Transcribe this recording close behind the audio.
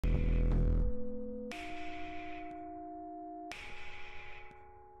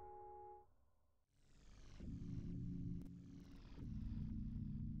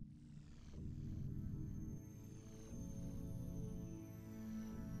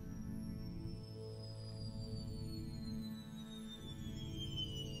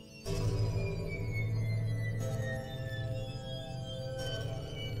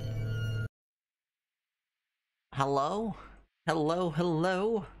Hello? Hello,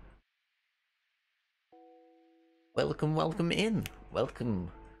 hello. Welcome in.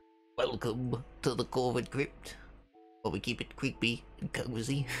 Welcome to the Corvid Crypt, where we keep it creepy and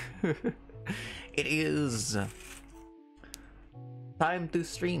cozy. It is time to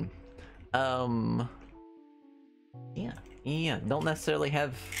stream. Yeah, don't necessarily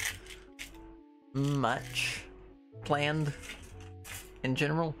have much planned in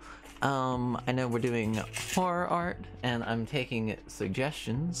general. I know we're doing horror art, and I'm taking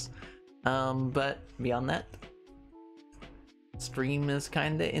suggestions. But beyond that, stream is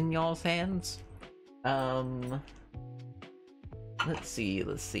kinda in y'all's hands. Let's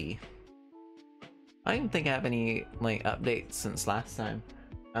see. I don't even think I have any, like, updates since last time.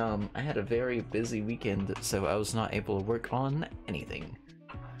 I had a very busy weekend, so I was not able to work on anything.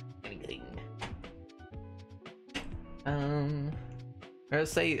 Or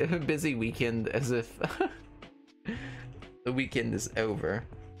say a busy weekend as if the weekend is over.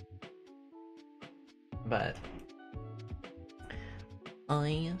 But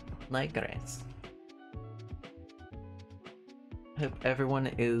I digress. Hope everyone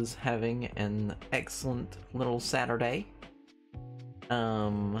is having an excellent little Saturday.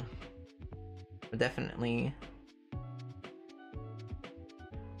 Definitely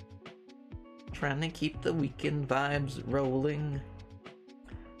trying to keep the weekend vibes rolling.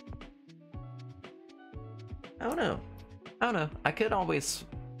 I don't know. I could always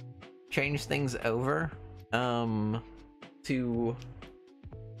change things over, to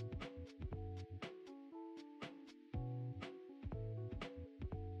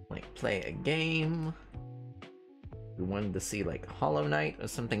like play a game. We wanted to see like Hollow Knight or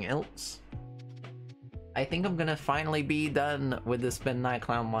something else. I think I'm gonna finally be done with this Midnight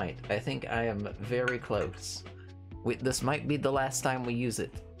Clown Light. I think I am very close. This might be the last time we use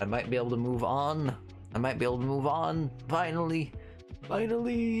it. I might be able to move on. Finally.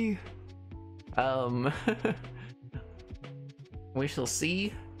 We shall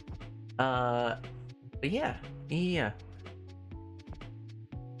see. But yeah.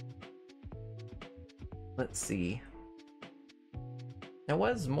 Let's see. There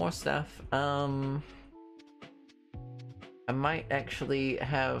was more stuff. I might actually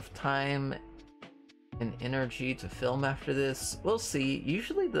have time and energy to film after this. We'll see.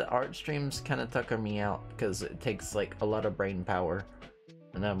 Usually the art streams kind of tucker me out because it takes like a lot of brain power.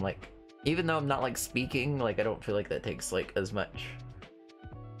 And I'm like, even though I'm not like speaking, like I don't feel like that takes like as much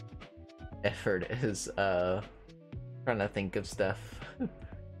effort as trying to think of stuff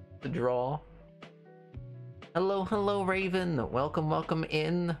to draw. Hello Raven. Welcome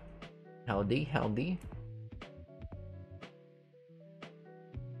in. Howdy.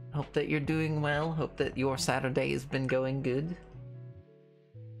 Hope that you're doing well. Hope that your Saturday has been going good.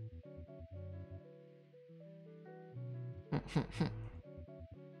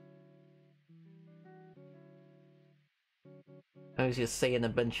 I was just saying a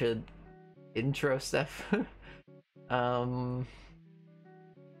bunch of intro stuff. Yeah,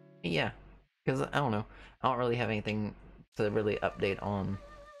 because I don't know. I don't really have anything to really update on.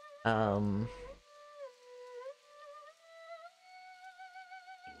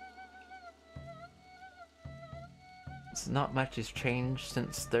 Not much has changed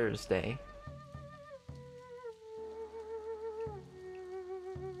since Thursday.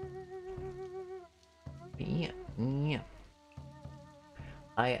 Yeah.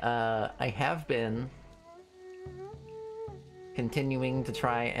 I have been continuing to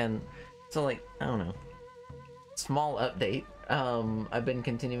try and like, I don't know. Small update. I've been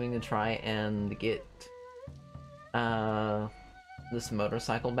continuing to try and get this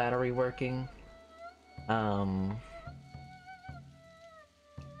motorcycle battery working.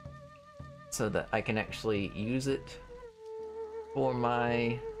 So that I can actually use it for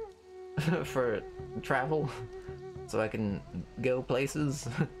my for travel, so I can go places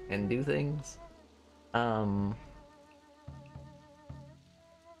and do things. Right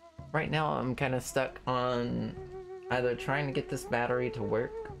now I'm kind of stuck on either trying to get this battery to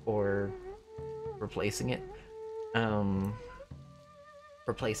work or replacing it.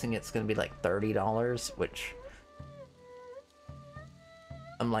 Replacing it's gonna be like $30, which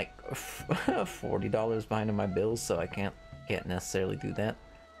I'm like $40 behind on my bills, so I can't necessarily do that.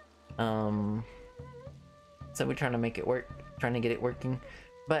 So we're trying to make it work, trying to get it working,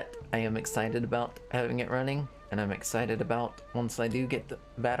 but I am excited about having it running, and I'm excited about once I do get the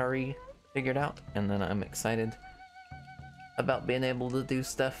battery figured out, and then I'm excited about being able to do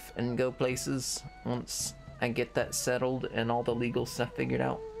stuff and go places once I get that settled and all the legal stuff figured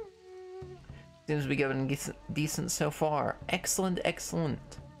out. Seems to be going decent so far. Excellent.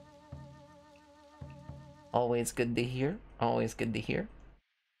 Always good to hear. Always good to hear.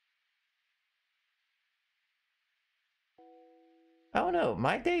 I don't know.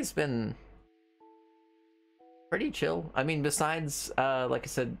 My day's been pretty chill. I mean, besides, like I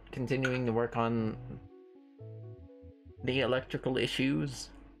said, continuing to work on the electrical issues,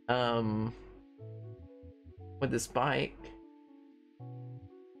 with this bike,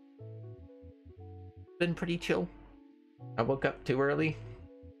 been pretty chill. I woke up too early,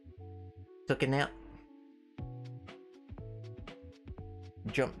 took a nap,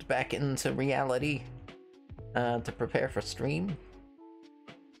 jumped back into reality, to prepare for stream.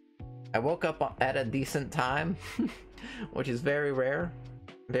 I woke up at a decent time, which is very rare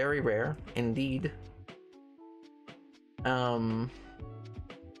indeed.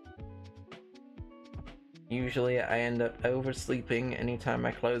 Usually I end up oversleeping anytime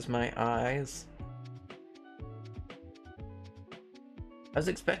I close my eyes. I was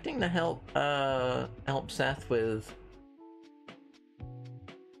expecting to help Seth with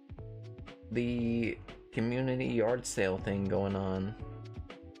the community yard sale thing going on,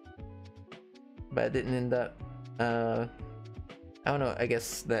 but I didn't end up, I don't know, I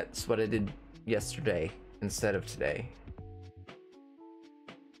guess that's what I did yesterday instead of today.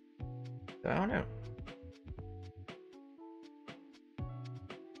 So I don't know.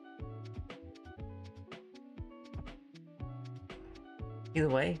 Either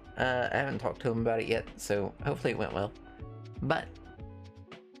way, I haven't talked to him about it yet, so hopefully it went well. But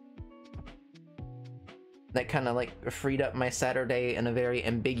that kind of like freed up my Saturday in a very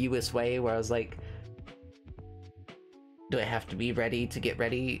ambiguous way, where I was like, do I have to be ready to get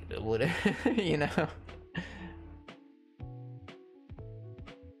ready? Would you know?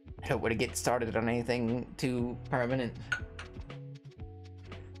 I don't want to get started on anything too permanent.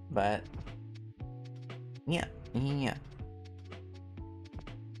 But yeah.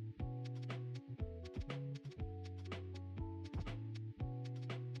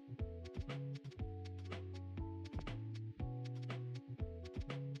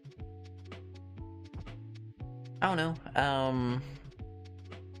 I don't know.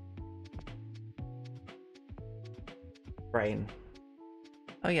 Brain.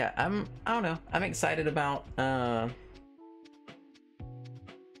 Oh yeah, I don't know. I'm excited about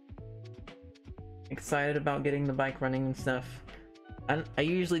getting the bike running and stuff. I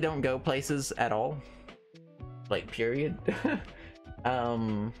usually don't go places at all. Like, period.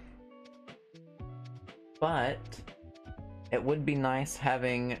 But it would be nice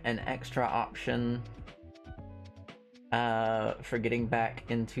having an extra option for getting back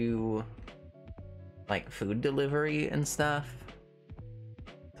into like food delivery and stuff,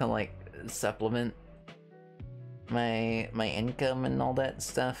 to like supplement my income and all that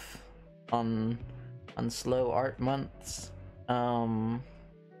stuff on slow art months.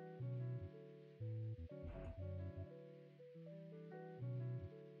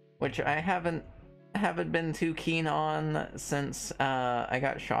 Which I haven't been too keen on since I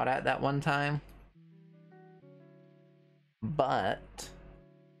got shot at that one time. But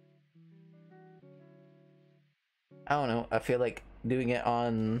I don't know, I feel like doing it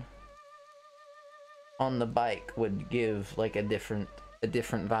on the bike would give like a different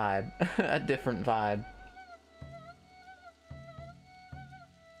vibe. A different vibe.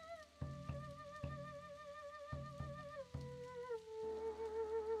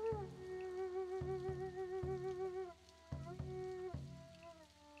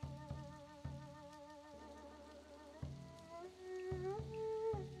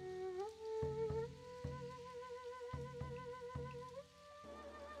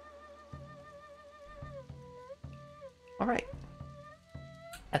 Alright.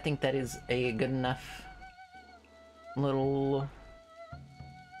 I think that is a good enough little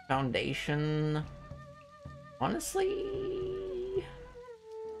foundation. Honestly,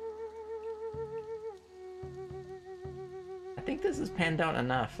 I think this is panned out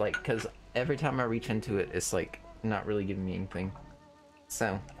enough, like, because every time I reach into it, it's like not really giving me anything.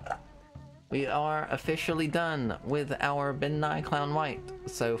 So we are officially done with our Midnight Clown White.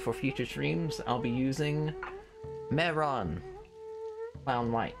 So for future streams, I'll be using Meron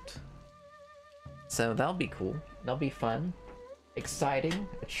Clown White. So that'll be cool. That'll be fun. Exciting.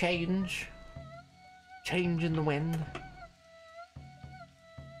 A change. Change in the wind.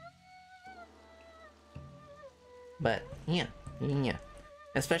 But yeah.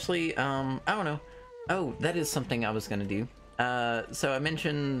 Especially, I don't know. Oh, that is something I was gonna do. So I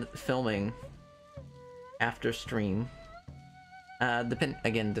mentioned filming after stream.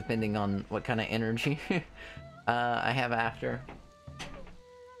 Depending on what kind of energy I have after.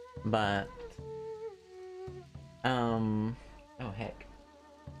 But oh heck.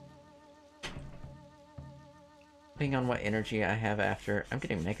 depending on what energy I have after. I'm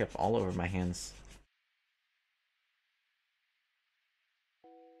getting makeup all over my hands.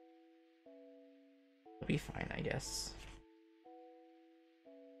 It'll be fine, I guess.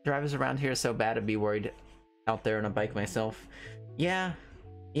 Drivers around here are so bad I'd be worried out there on a bike myself. Yeah,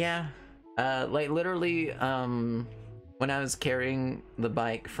 yeah. Like literally, when I was carrying the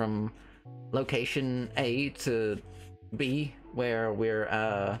bike from location A to B, where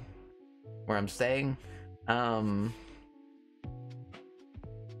I'm staying,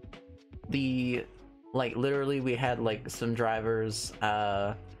 literally we had like some drivers,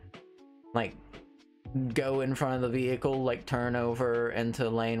 like go in front of the vehicle, like turn over into a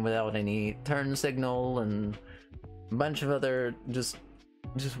lane without any turn signal, and a bunch of other just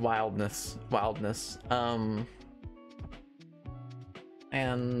wildness.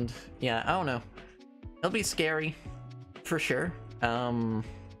 And yeah, I don't know, it'll be scary for sure,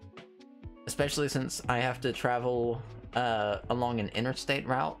 especially since I have to travel along an interstate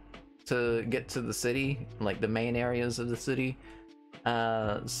route to get to the city, like the main areas of the city,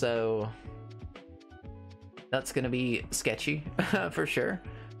 so that's gonna be sketchy for sure,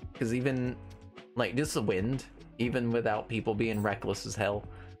 because even like just the wind, even without people being reckless as hell,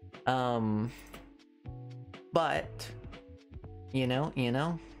 but you know,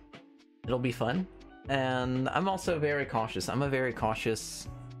 it'll be fun. And I'm also very cautious. I'm a very cautious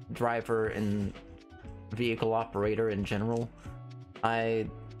driver and vehicle operator in general. I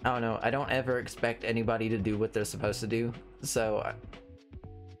don't know, I don't ever expect anybody to do what they're supposed to do, so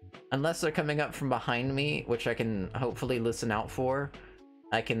unless they're coming up from behind me, which I can hopefully listen out for,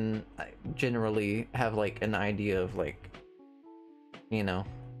 I generally have like an idea of like, you know,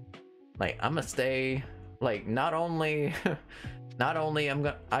 like I'm gonna stay, like not only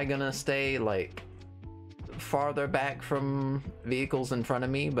am I gonna stay like farther back from vehicles in front of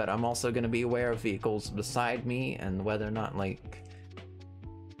me, but I'm also gonna be aware of vehicles beside me and whether or not like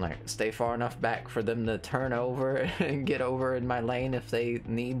stay far enough back for them to turn over and get over in my lane if they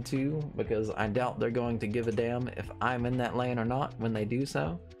need to, because I doubt they're going to give a damn if I'm in that lane or not when they do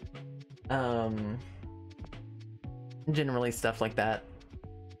so. Generally stuff like that.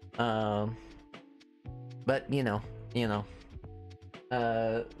 But you know,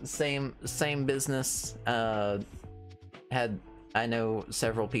 same business. I know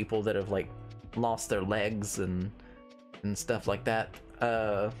several people that have like lost their legs and stuff like that,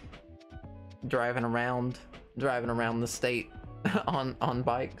 driving around the state on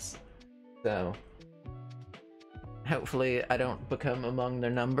bikes. So hopefully I don't become among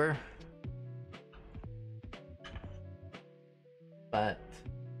their number, but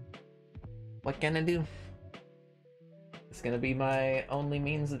what can I do? It's gonna be my only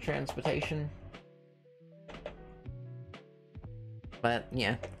means of transportation. But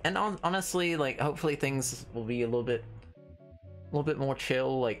yeah, and honestly, like hopefully things will be a little bit more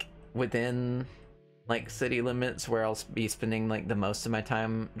chill, like within like city limits, where I'll be spending like the most of my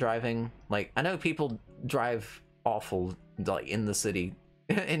time driving. Like I know people drive awful like in the city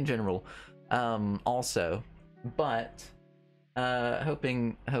in general, also, but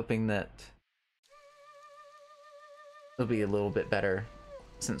hoping that it'll be a little bit better,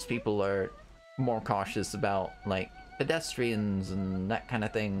 since people are more cautious about like pedestrians and that kind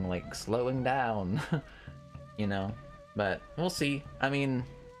of thing, like slowing down. You know, but we'll see. I mean,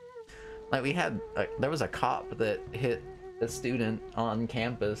 like we had there was a cop that hit a student on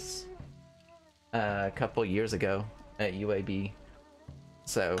campus a couple years ago at UAB,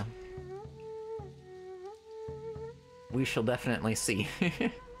 so we shall definitely see.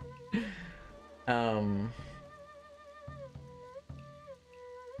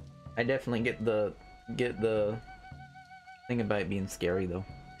 I definitely get the thing about it being scary though.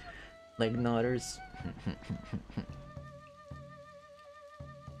 Leg nodders.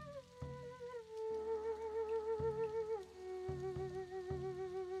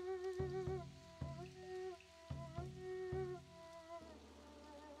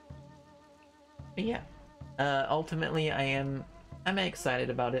 But yeah, ultimately I'm excited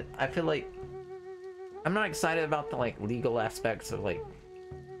about it. I feel like I'm not excited about the like legal aspects of like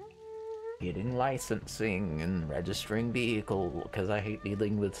getting licensing and registering vehicle, because I hate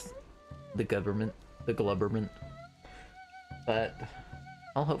dealing with the government, but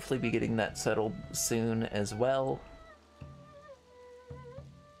I'll hopefully be getting that settled soon as well.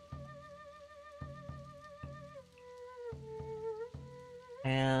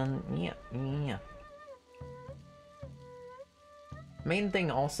 And yeah. Main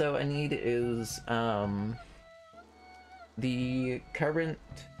thing also I need is the current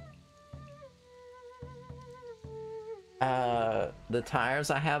the tires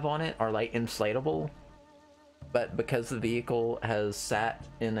I have on it are like inflatable, but because the vehicle has sat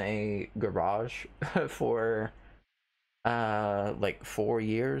in a garage for like 4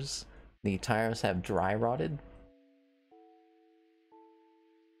 years, the tires have dry rotted.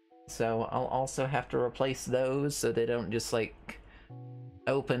 So I'll also have to replace those so they don't just like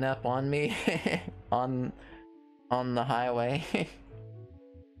open up on me on the highway.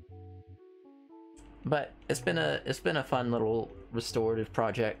 But it's been a fun little restorative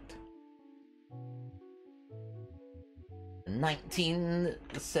project.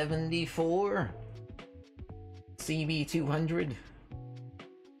 1974 CB200.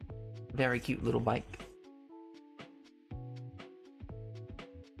 Very cute little bike.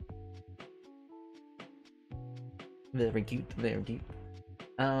 Very cute, very cute.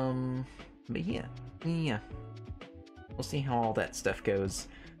 But yeah. We'll see how all that stuff goes.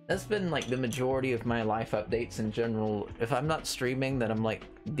 That's been like the majority of my life updates in general. If I'm not streaming, then I'm like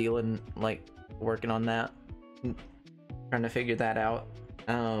working on that. Trying to figure that out.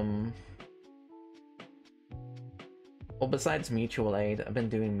 Well, besides mutual aid, I've been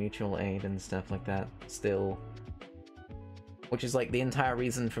doing mutual aid and stuff like that still. Which is like the entire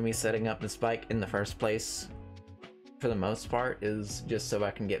reason for me setting up this bike in the first place. For the most part, is just so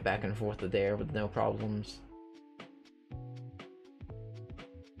I can get back and forth there with no problems.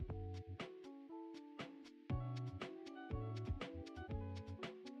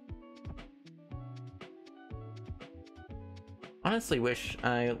 Honestly wish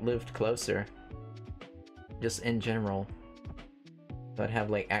I lived closer. Just in general. So I'd have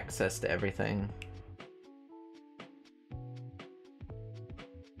like access to everything.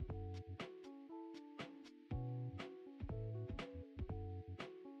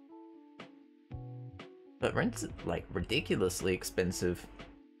 But rent's like ridiculously expensive.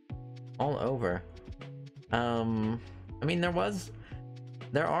 All over. I mean there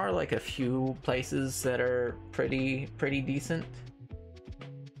are like a few places that are pretty decent.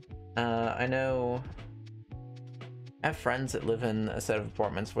 I know I have friends that live in a set of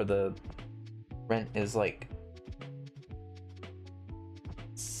apartments where the rent is like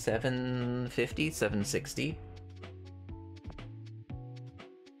 $750, $760.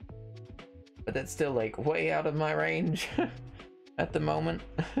 But that's still like way out of my range at the moment.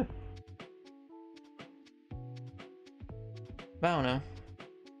 I don't know.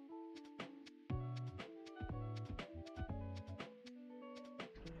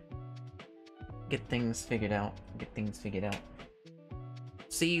 Get things figured out.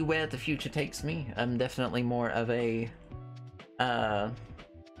 See where the future takes me. I'm definitely more of a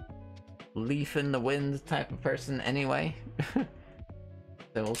leaf in the wind type of person anyway. So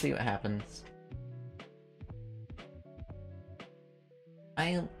we'll see what happens.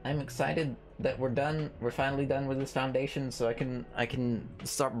 I'm excited that we're finally done with this foundation, so I can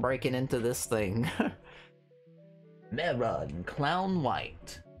start breaking into this thing. Meron Clown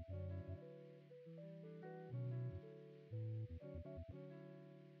White.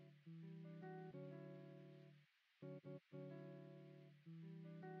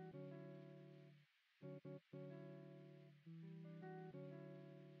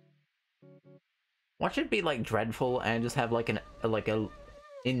 Watch it be like dreadful and just have like a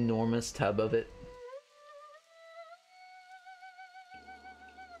enormous tub of it.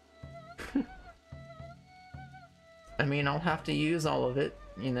 I mean, I'll have to use all of it,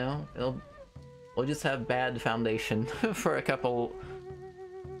 you know? We'll just have bad foundation for a couple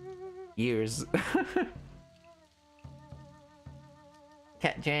years.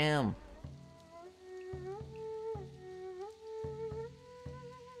 Cat Jam.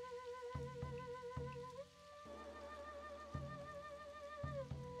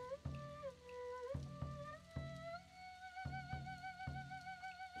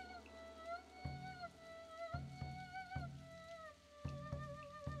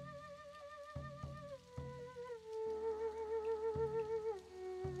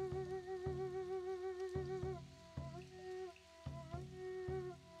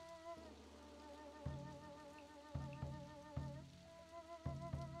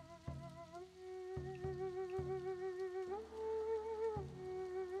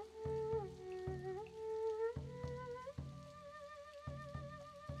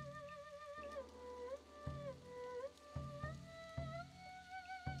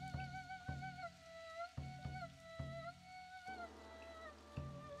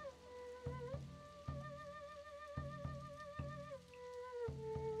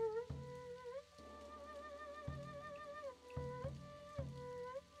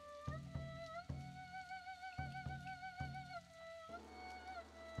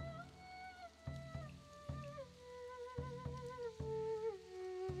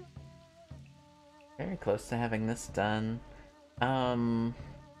 Very close to having this done. Again,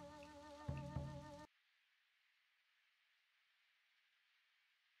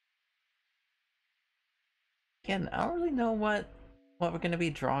 I don't really know what we're gonna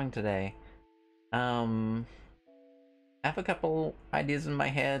be drawing today. I have a couple ideas in my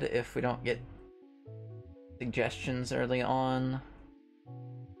head if we don't get suggestions early on.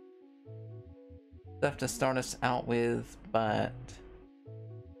 Stuff to start us out with, but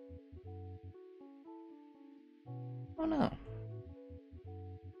I don't know.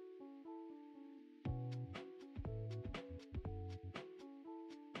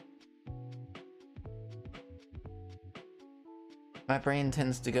 My brain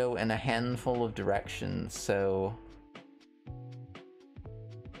tends to go in a handful of directions, so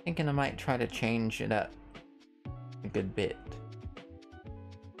I'm thinking I might try to change it up a good bit.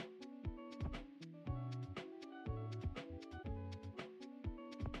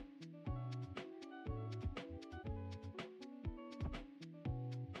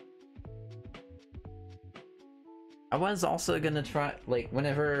 I was also gonna try, like,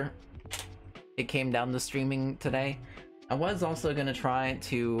 whenever it came down to streaming today, I was also gonna try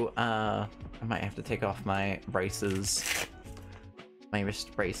to, I might have to take off my braces, my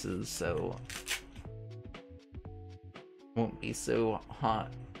wrist braces, so won't be so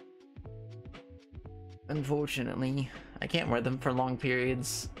hot. Unfortunately, I can't wear them for long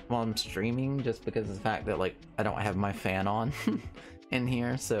periods while I'm streaming, just because of the fact that, like, I don't have my fan on in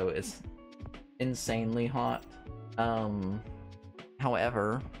here, so it's insanely hot.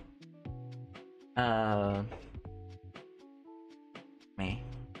 However, I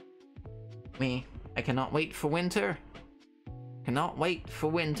cannot wait for winter. Cannot wait for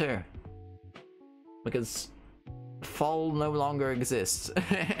winter. Because fall no longer exists,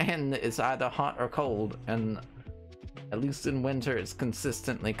 and it's either hot or cold, and at least in winter it's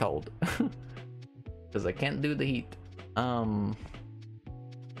consistently cold. Because I can't do the heat.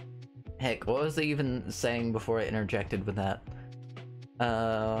 Heck, what was I even saying before I interjected with that?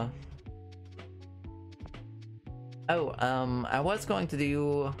 I was going to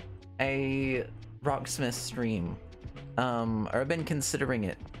do a Rocksmith stream. Or I've been considering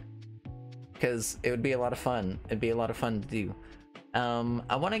it. Because it would be a lot of fun. It'd be a lot of fun to do.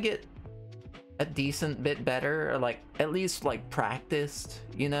 I want to get a decent bit better, or like, at least like practiced,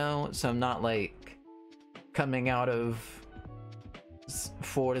 you know? So I'm not like coming out of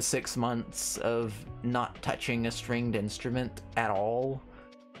 4 to 6 months of not touching a stringed instrument at all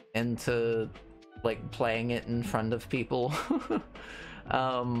into like playing it in front of people.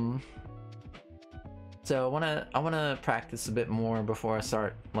 So I wanna practice a bit more before I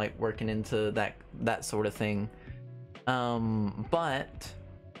start like working into that sort of thing. But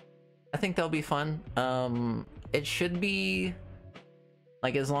I think that'll be fun. It should be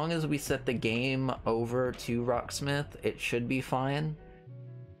like, as long as we set the game over to Rocksmith, it should be fine.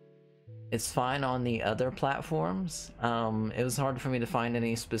 It's fine on the other platforms. It was hard for me to find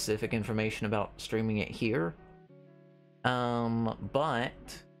any specific information about streaming it here. But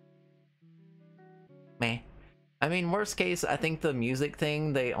meh. I mean, worst case, I think the music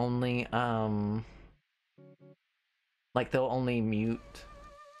thing, they only, like, they'll only mute,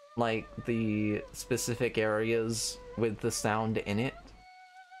 like, the specific areas with the sound in it.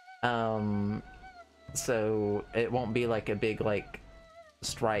 So it won't be, like, a big, like,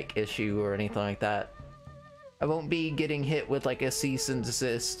 strike issue or anything like that. I won't be getting hit with, like, a cease and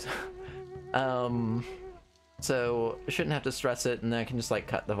desist. So I shouldn't have to stress it, and then I can just, like,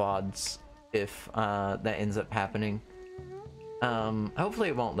 cut the VODs if that ends up happening. Hopefully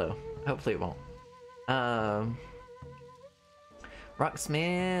it won't, though. Hopefully it won't.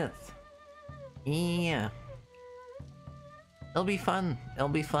 Rocksmith! Yeah. It'll be fun. It'll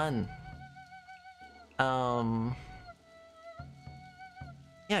be fun.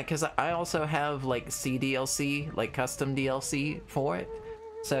 Yeah, because I also have, like, CDLC, like, custom DLC for it.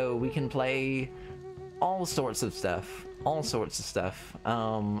 So we can play all sorts of stuff. All sorts of stuff.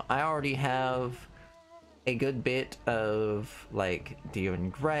 I already have a good bit of, like, Dio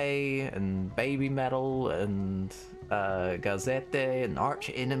and Grey, and Baby Metal, and Gazette, and Arch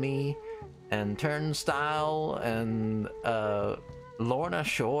Enemy, and Turnstile, and Lorna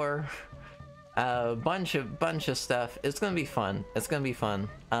Shore. Bunch of stuff. It's gonna be fun. It's gonna be fun.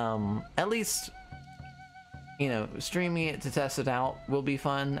 At least, you know, streaming it to test it out will be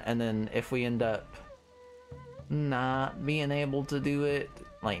fun, and then if we end up not being able to do it,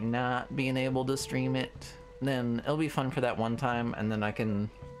 like not being able to stream it, then it'll be fun for that one time, and then I can,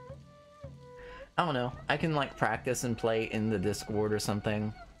 I don't know, I can like practice and play in the Discord or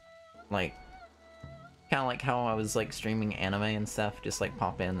something, like kind of like how I was like streaming anime and stuff, just like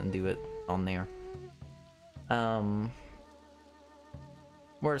pop in and do it on there.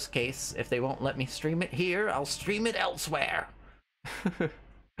 Worst case, if they won't let me stream it here, I'll stream it elsewhere.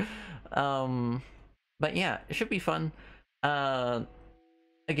 But yeah, it should be fun.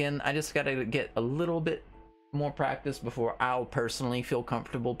 Again, I just gotta get a little bit more practice before I'll personally feel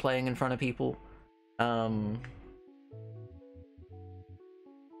comfortable playing in front of people.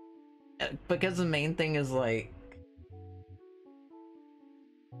 Because the main thing is like,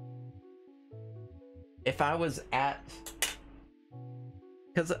 if I was at,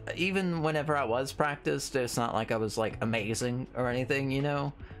 because even whenever I was practiced, it's not like I was like amazing or anything, you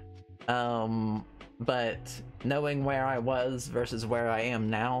know. But knowing where I was versus where I am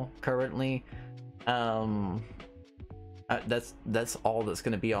now currently, that's all that's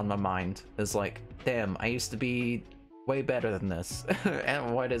gonna be on my mind, is like, damn, I used to be way better than this.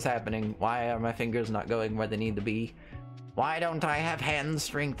 And what is happening? Why are my fingers not going where they need to be? Why don't I have hand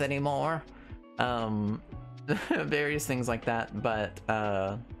strength anymore? Various things like that, but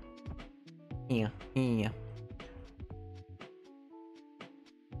yeah.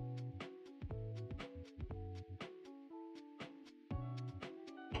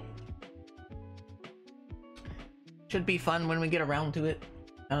 Should be fun when we get around to it.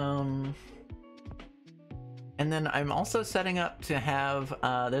 And then I'm also setting up to have,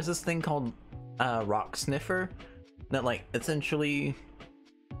 there's this thing called Rock Sniffer that, like, essentially,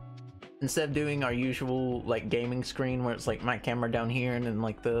 instead of doing our usual like gaming screen where it's like my camera down here and then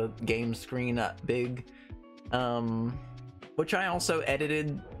like the game screen up big, which I also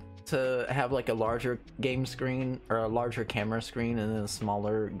edited to have like a larger game screen, or a larger camera screen, and then a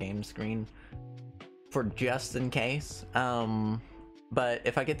smaller game screen for just in case. But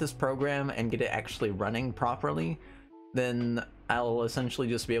if I get this program and get it actually running properly, then I'll essentially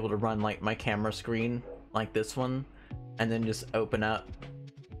just be able to run like my camera screen like this one, and then just open up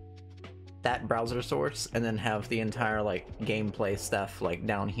that browser source and then have the entire like gameplay stuff like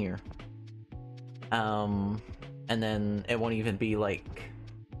down here. And then it won't even be like,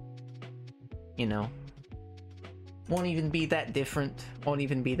 you know, won't even be that different.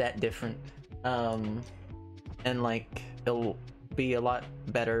 And like it'll be a lot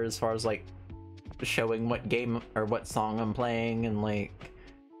better as far as like showing what game or what song I'm playing, and like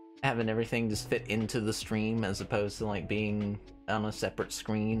having everything just fit into the stream as opposed to like being on a separate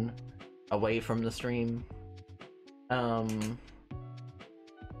screen away from the stream. So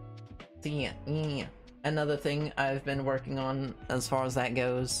yeah. Another thing I've been working on as far as that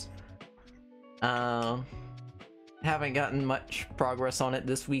goes, haven't gotten much progress on it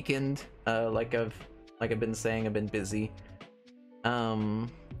this weekend. Like I've been saying, I've been busy.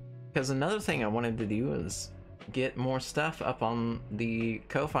 Because another thing I wanted to do is get more stuff up on the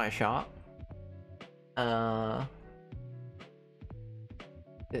Ko-Fi shop.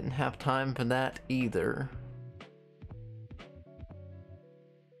 Didn't have time for that either.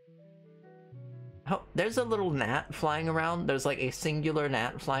 Oh, there's a little gnat flying around. There's like a singular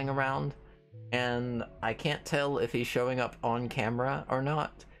gnat flying around, and I can't tell if he's showing up on camera or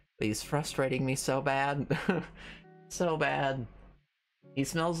not, but he's frustrating me so bad. So bad. He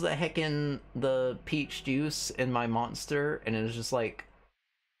smells the peach juice in my monster, and it's just like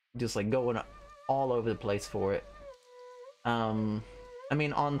going all over the place for it. I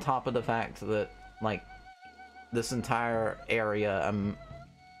mean, on top of the fact that like this entire area I'm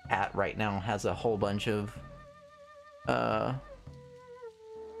at right now has a whole bunch of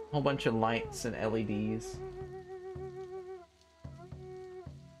lights and LEDs.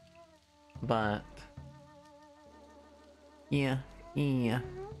 But yeah.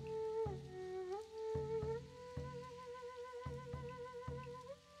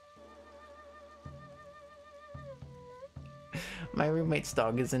 My roommate's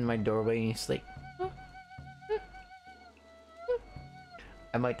dog is in my doorway and he's like,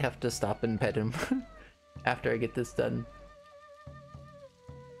 I might have to stop and pet him after I get this done.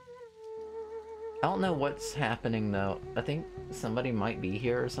 I don't know what's happening though. I think somebody might be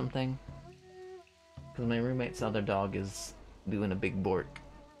here or something, because my roommate's other dog is doing a big bork.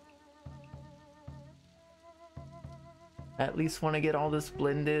 I at least want to get all this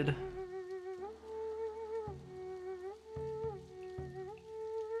blended.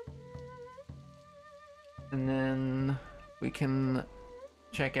 And then we can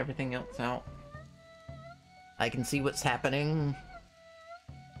check everything else out. I can see what's happening.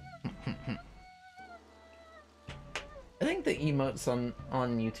 I think the emotes on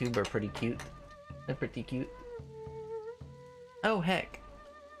YouTube are pretty cute. They're pretty cute. Oh heck.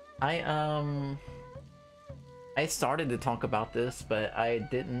 I started to talk about this, but I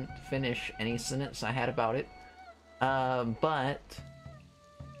didn't finish any sentence I had about it. But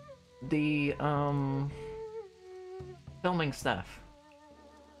the filming stuff.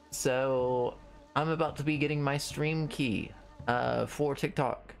 So I'm about to be getting my stream key for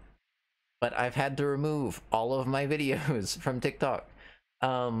TikTok, but I've had to remove all of my videos from TikTok.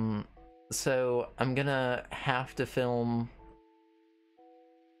 So I'm gonna have to film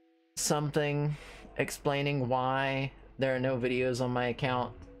something explaining why there are no videos on my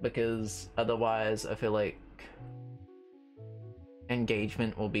account, because otherwise I feel like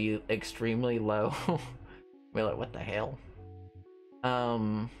engagement will be extremely low. We're like, what the hell?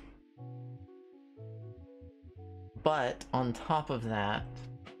 But on top of that,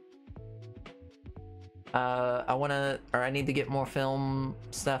 I need to get more film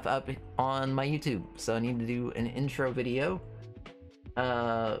stuff up on my YouTube. So I need to do an intro video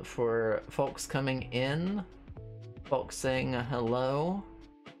for folks coming in, folks saying hello,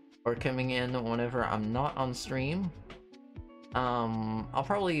 or coming in whenever I'm not on stream. I'll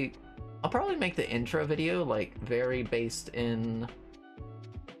probably make the intro video like very based in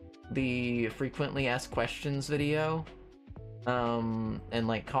the frequently asked questions video, and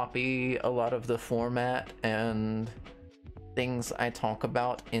like copy a lot of the format and things I talk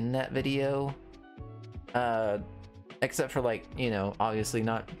about in that video, except for, like, you know, obviously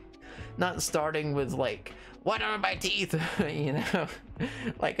not starting with like, what are my teeth? You know,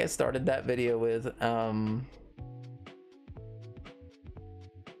 like I started that video with.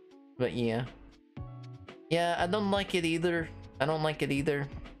 But yeah, I don't like it either.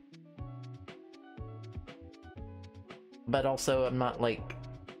 But also, I'm not like,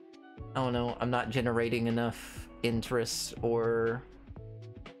 I don't know, I'm not generating enough interest or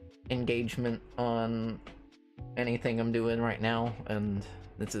engagement on anything I'm doing right now, and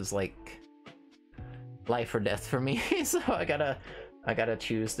this is like life or death for me. So I gotta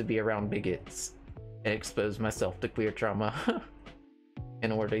choose to be around bigots and expose myself to queer trauma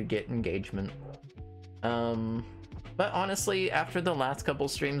in order to get engagement. But honestly, after the last couple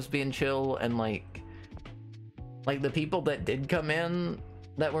streams being chill, and like the people that did come in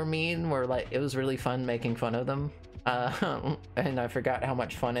that were mean were like, it was really fun making fun of them. And I forgot how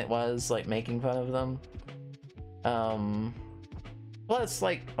much fun it was like making fun of them. Plus,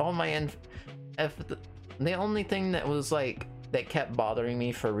 like, all my the only thing that was like that kept bothering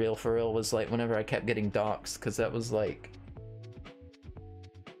me for real was like whenever I kept getting doxxed, because that was like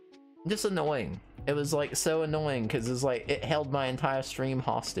just annoying. It was like so annoying because it's like it held my entire stream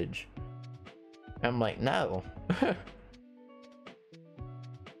hostage. I'm like, no.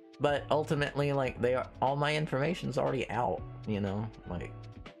 But ultimately, like, all my information's already out, you know, like,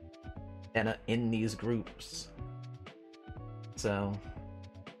 and in these groups. So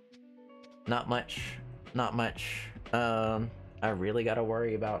not much I really gotta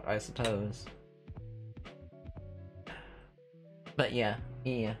worry about, I suppose. But yeah,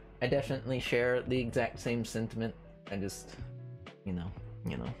 I definitely share the exact same sentiment. I just, you know.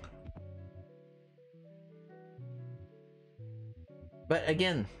 But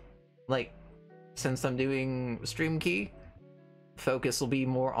again, like, since I'm doing stream key, focus will be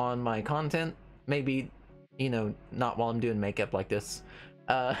more on my content. Maybe, you know, not while I'm doing makeup like this.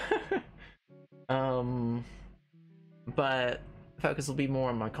 But focus will be more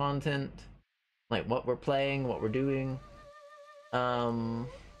on my content, like what we're playing, what we're doing. And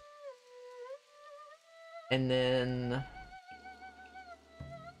then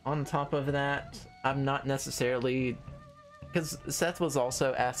on top of that, I'm not necessarily, because Seth was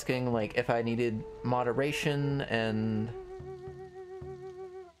also asking like if I needed moderation and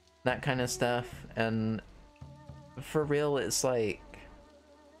that kind of stuff, and for real, it's like,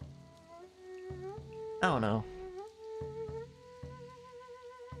 I don't know.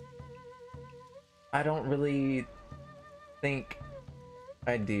 I don't really think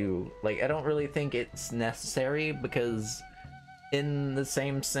I do. Like, I don't really think it's necessary, because in the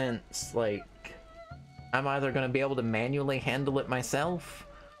same sense, like, I'm either going to be able to manually handle it myself,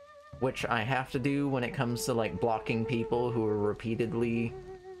 which I have to do when it comes to like blocking people who are repeatedly,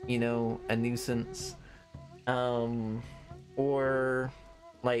 you know, a nuisance, or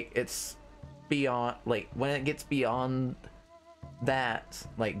like it's beyond, like when it gets beyond that,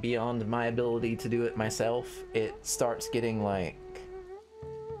 like beyond my ability to do it myself, it starts getting like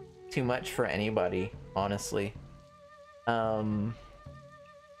too much for anybody, honestly. And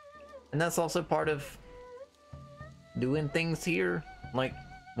that's also part of doing things here, like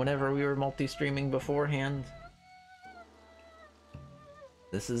whenever we were multi-streaming beforehand.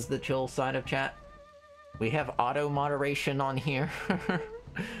 This is the chill side of chat. We have auto moderation on here.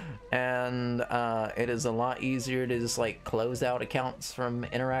 And it is a lot easier to just like close out accounts from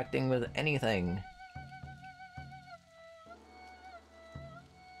interacting with anything.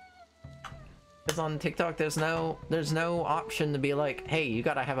 Because on TikTok, there's no option to be like, hey, you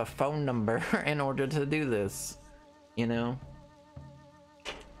gotta have a phone number in order to do this, you know?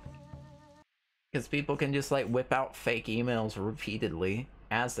 Because people can just like whip out fake emails repeatedly,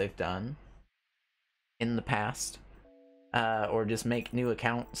 as they've done in the past, or just make new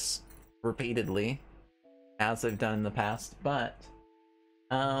accounts repeatedly, as they've done in the past. But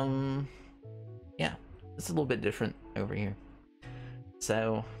yeah, it's a little bit different over here.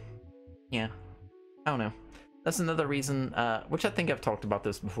 So yeah, I don't know. That's another reason, which I think I've talked about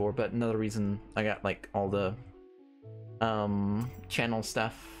this before, but another reason I got like all the channel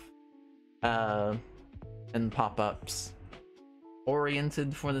stuff and pop-ups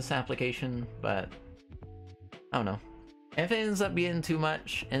oriented for this application. But I don't know. If it ends up being too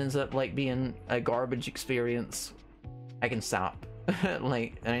much, ends up like being a garbage experience, I can stop.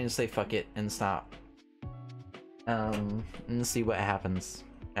 Like, I can say fuck it and stop. And see what happens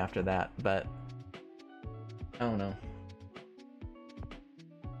after that. But I don't know.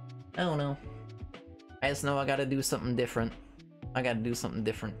 I don't know. I just know I gotta do something different. I gotta do something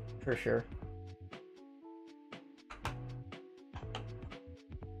different for sure.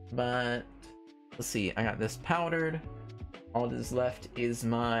 But let's see, I got this powdered. All that is left is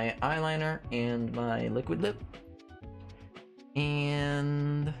my eyeliner and my liquid lip.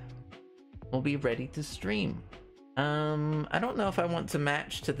 And we'll be ready to stream. I don't know if I want to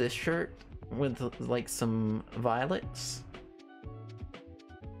match to this shirt with like some violets.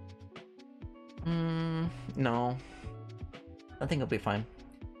 No. I think it'll be fine.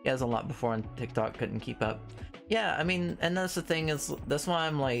 He has a lot before on TikTok, couldn't keep up. Yeah, I mean, and that's the thing, is that's why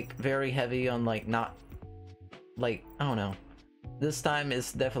I'm like very heavy on like not like, I don't know. This time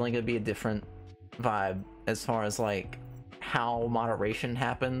is definitely gonna be a different vibe as far as like how moderation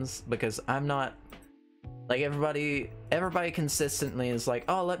happens, because I'm not like everybody consistently is like,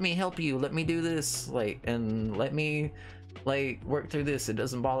 oh, let me help you, let me do this, like, and let me like work through this, it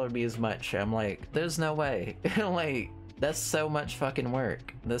doesn't bother me as much. I'm like, there's no way. Like, that's so much fucking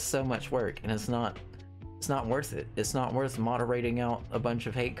work. That's so much work, and it's not worth it. It's not worth moderating out a bunch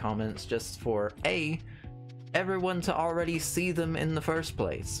of hate comments just for everyone to already see them in the first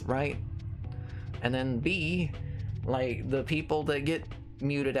place, right? And then B, like, the people that get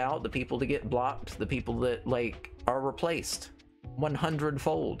muted out, the people that get blocked, the people that like are replaced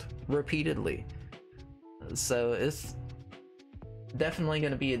 100-fold repeatedly. So it's definitely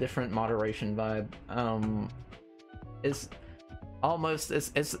going to be a different moderation vibe. It's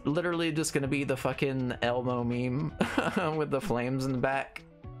literally just going to be the fucking Elmo meme with the flames in the back,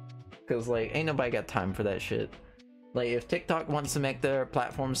 because like ain't nobody got time for that shit. Like, if TikTok wants to make their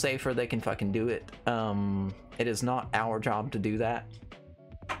platform safer, they can fucking do it. It is not our job to do that.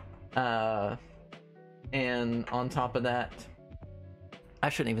 And on top of that, I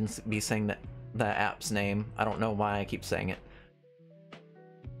shouldn't even be saying the app's name. I don't know why I keep saying it.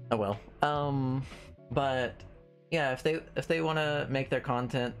 Oh well. But yeah, if they want to make their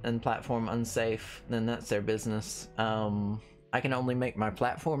content and platform unsafe, then that's their business. I can only make my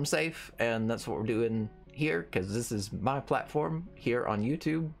platform safe, and that's what we're doing here, because this is my platform here on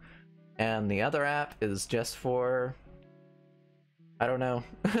YouTube, and the other app is just for, I don't know,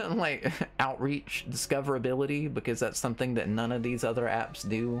 like outreach, discoverability, because that's something that none of these other apps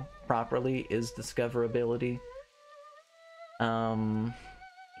do properly, is discoverability. But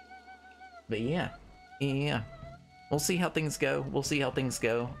yeah, we'll see how things go.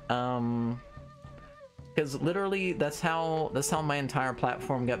 Because literally that's how my entire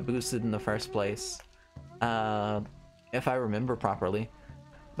platform got boosted in the first place, if I remember properly.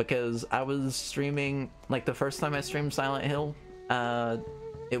 Because I was streaming, like the first time I streamed Silent Hill,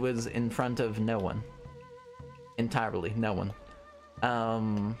 it was in front of no one. Entirely no one.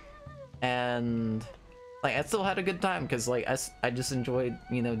 And like I still had a good time, because like I just enjoyed,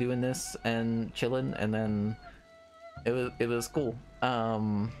 you know, doing this and chilling, and then it was cool.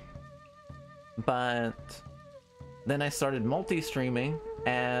 But then I started multi-streaming,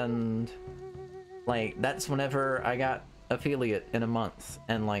 and like that's whenever I got affiliate in a month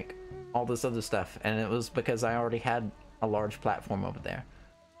and like all this other stuff, and it was because I already had a large platform over there.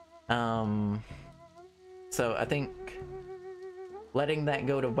 So I think letting that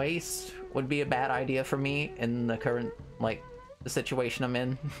go to waste would be a bad idea for me in the current like the situation I'm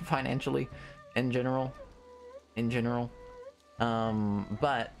in financially in general. But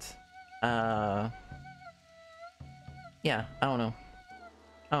yeah, I don't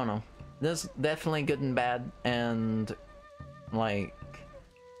know. There's definitely good and bad, and like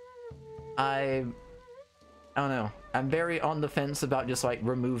I don't know. I'm very on the fence about just like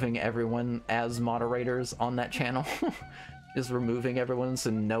removing everyone as moderators on that channel. just removing everyone so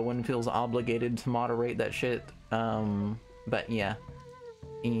no one feels obligated to moderate that shit. But yeah,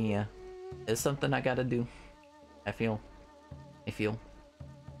 it's something I gotta do. I feel.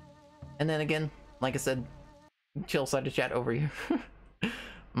 And then again, like I said, chill side of chat over here.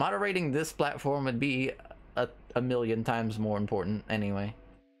 Moderating this platform would be a million times more important anyway.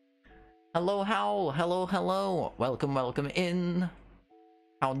 Hello, Howl. Hello. Welcome in.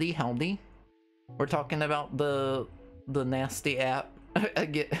 Howdy. We're talking about the nasty app.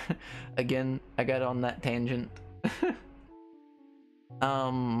 Again, I got on that tangent.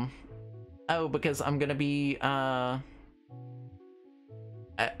 Oh, because I'm gonna be I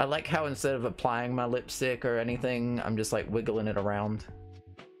like how instead of applying my lipstick or anything, I'm just like wiggling it around.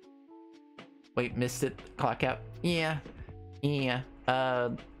 Wait, missed it. Clock out. Yeah.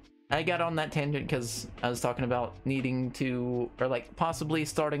 I got on that tangent because I was talking about needing to, or like possibly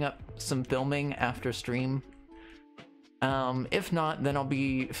starting up some filming after stream. If not, then I'll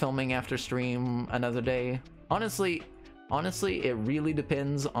be filming after stream another day. Honestly, it really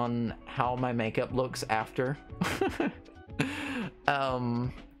depends on how my makeup looks after.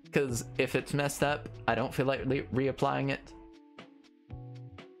 Because if it's messed up, I don't feel like reapplying it.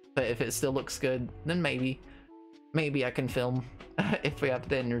 But if it still looks good, then maybe I can film if we have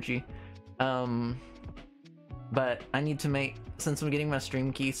the energy. But I need to make, since I'm getting my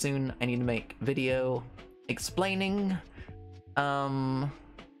stream key soon, I need to make video explaining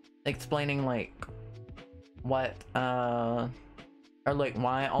like what or like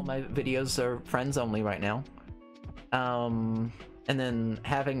why all my videos are friends only right now. And then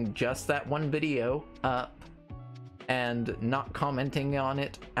having just that one video up and not commenting on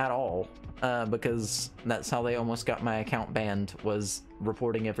it at all, because that's how they almost got my account banned, was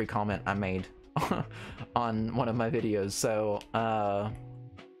reporting every comment I made on one of my videos. So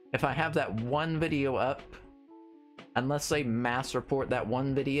if I have that one video up, unless they mass report that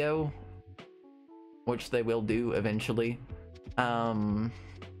one video, which they will do eventually,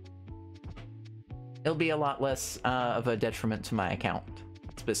 it'll be a lot less of a detriment to my account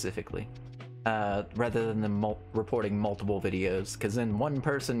specifically, rather than them reporting multiple videos, because then one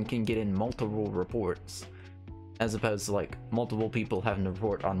person can get in multiple reports as opposed to like multiple people having to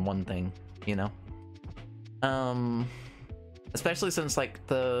report on one thing, you know? Especially since like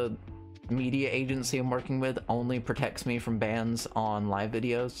the media agency I'm working with only protects me from bans on live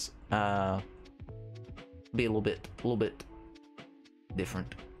videos. Be a little bit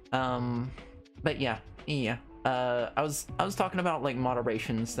different. But yeah. I was talking about like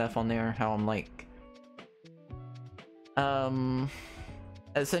moderation stuff on there, how I'm like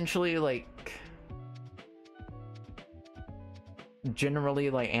essentially like generally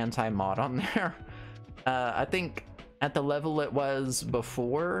like anti-mod on there. I think at the level it was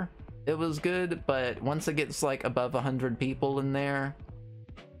before it was good, but once it gets like above 100 people in there,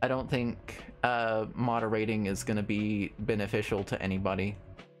 I don't think moderating is gonna be beneficial to anybody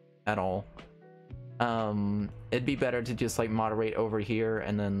at all. It'd be better to just like moderate over here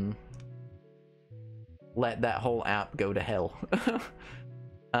and then let that whole app go to hell.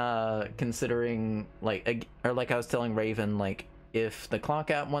 Considering like, or like I was telling Raven, like if the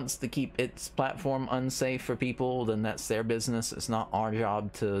clock app wants to keep its platform unsafe for people, then that's their business. It's not our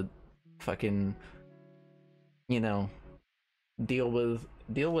job to fucking, you know, deal with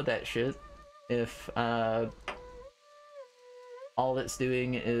that shit. If all it's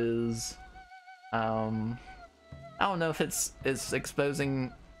doing is I don't know if it's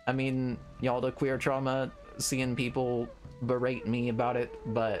exposing, I mean, y'all to queer trauma, seeing people berate me about it,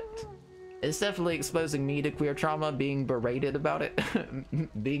 but it's definitely exposing me to queer trauma, being berated about it,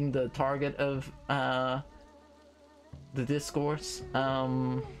 being the target of the discourse.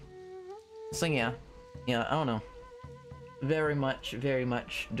 So yeah, I don't know. Very much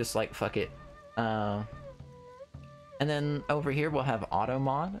just like fuck it. And then over here we'll have auto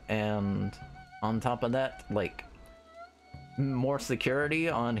mod, and on top of that, like more security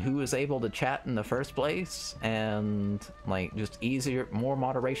on who is able to chat in the first place, and like just easier, more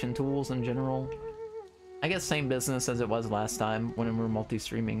moderation tools in general. I guess same business as it was last time when we were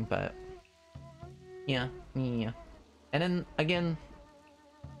multi-streaming, but yeah. And then again,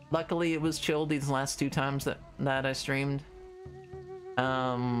 luckily it was chill these last two times that I streamed.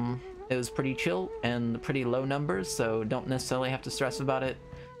 It was pretty chill and pretty low numbers, so don't necessarily have to stress about it.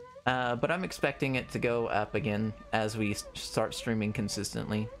 But I'm expecting it to go up again as we start streaming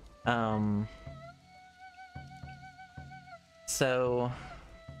consistently. So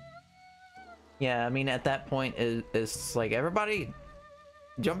yeah, I mean, at that point it's like, everybody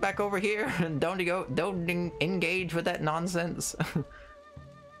jump back over here and don't engage with that nonsense.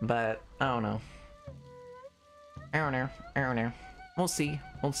 But I don't know. I don't know. I don't know. We'll see.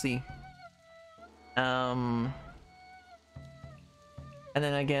 We'll see. And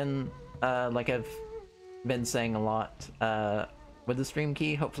then again, like I've been saying a lot, with the stream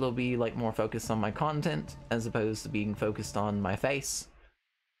key, hopefully it'll be like more focused on my content as opposed to being focused on my face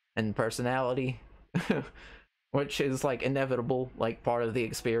and personality, which is like inevitable, like part of the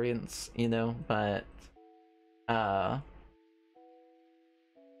experience, you know, but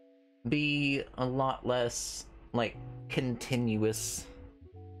be a lot less like continuous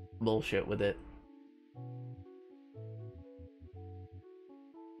bullshit with it.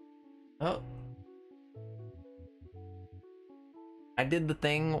 Oh, I did the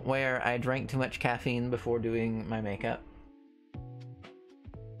thing where I drank too much caffeine before doing my makeup.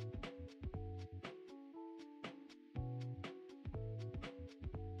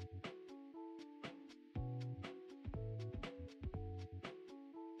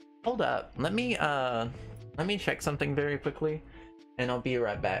 Hold up, let me check something very quickly, and I'll be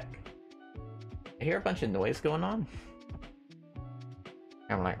right back. I hear a bunch of noise going on.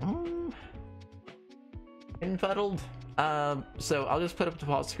 I'm like, infuddled. So I'll just put up the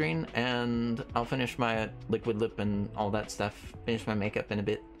pause screen, and I'll finish my liquid lip and all that stuff. Finish my makeup in a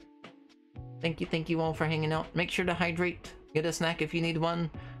bit. Thank you all for hanging out. Make sure to hydrate. Get a snack if you need one.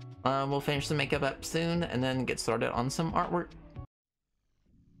 We'll finish the makeup up soon, and then get started on some artwork.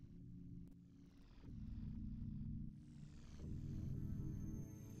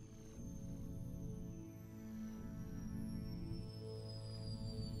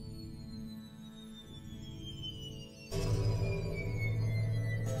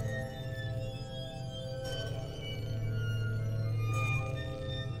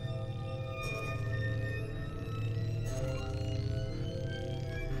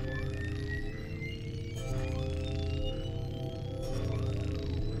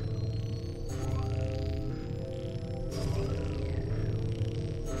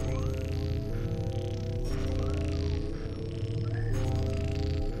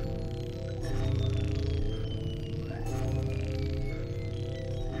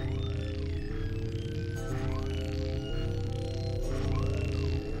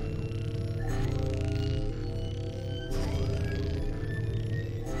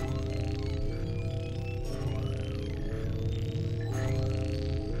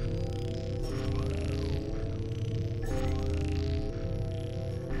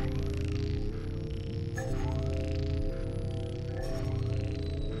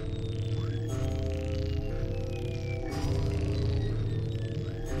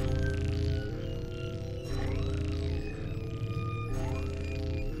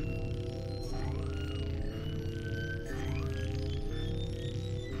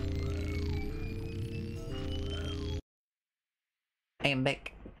 I am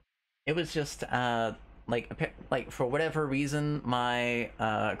back. It was just like for whatever reason, my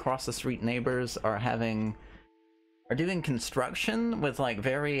across the street neighbors are doing construction with like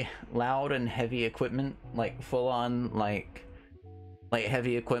very loud and heavy equipment, like full on like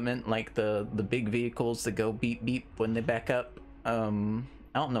heavy equipment, like the big vehicles that go beep beep when they back up. I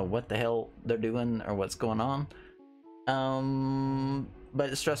don't know what the hell they're doing or what's going on.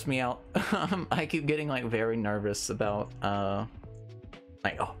 But it stressed me out. I keep getting like very nervous about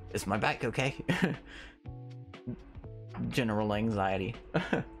like, oh, is my back okay? General anxiety.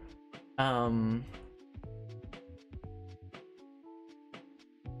 Or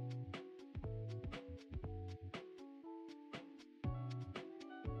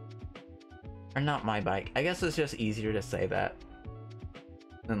not my bike. I guess it's just easier to say that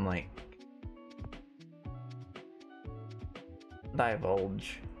than like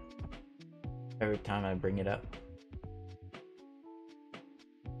divulge every time I bring it up.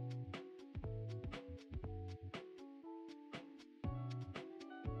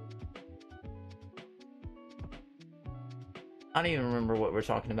 I don't even remember what we're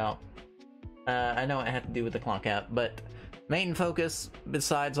talking about. I know it had to do with the clock app, but main focus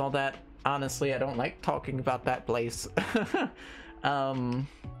besides all that, honestly, I don't like talking about that place.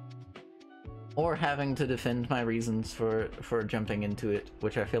 Or having to defend my reasons for jumping into it,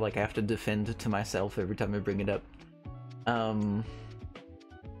 which I feel like I have to defend to myself every time I bring it up. Or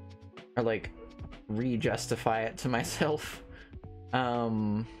like re-justify it to myself.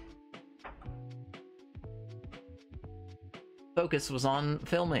 Focus was on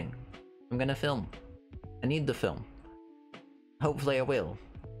filming. I'm gonna film. I need to film. Hopefully I will.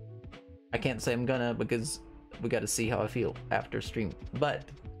 I can't say I'm gonna because we gotta see how I feel after stream, but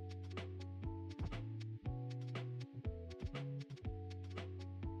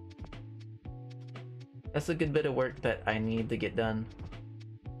that's a good bit of work that I need to get done.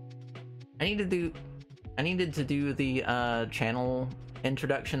 I I needed to do the channel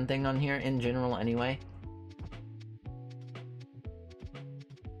introduction thing on here in general anyway.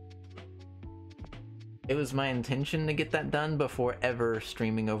 It was my intention to get that done before ever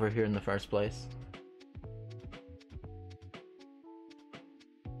streaming over here in the first place.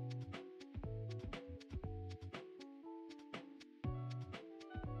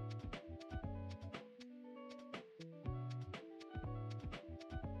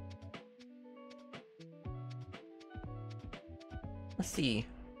 Let's see.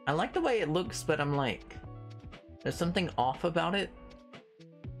 I like the way it looks, but I'm like, there's something off about it.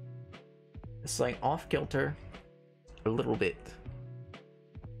 It's like off kilter a little bit.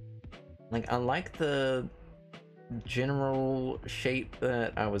 Like, I like the general shape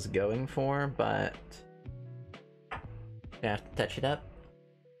that I was going for, but I have to touch it up.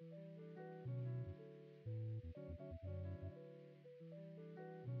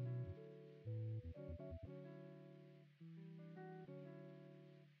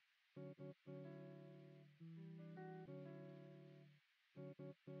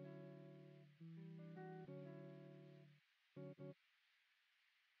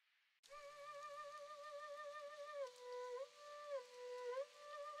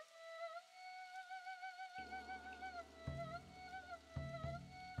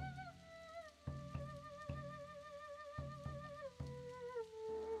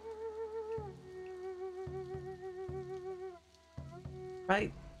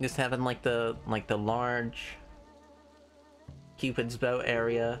 Right, just having like the large Cupid's bow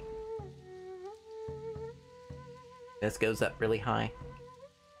area. This goes up really high.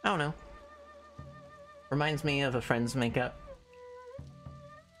 I don't know. Reminds me of a friend's makeup.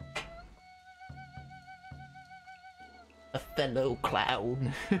 A fellow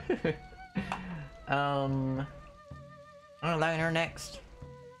clown. Eyeliner next.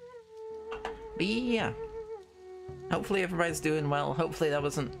 But yeah. Hopefully everybody's doing well. Hopefully that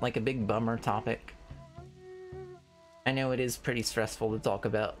wasn't like a big bummer topic. I know it is pretty stressful to talk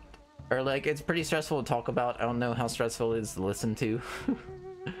about. Or like, it's pretty stressful to talk about. I don't know how stressful it is to listen to.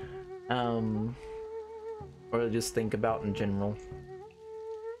 Or just think about in general.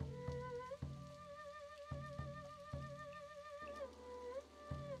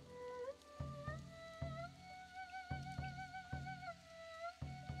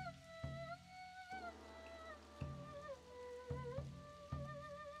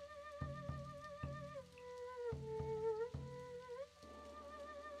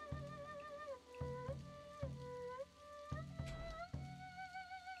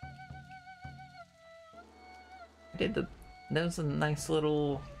 There's a nice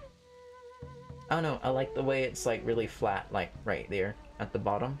little, I don't know, I like the way it's like really flat, like right there at the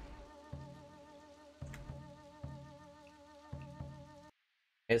bottom.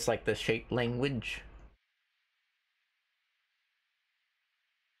 It's like the shape language.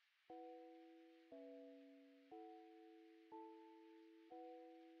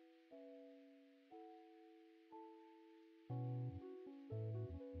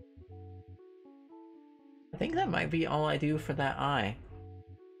 I think that might be all I do for that eye.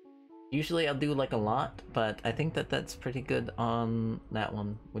 Usually I'll do like a lot, but I think that that's pretty good on that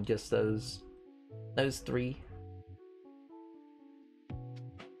one with just those three.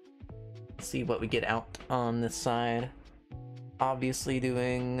 Let's see what we get out on this side. Obviously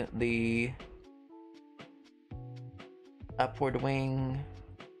doing the upward wing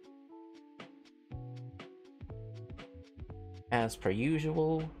as per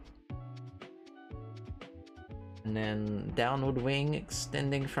usual. And then downward wing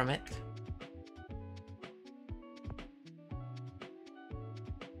extending from it.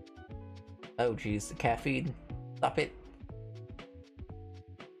 Oh geez, the caffeine. Stop it.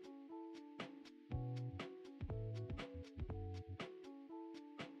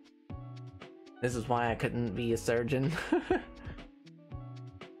 This is why I couldn't be a surgeon.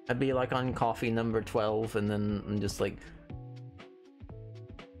 I'd be like on coffee number 12 and then I'm just like...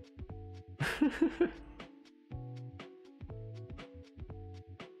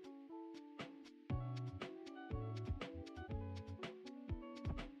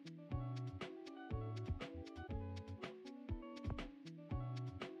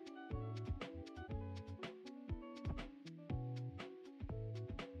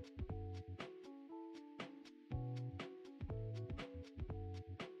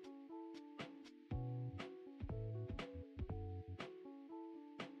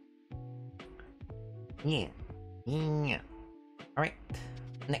 Yeah. Alright,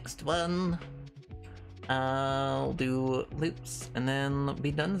 next one. I'll do loops and then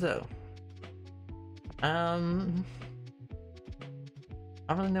be donezo. I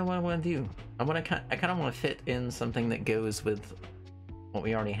don't really know what I want to do. I kind of want to fit in something that goes with what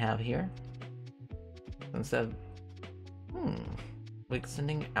we already have here. Instead of, would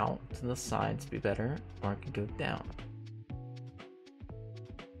extending out to the sides be better, or I could go down.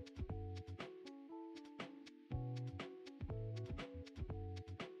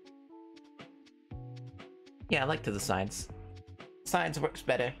 Yeah, I like to the sides. Sides works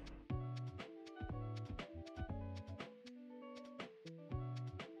better.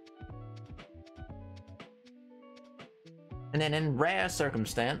 And then in rare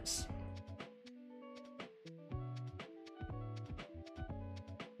circumstance,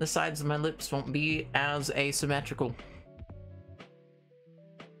 the sides of my lips won't be as asymmetrical.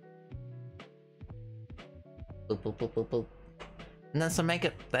 Boop, boop, boop, boop, boop. And that's our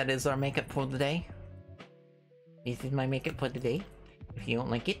makeup. That is our makeup for the day. This is my makeup for the day. If you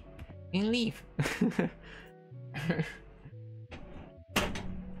don't like it, you can leave.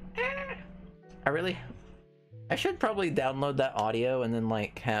 I should probably download that audio and then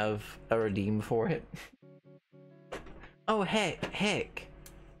like have a redeem for it. Oh heck.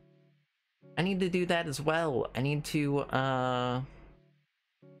 I need to do that as well. I need to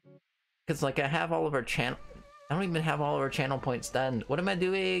cause like I have all of our channel, I don't even have all of our channel points done. What am I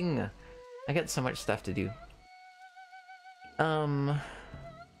doing? I got so much stuff to do. I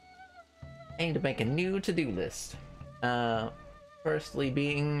need to make a new to-do list. Firstly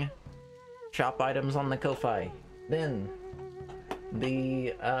being shop items on the Ko-Fi. Then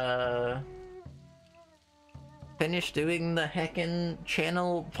the finish doing the heckin'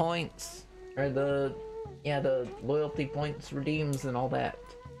 channel points, or the loyalty points redeems and all that.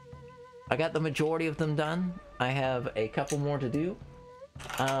 I got the majority of them done. I have a couple more to do.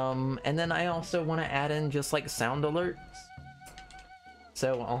 And then I also want to add in just like sound alerts.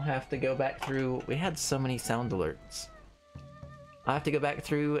 So I'll have to go back through. We had so many sound alerts. I'll have to go back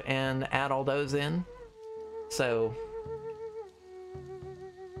through and add all those in. So,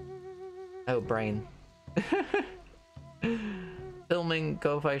 oh, brain. Filming,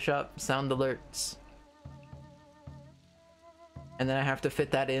 Ko-Fi shop, sound alerts. And then I have to fit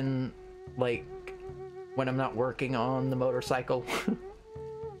that in, like, when I'm not working on the motorcycle.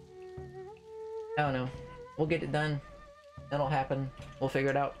 I don't know. We'll get it done. It'll happen. We'll figure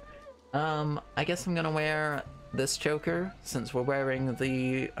it out. I guess I'm gonna wear this choker since we're wearing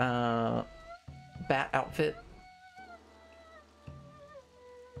the bat outfit.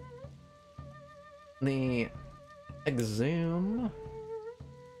 The Exhume.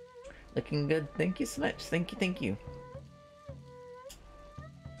 Looking good. Thank you so much. Thank you.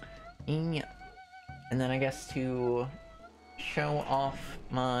 Yeah. And then I guess to show off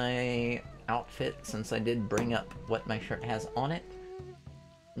my outfit, since I did bring up what my shirt has on it,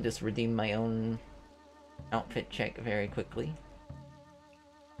 just redeem my own outfit check very quickly.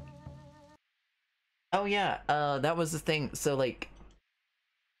 Oh yeah, that was the thing. So like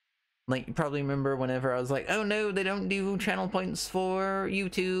you probably remember whenever I was like, oh no, they don't do channel points for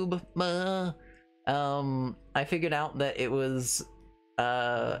YouTube. I figured out that it was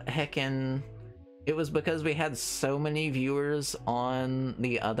it was because we had so many viewers on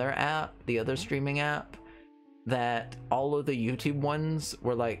the other app, the other streaming app, that all of the YouTube ones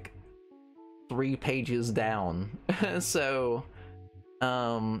were like 3 pages down. So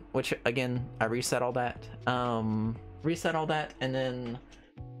which again, I reset all that, and then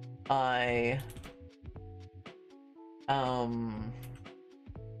I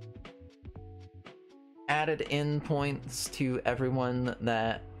added in points to everyone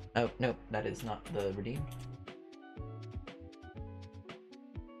that, oh nope, that is not the redeem.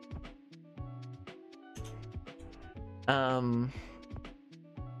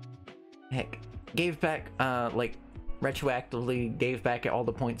 Heck, gave back, like, retroactively gave back all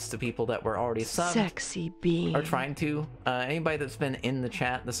the points to people that were already subbed. Sexy beam. Or trying to. Anybody that's been in the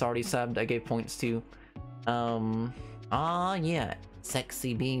chat that's already subbed, I gave points to. Yeah,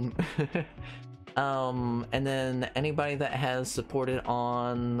 sexy beam. And then anybody that has supported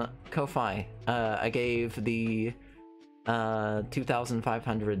on Ko-Fi, I gave the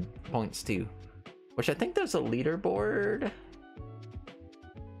 2,500 points to, which I think there's a leaderboard.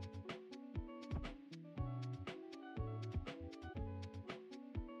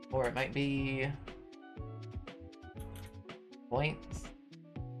 Or it might be points.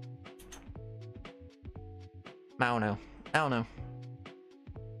 I don't know.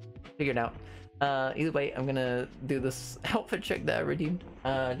 Figure it out. Either way, I'm gonna do this outfit check that I redeemed,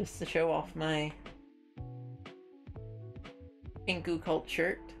 just to show off my Pinku Cult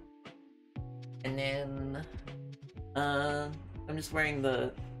shirt. And then, I'm just wearing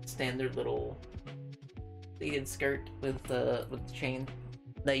the standard little pleated skirt with the chain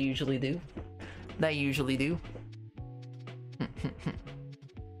that I usually do. that I usually do.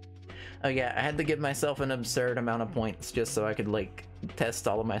 Oh yeah, I had to give myself an absurd amount of points just so I could, like, test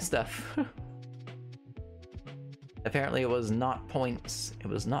all of my stuff. Apparently it was not points. It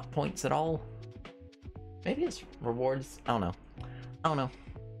was not points at all. Maybe it's rewards. I don't know. I don't know.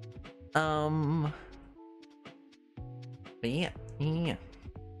 But yeah.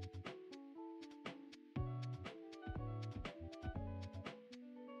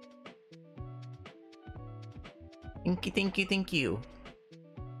 Thank you.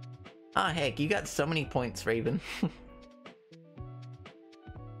 Ah, heck, you got so many points, Raven.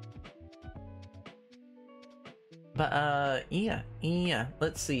 But, yeah,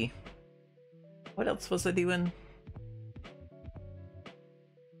 let's see. What else was I doing?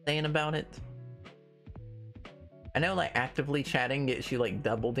 Saying about it? I know, like, actively chatting gets you, like,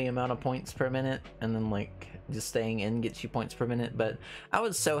 double the amount of points per minute, and then, like, just staying in gets you points per minute, but I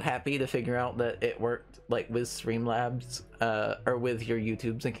was so happy to figure out that it worked, like, with Streamlabs, or with your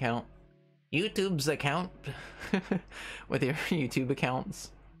YouTube's account. YouTube's account? With your YouTube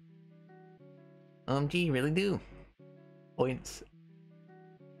accounts. Gee, really do. Points.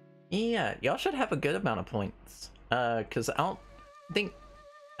 Yeah, y'all should have a good amount of points. Cause I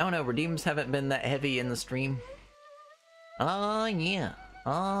don't know, redeems haven't been that heavy in the stream. Oh yeah.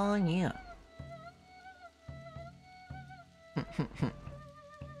 Oh yeah.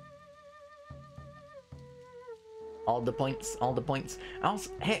 All the points, all the points.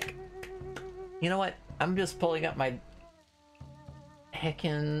 Heck, you know what? I'm just pulling up my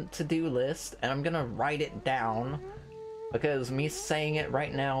heckin' to-do list and I'm gonna write it down because me saying it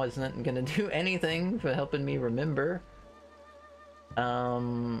right now isn't gonna do anything for helping me remember.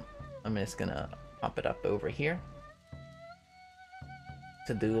 I'm just gonna pop it up over here.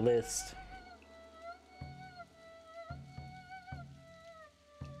 To-do list.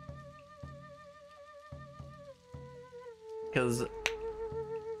 Because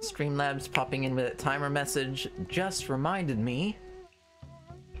Streamlabs popping in with a timer message just reminded me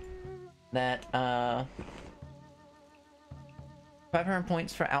that 500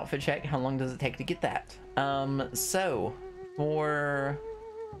 points for outfit check. How long does it take to get that? So for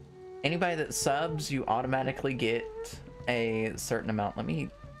anybody that subs, you automatically get a certain amount. Let me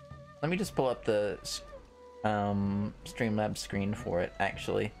just pull up the Streamlabs screen for it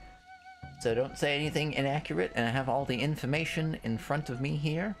actually. So don't say anything inaccurate, and I have all the information in front of me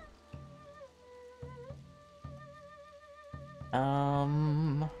here.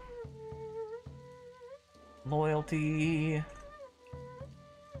 Loyalty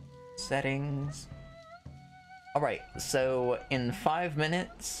settings. All right, so in 5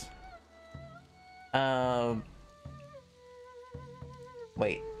 minutes,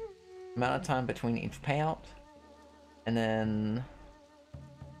 wait, amount of time between each payout, and then,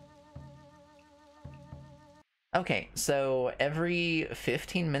 okay, so every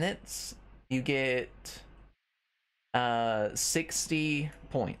 15 minutes you get 60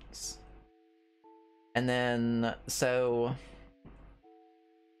 points. And then, so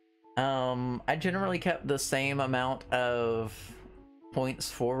I generally kept the same amount of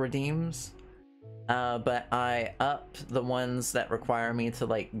points for redeems, but I upped the ones that require me to,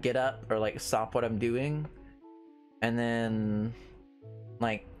 like, get up or, like, stop what I'm doing, and then,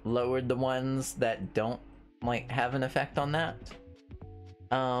 like, lowered the ones that don't, like, have an effect on that.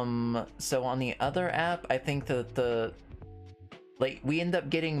 So on the other app, I think that like, we end up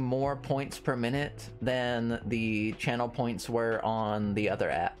getting more points per minute than the channel points were on the other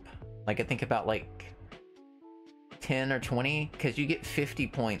app. Like, I think about, like, 10 or 20, because you get 50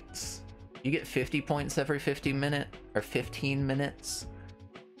 points. You get 50 points every 15 minutes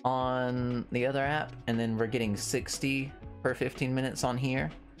on the other app, and then we're getting 60 per 15 minutes on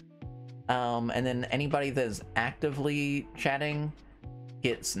here. And then anybody that's actively chatting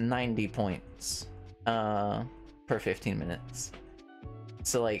gets 90 points per 15 minutes.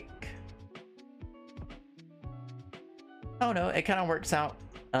 So, like, I don't know, it kind of works out.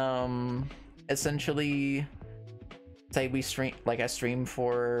 Essentially, say we stream, like, I stream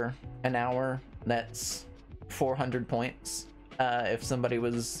for an hour, that's 400 points if somebody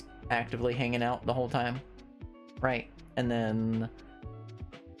was actively hanging out the whole time, right? And then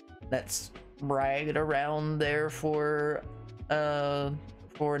that's right around there for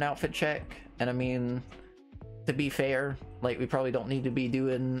an outfit check. And I mean, to be fair, like, we probably don't need to be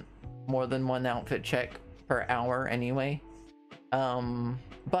doing more than one outfit check per hour anyway.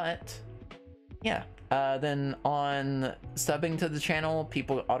 But yeah, then on subbing to the channel,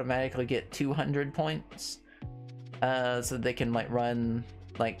 people automatically get 200 points, so they can, like, run,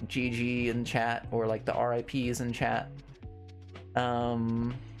 like, GG in chat, or, like, the RIPs in chat.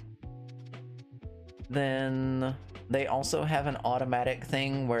 then they also have an automatic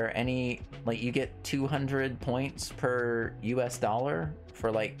thing where you get 200 points per US dollar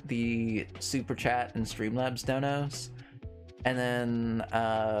for like the super chat and Streamlabs donos. And then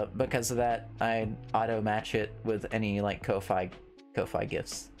because of that, I auto match it with any like Ko-Fi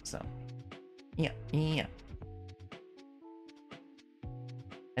gifts. So yeah.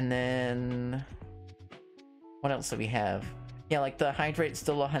 And then what else do we have? Yeah, like the hydrate's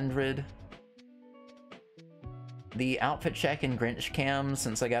still 100. The outfit check and Grinch cam,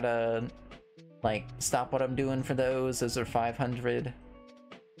 since I gotta like stop what I'm doing for those are 500.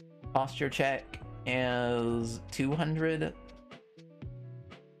 Posture check is 200.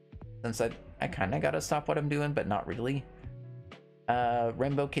 Since I kind of gotta stop what I'm doing, but not really.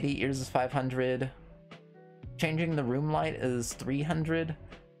 Rainbow Kitty ears is 500. Changing the room light is 300.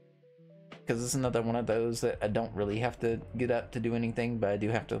 Because it's another one of those that I don't really have to get up to do anything, but I do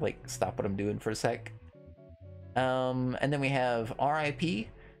have to like stop what I'm doing for a sec. And then we have RIP,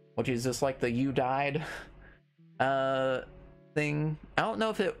 which is just like the you died thing. I don't know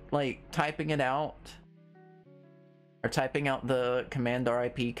if it like typing it out or typing out the command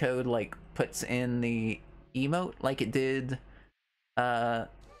RIP code like puts in the emote like it did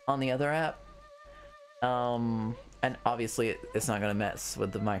on the other app. And obviously it's not gonna mess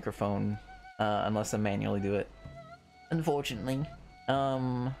with the microphone unless I manually do it, unfortunately.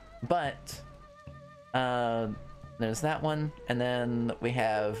 But there's that one, and then we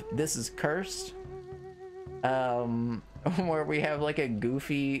have This Is Cursed, where we have like a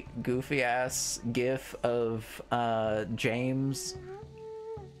goofy ass gif of James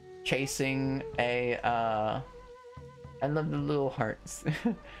chasing a I love the little hearts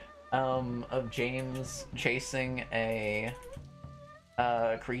of James chasing a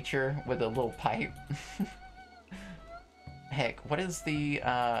creature with a little pipe. Heck, what is the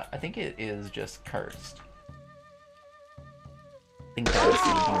I think it is just Cursed. I think that is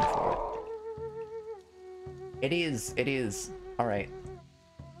the name for it. It is. Alright.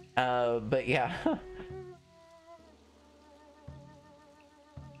 But yeah.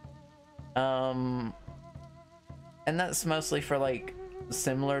 And that's mostly for like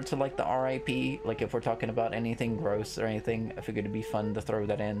similar to like the RIP, like if we're talking about anything gross or anything, I figured it'd be fun to throw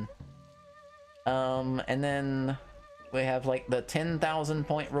that in. And then we have like the 10,000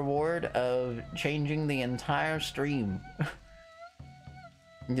 point reward of changing the entire stream.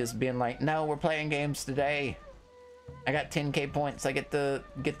 Just being like, no, we're playing games today. I got 10k points, I get to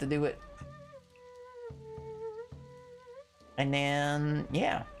do it. And then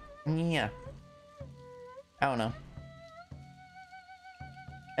yeah. I don't know.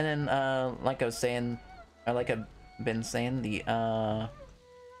 And then like I was saying, or like I've been saying, the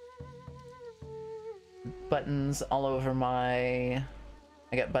buttons all over I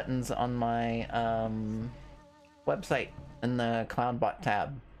got buttons on my website in the CloudBot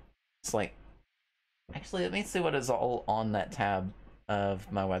tab. It's like, actually let me see what is all on that tab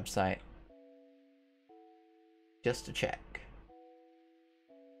of my website, just to check.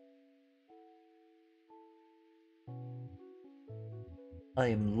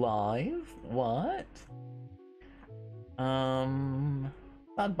 I'm live? What?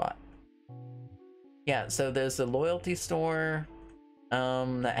 CloudBot. Yeah, so there's a loyalty store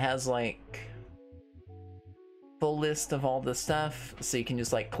that has like full list of all the stuff, so you can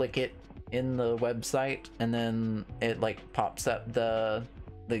just like click it in the website and then it like pops up the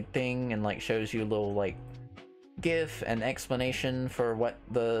thing and like shows you a little like GIF and explanation for what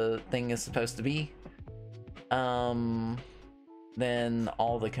the thing is supposed to be. Then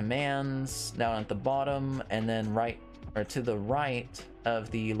all the commands down at the bottom, and then right or to the right of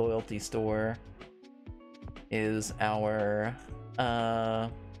the loyalty store is our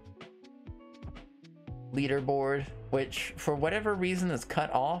leaderboard, which for whatever reason is cut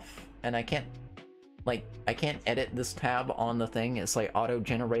off, and I can't edit this tab on the thing. It's like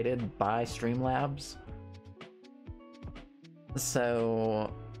auto-generated by Streamlabs.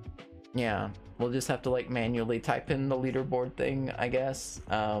 So yeah, we'll just have to like manually type in the leaderboard thing, I guess.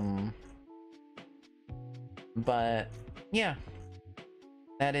 But yeah,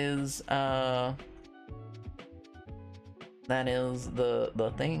 that is the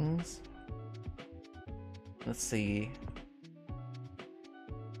things. Let's see.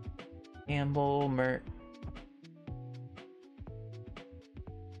 Campbell, Mert.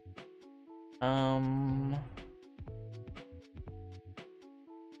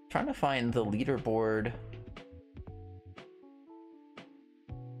 Trying to find the leaderboard.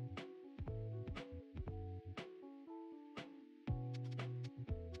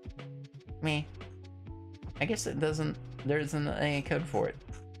 Me. I guess it doesn't, there isn't any code for it.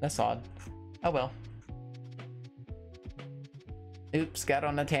 That's odd. Oh well. Oops, got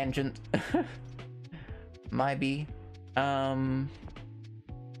on a tangent. Maybe. The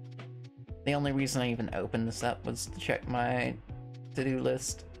only reason I even opened this up was to check my to-do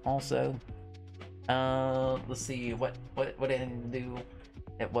list also. Let's see, what did I need to do?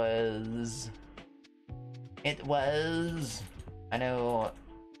 It was, I know,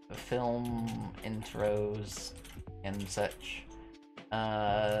 film intros and such.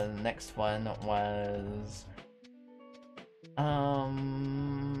 Next one was,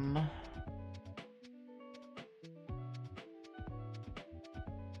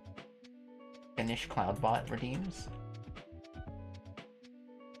 finish Cloudbot redeems.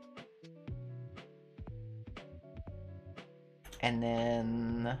 And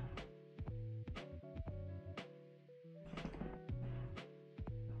then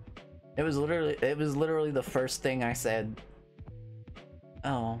it was literally the first thing I said.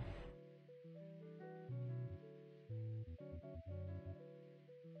 Oh.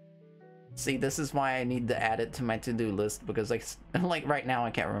 See, this is why I need to add it to my to-do list, because like right now I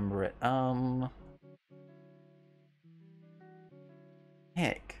can't remember it.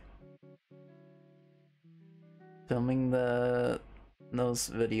 Heck. Filming those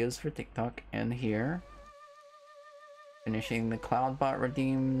videos for TikTok, and here. Finishing the Cloudbot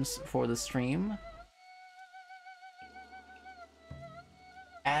redeems for the stream.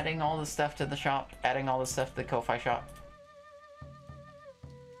 Adding all the stuff to the shop, adding all the stuff to the Ko-Fi shop.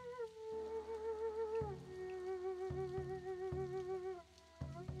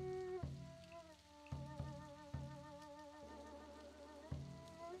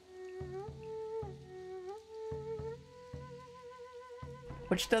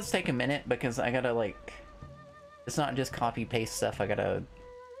 Which does take a minute, because I gotta, like, it's not just copy paste stuff, I gotta,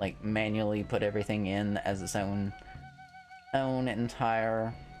 like, manually put everything in as its own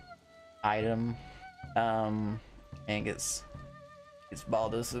entire item. And it gets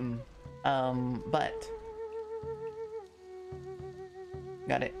bothersome. But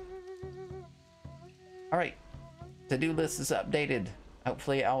got it. Alright. To-do list is updated.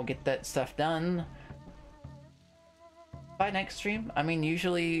 Hopefully I'll get that stuff done by next stream. I mean,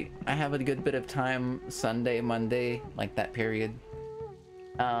 usually I have a good bit of time Sunday, Monday, like that period.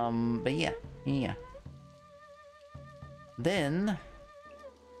 But yeah. Then,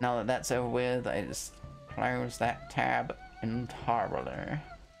 now that that's over with, I just close that tab entirely.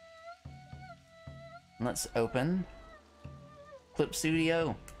 Let's open Clip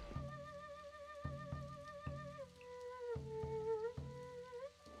Studio.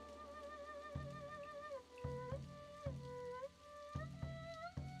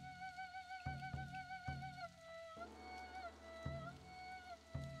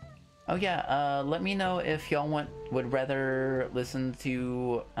 Oh yeah, let me know if y'all would rather listen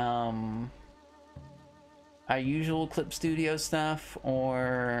to our usual Clip Studio stuff,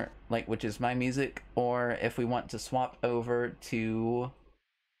 or like, which is my music, or if we want to swap over to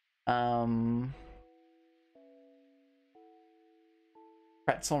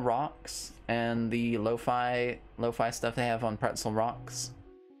Pretzel Rocks and the lo-fi stuff they have on Pretzel Rocks,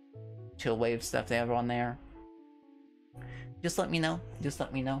 chill wave stuff they have on there. Just let me know.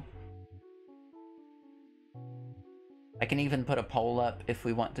 I can even put a poll up if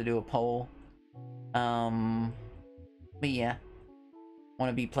we want to do a poll. But yeah, want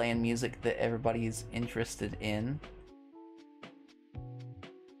to be playing music that everybody's interested in.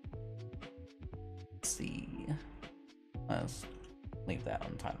 Let's see. Let's leave that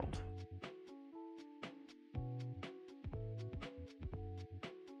untitled.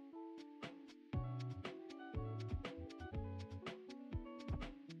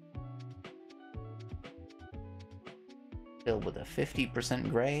 Filled with a 50%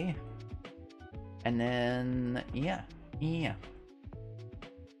 gray. And then, yeah.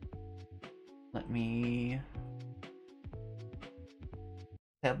 Let me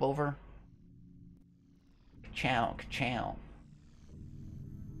tab over. Ka-chow.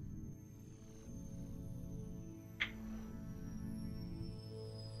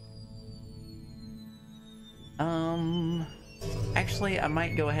 Actually, I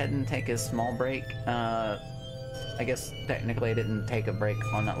might go ahead and take a small break. I guess technically I didn't take a break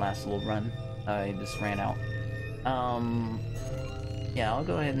on that last little run. I just ran out. Yeah, I'll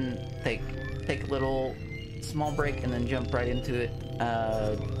go ahead and take a little small break and then jump right into it.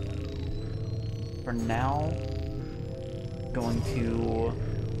 For now, going to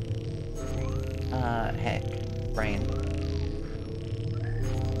heck, brain.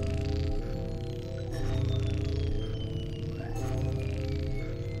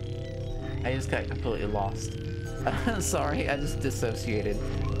 I just got completely lost. Sorry, I just dissociated.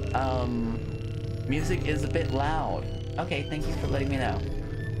 Music is a bit loud. Okay, thank you for letting me know.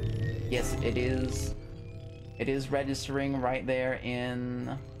 Yes, it is. It is registering right there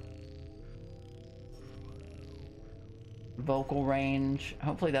in vocal range.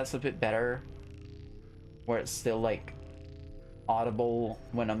 Hopefully that's a bit better, where it's still like audible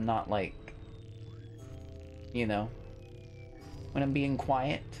when I'm not like, you know, when I'm being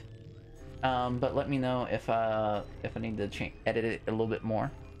quiet. But let me know if I need to edit it a little bit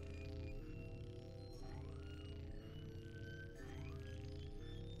more.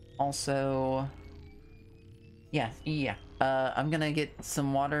 Also, yeah. I'm gonna get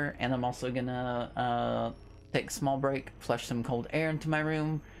some water, and I'm also gonna take a small break, flush some cold air into my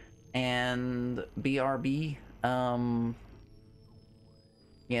room, and BRB. Yeah,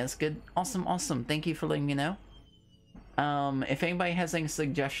 it's good. Awesome. Thank you for letting me know. If anybody has any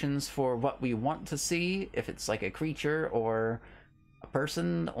suggestions for what we want to see, if it's like a creature or a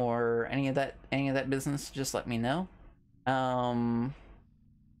person or any of that business, just let me know.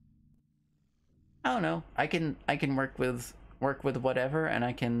 I don't know. I can work with whatever, and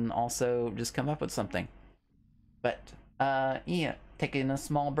I can also just come up with something. But yeah, taking a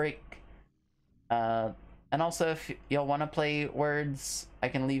small break. And also if y'all want to play words, I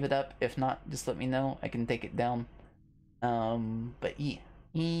can leave it up. If not, just let me know. I can take it down. But yeah.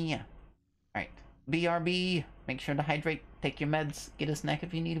 All right. BRB. Make sure to hydrate. Take your meds. Get a snack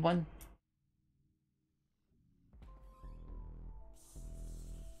if you need one.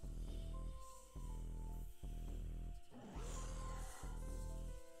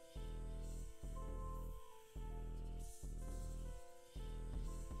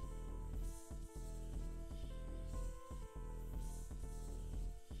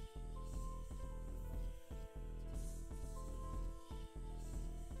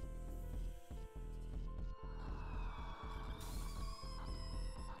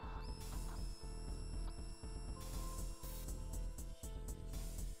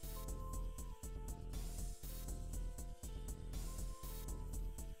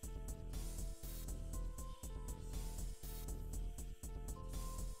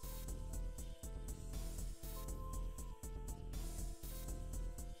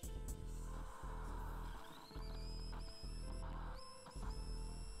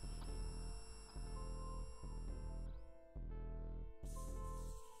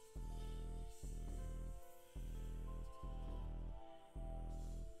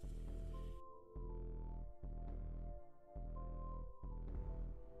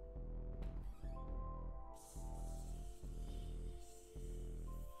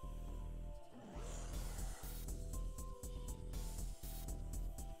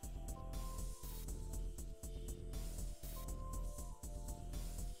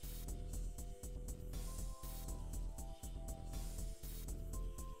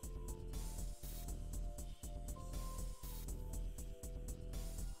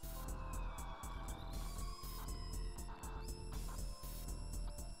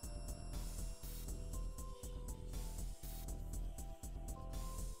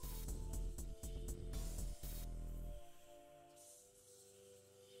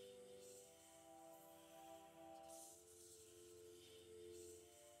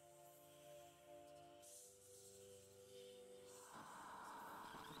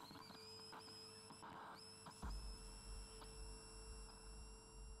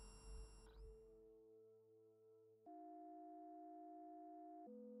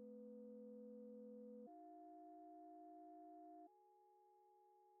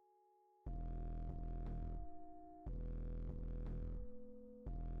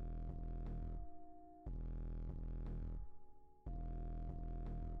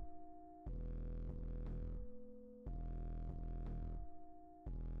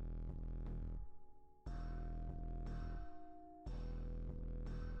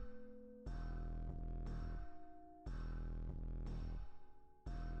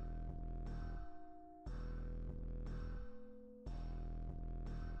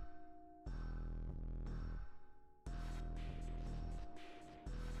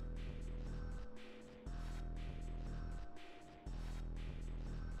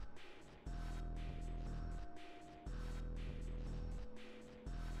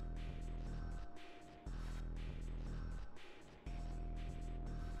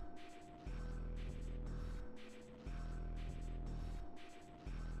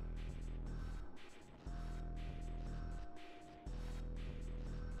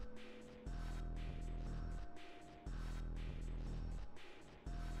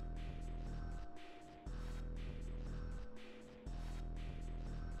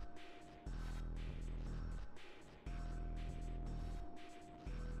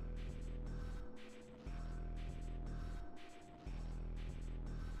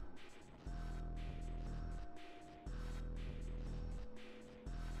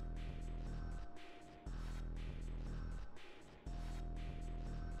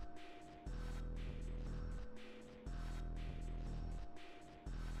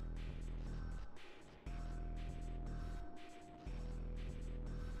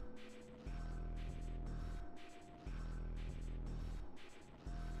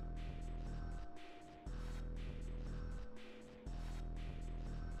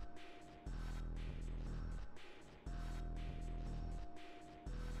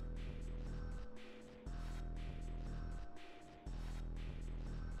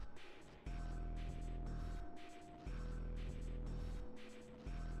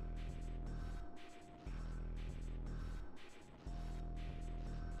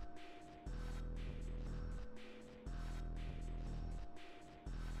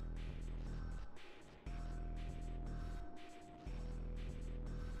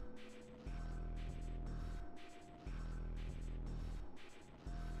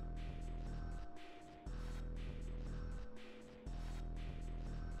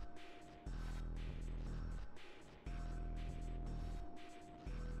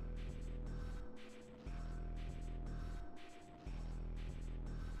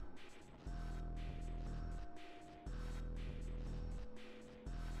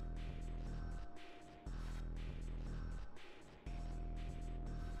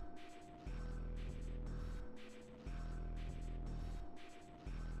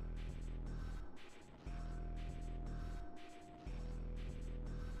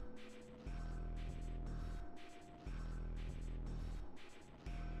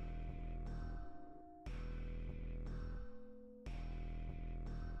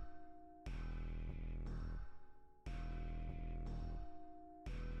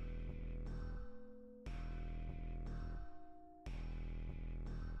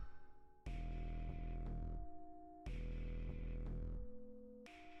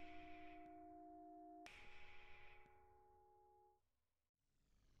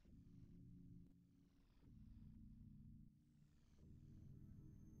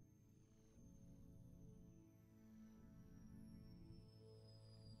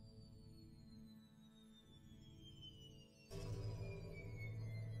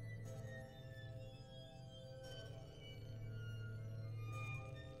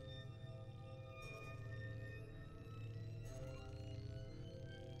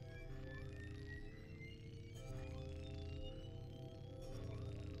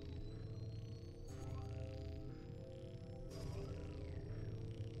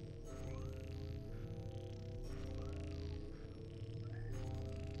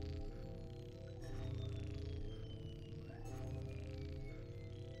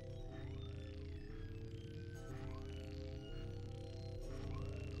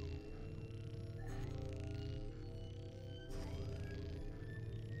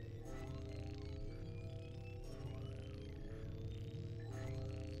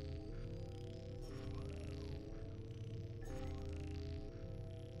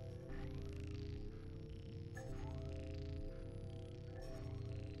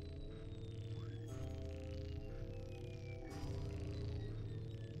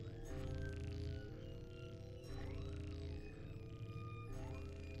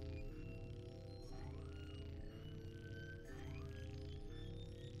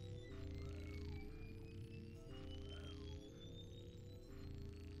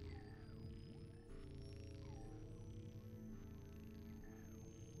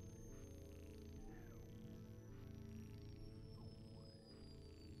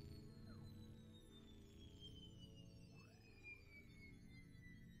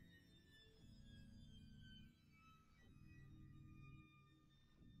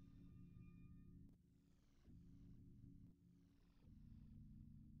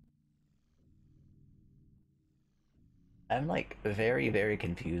 I'm like very, very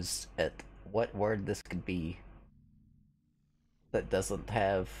confused at what word this could be that doesn't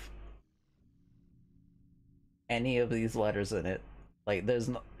have any of these letters in it. Like, there's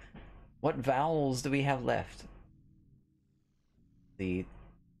no. What vowels do we have left? The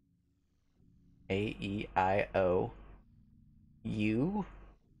A, E, I, O, U.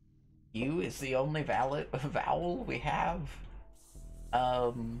 U is the only valid vowel we have.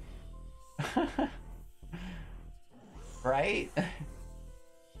 Right?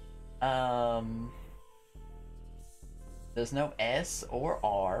 There's no S or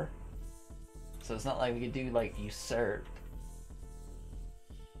R, so it's not like we could do like usurp.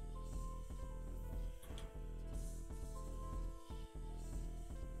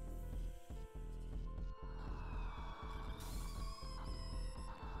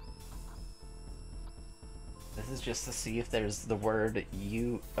 This is just to see if there's the word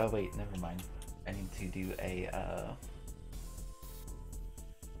U. Oh wait, never mind. I need to do a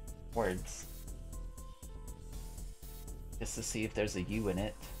words. Just to see if there's a U in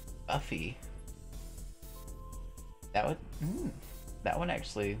it. Buffy. That would that one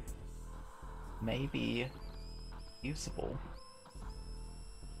actually may be usable.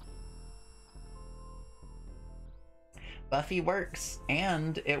 Buffy works,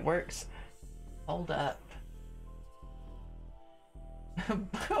 and it works. Hold up.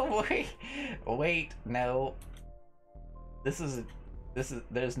 wait, no. This is,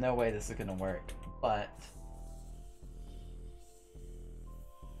 there's no way this is gonna work, but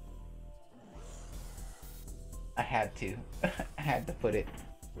I had to. I had to put it.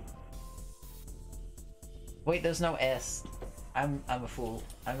 Wait, there's no S. I'm a fool.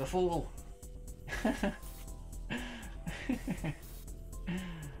 I'm a fool.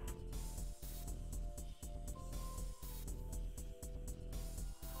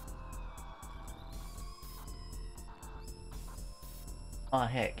 Oh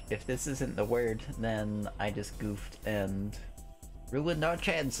heck, if this isn't the word, then I just goofed and ruined our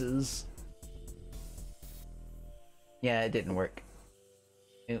chances. Yeah, it didn't work.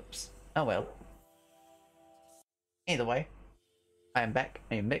 Oops. Oh well. Either way, I am back.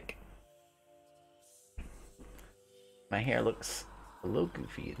 I am Mick. My hair looks a little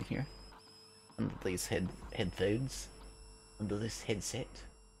goofy in here. Under these headphones. Under this headset.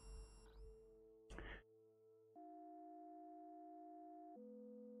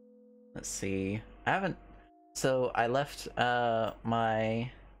 Let's see. I haven't. So I left my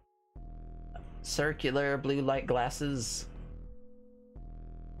circular blue light glasses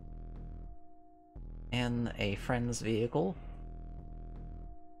in a friend's vehicle.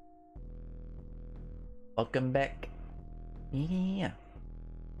 Welcome back. Yeah.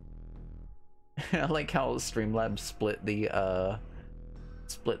 I like how Streamlabs split the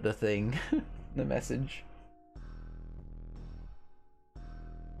thing, the message.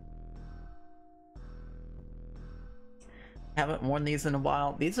 Haven't worn these in a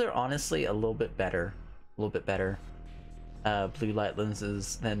while. These are honestly a little bit better. A little bit better. Blue light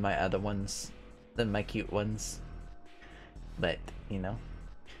lenses than my other ones. Than my cute ones. But, you know.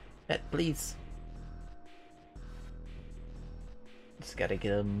 Pet, please. Just gotta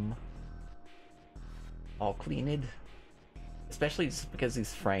get them all cleaned. Especially just because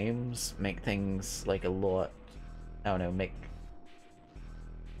these frames make things like a lot, I don't know, make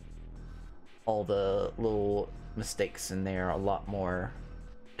all the little mistakes in there a lot more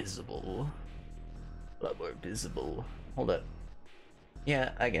visible. A lot more visible. Hold up.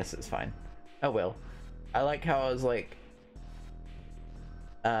 Yeah, I guess it's fine. Oh well. I like how I was like,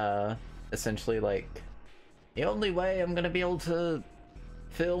 essentially like, the only way I'm gonna be able to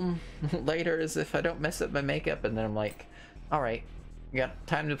film later is if I don't mess up my makeup, and then I'm like, alright, got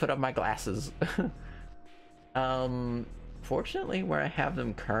time to put on my glasses. Fortunately, where I have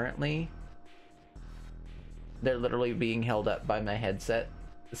them currently, they're literally being held up by my headset,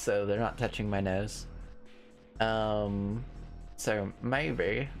 so they're not touching my nose. So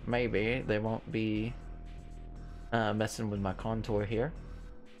maybe they won't be messing with my contour here.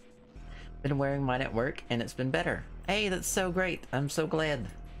 Been wearing mine at work, and it's been better. Hey, that's so great. I'm so glad.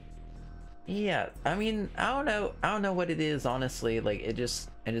 Yeah, I mean, I don't know what it is, honestly. Like, it just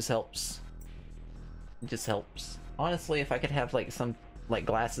helps. It just helps. Honestly, if I could have like some like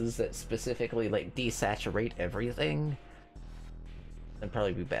glasses that specifically like desaturate everything, that'd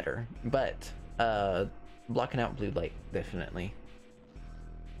probably be better. But blocking out blue light definitely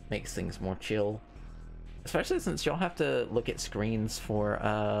makes things more chill. Especially since y'all have to look at screens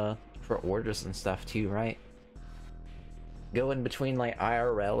for orders and stuff too, right? Going between like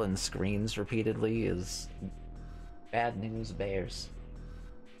IRL and screens repeatedly is bad news bears.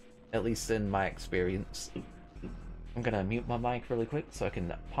 At least in my experience. I'm gonna mute my mic really quick so I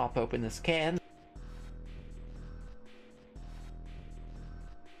can pop open this can.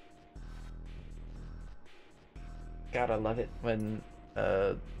 God, I love it when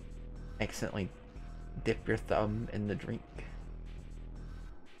accidentally dip your thumb in the drink.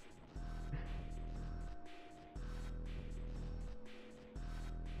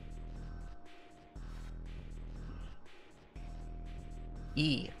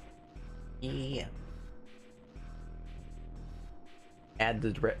 E. E. Add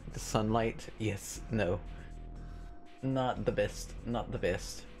the sunlight. Yes. No. Not the best. Not the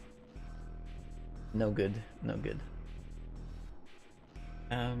best. No good. No good.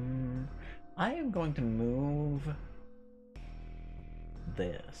 I am going to move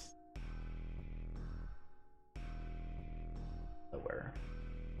this lower.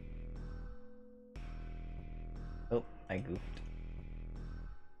 Oh, I goofed.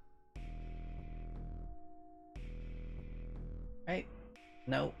 Right?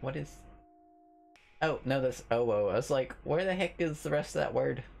 No, what is... Oh, no, that's OO. I was like, where the heck is the rest of that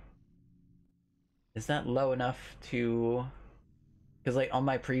word? Is that low enough to... Because, like, on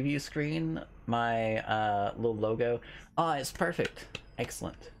my preview screen, my little logo... Oh, it's perfect.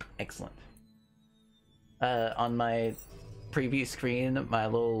 Excellent. Excellent. On my preview screen, my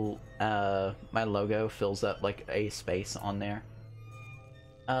little, my logo fills up, like, a space on there.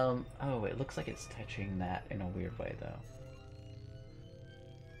 Oh, it looks like it's touching that in a weird way, though.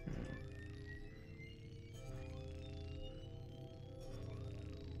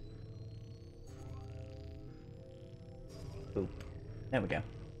 Boop. There we go.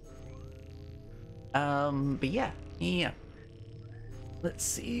 But yeah. Let's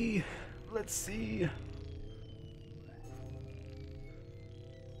see.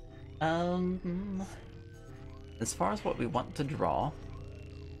 As far as what we want to draw,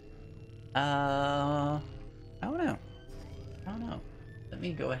 I don't know. Let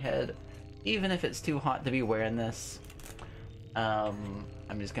me go ahead. Even if it's too hot to be wearing this, I'm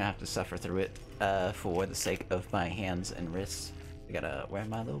just gonna have to suffer through it, for the sake of my hands and wrists. I gotta wear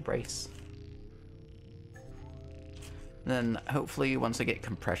my little brace. Then hopefully once I get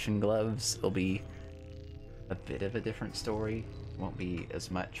compression gloves, it'll be a bit of a different story. Won't be as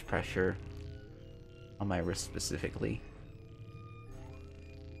much pressure on my wrist specifically.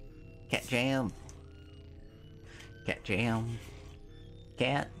 Cat jam.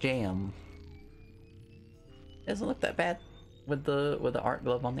 Doesn't look that bad with the art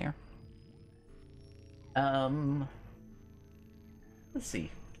glove on there. Let's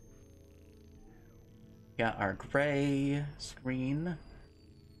see. Got our gray screen.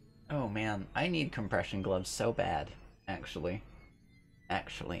 Oh man, I need compression gloves so bad, actually.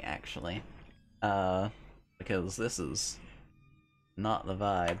 Because this is not the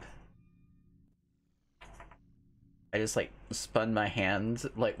vibe. I just like spun my hand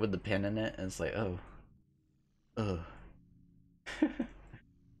like with the pin in it and it's like, oh. Ugh.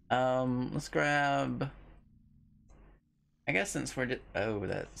 Let's grab, I guess since we're just, oh,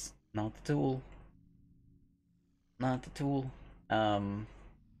 that's not the tool.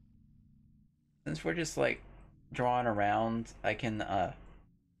 Since we're just like drawing around, I can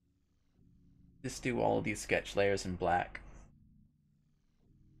just do all of these sketch layers in black.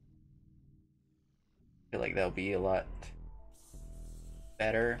 I feel like that'll be a lot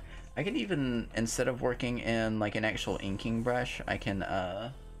better. I can even, instead of working in like an actual inking brush, I can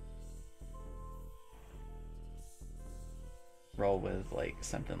roll with like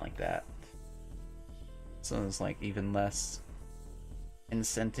something like that. So there's like even less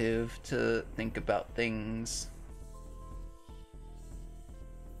incentive to think about things.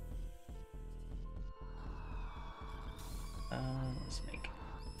 Let's make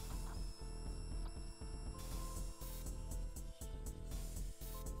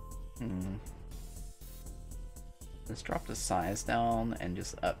let's drop the size down and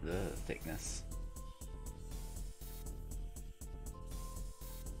just up the thickness.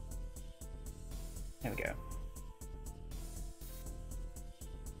 There we go.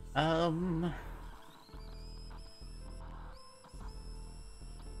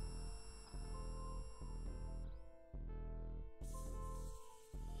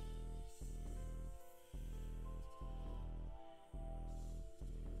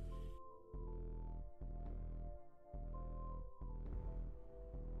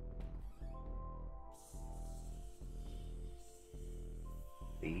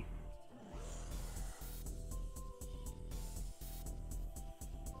 See.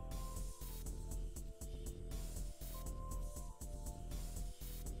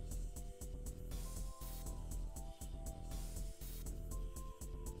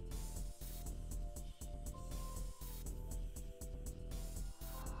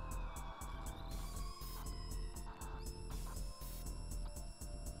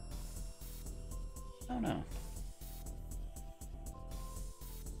 don't know.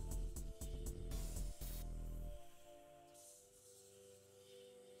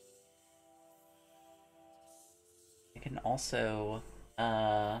 I can also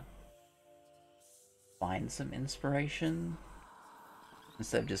find some inspiration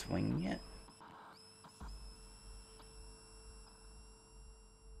instead of just winging it.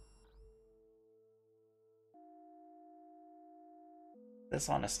 That's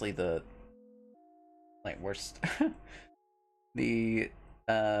honestly the worst the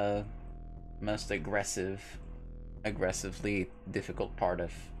most aggressively difficult part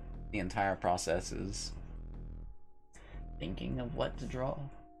of the entire process is thinking of what to draw.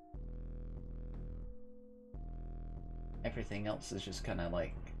 Everything else is just kind of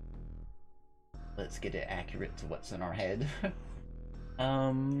like, let's get it accurate to what's in our head.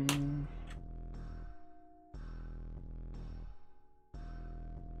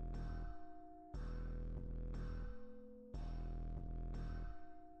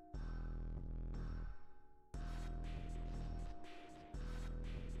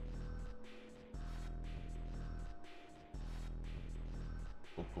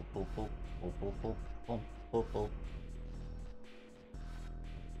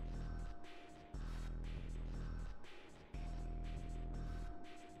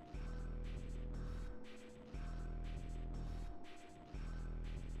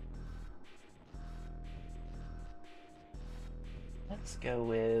 Let's go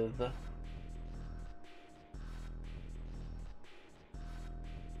with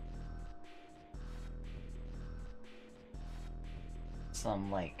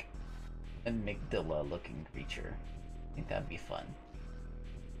some like amygdala looking creature. I think that'd be fun.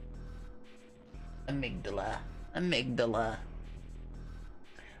 Amygdala.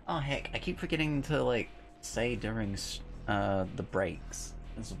 Oh heck, I keep forgetting to like say during the breaks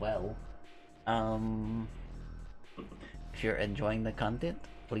as well. If you're enjoying the content,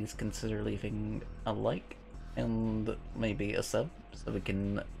 please consider leaving a like and maybe a sub so we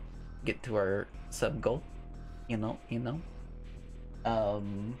can get to our sub goal. You know.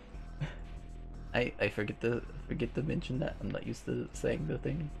 I forget to mention that. I'm not used to saying the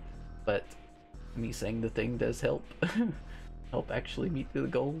thing, but me saying the thing does help help actually meet the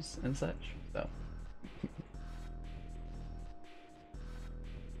goals and such. So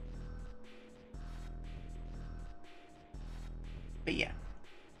but yeah,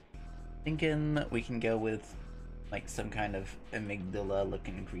 thinking we can go with like some kind of amygdala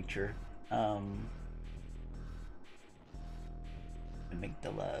looking creature.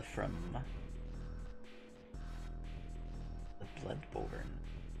 Amygdala from the Bloodborne.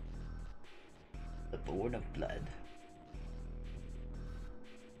 The Born of Blood.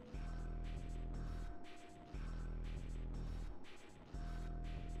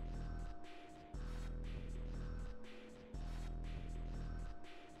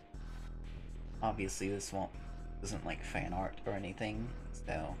 Obviously this isn't like fan art or anything,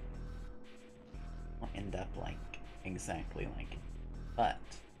 so won't end up like exactly like it. But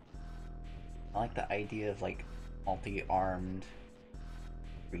I like the idea of like multi-armed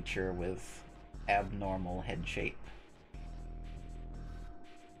creature with abnormal head shape.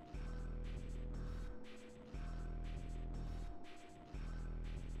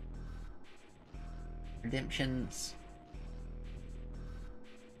 Redemptions.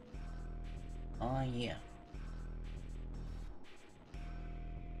 Oh yeah.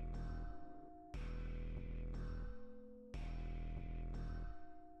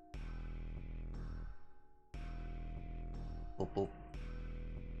 Boop, boop.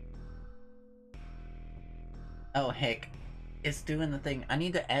 Oh heck, it's doing the thing. I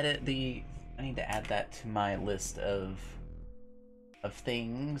need to add that to my list of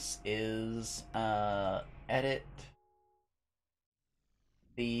things. Is edit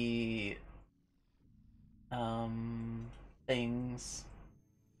the things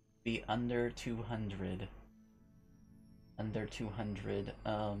be under 200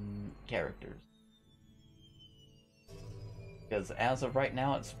 characters, because as of right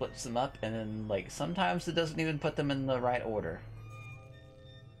now it splits them up, and then like sometimes it doesn't even put them in the right order,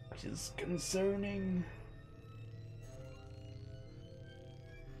 which is concerning.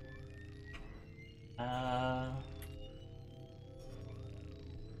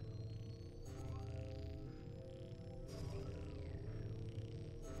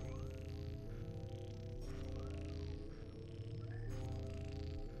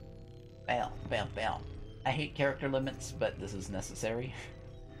 Bam. I hate character limits, but this is necessary.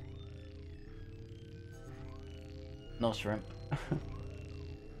 No shrimp.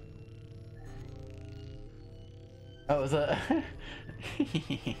 Oh, the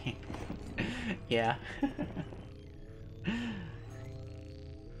yeah.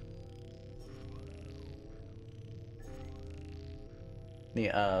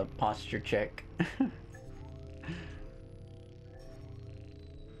 The posture check.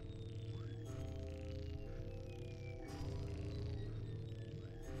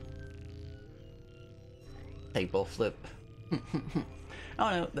 Table flip.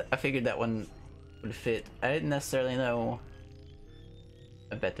 I don't know, I figured that one would fit. I didn't necessarily know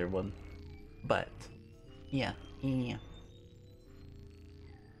a better one, but yeah, yeah.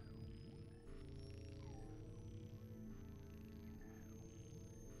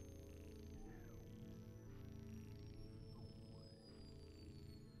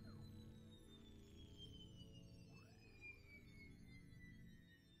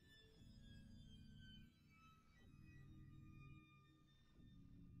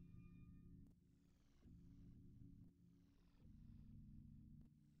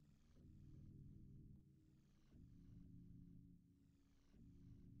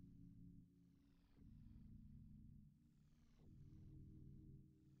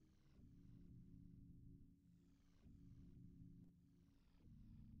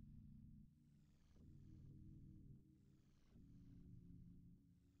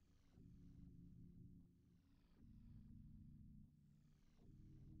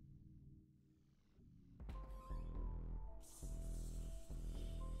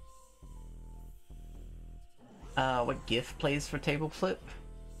 What GIF plays for table flip?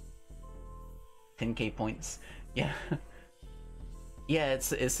 10k points. Yeah. Yeah, it's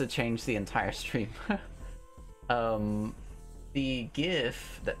to change the entire stream. The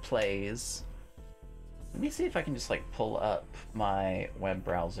GIF that plays. Let me see if I can just like pull up my web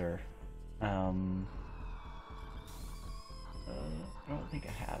browser. I don't think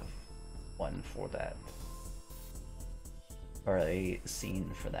I have one for that. Or a scene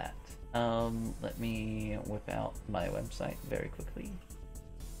for that. Let me whip out my website very quickly.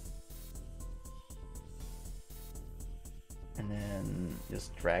 And then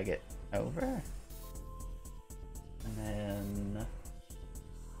just drag it over. And then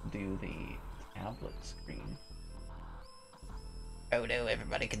do the tablet screen. Oh no,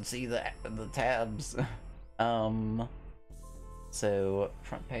 everybody can see the tabs. So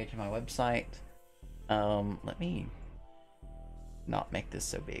front page of my website. Let me not make this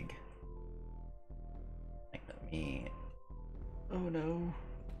so big. Like, let me. Oh no.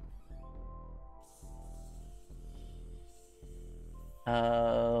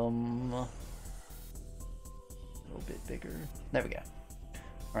 A little bit bigger. There we go.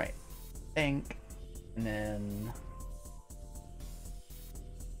 All right. Bank, and then.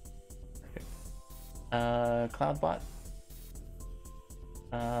 Perfect. Cloudbot.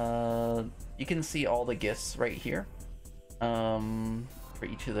 You can see all the gifts right here. For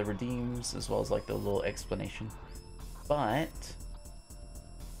each of the redeems, as well as like the little explanation. But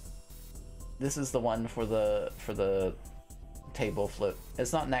this is the one for the table flip.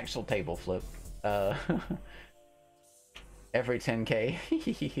 It's not an actual table flip. Every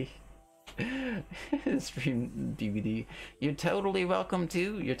 10k. Stream DVD. You're totally welcome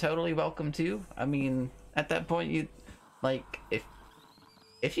to. You're totally welcome to. I mean, at that point, you like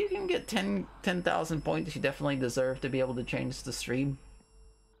if you can get 10,000 points, you definitely deserve to be able to change the stream.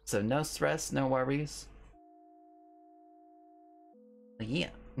 So no stress, no worries.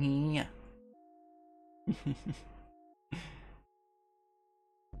 Yeah, yeah.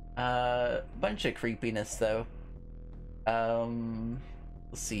 Bunch of creepiness though.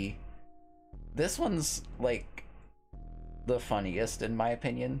 Let's see. This one's like the funniest in my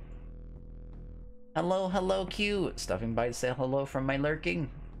opinion. Hello, hello, Q. Stopping by to say hello from my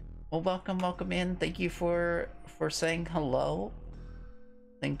lurking. Well, welcome in. Thank you for saying hello.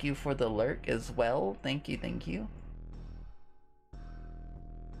 Thank you for the lurk as well. Thank you.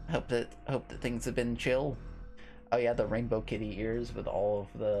 Hope that things have been chill. Oh yeah, the rainbow kitty ears with all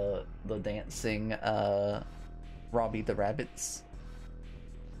of the dancing Robbie the rabbits.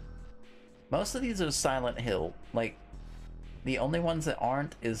 Most of these are Silent Hill. Like, the only ones that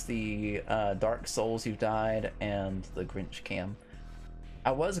aren't is the Dark Souls You've Died and the Grinch cam.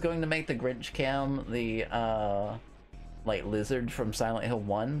 I was going to make the Grinch cam the like lizard from Silent Hill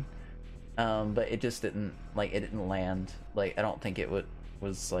 1, but it just didn't land. Like, I don't think it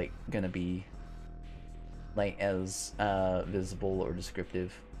was like gonna be like as visible or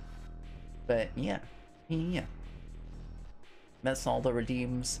descriptive. But yeah. That's all the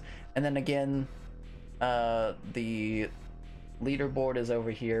redeems. And then again, the leaderboard is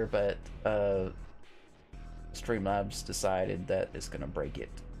over here, but Streamlabs decided that it's gonna break it.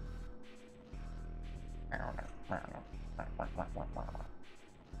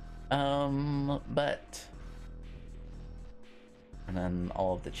 But and then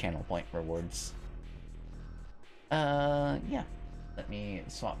all of the channel point rewards. Yeah. Let me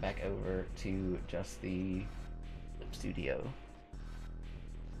swap back over to just the Flip Studio.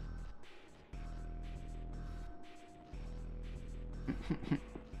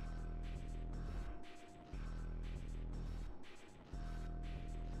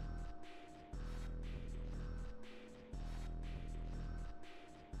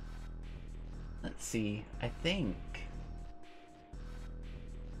 Let's see. I think.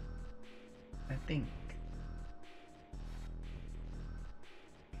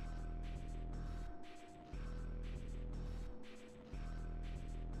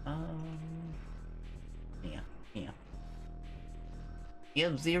 Yeah. You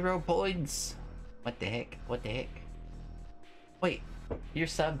have 0 points. What the heck? What the heck? Wait, you're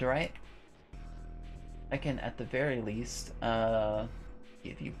subbed, right? I can, at the very least,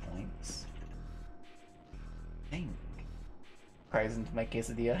 give you points. Dang. Cries into my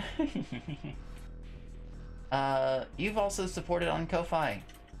quesadilla. You've also supported on Ko-Fi.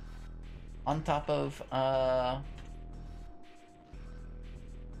 On top of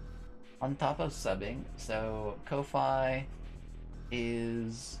subbing. So Ko-Fi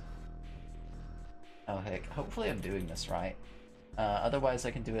is... Oh heck, hopefully I'm doing this right. Otherwise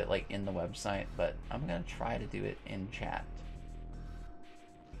I can do it like in the website, but I'm gonna try to do it in chat.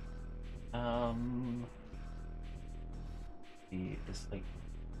 It's like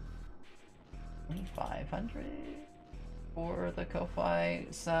 2,500 for the Ko-Fi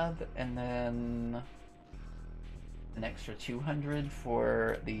sub, and then an extra 200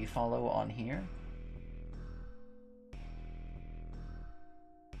 for the follow on here.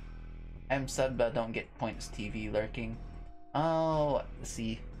 I'm subbed but don't get points TV lurking. Oh,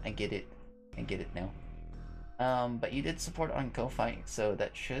 see, I get it now. But you did support on Ko-Fi, so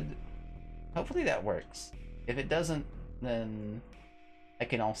that should... Hopefully that works. If it doesn't, then I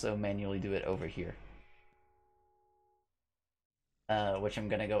can also manually do it over here. Which I'm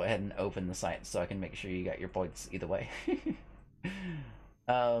gonna go ahead and open the site so I can make sure you got your points either way.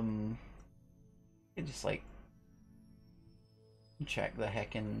 Just like check the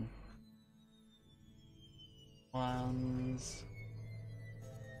heckin' ones.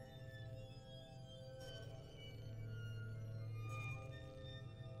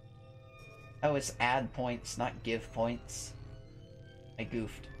 Oh, it's add points, not give points. I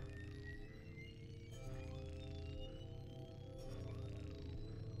goofed.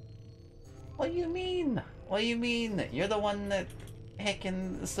 What do you mean? What do you mean? You're the one that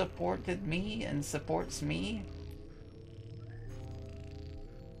heckin' supported me and supports me?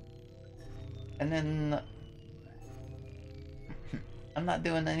 And then... I'm not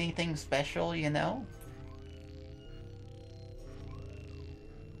doing anything special, you know?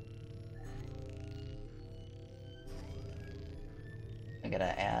 I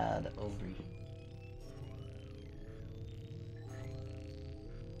gotta add over here.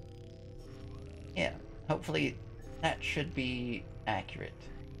 Yeah, hopefully that should be accurate.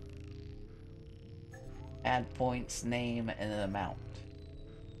 Add points, name, and an amount.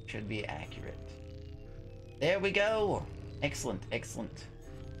 Should be accurate. There we go! Excellent, excellent.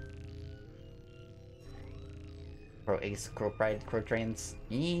 Crow Ace, Crow Pride, Crow Trains.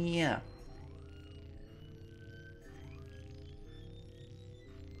 Yeah!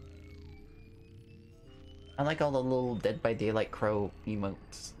 I like all the little Dead by Daylight Crow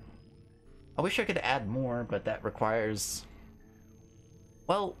emotes. I wish I could add more, but that requires...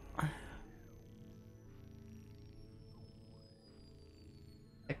 Well...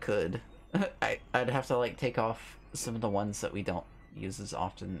 I could. I'd have to like take off some of the ones that we don't use as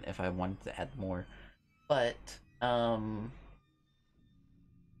often if I wanted to add more. But,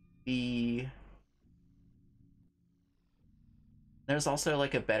 there's also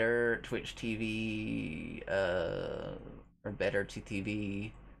like a better Twitch TV, or better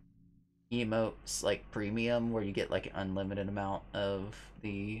TTV emotes, like premium, where you get like an unlimited amount of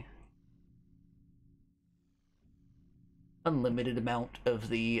the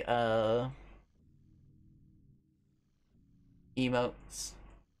emotes.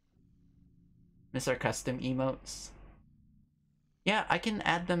 Miss our custom emotes. Yeah, I can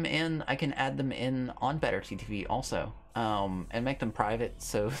add them in. I can add them in on Better TTV also, and make them private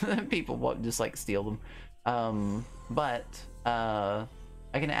so people won't just like steal them. But I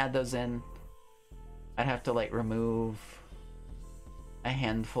can add those in. I'd have to like remove a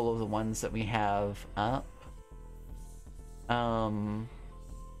handful of the ones that we have up.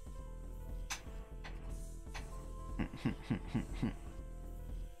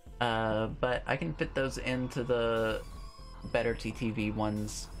 But I can fit those into the better TTV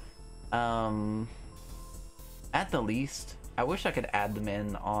ones. At the least, I wish I could add them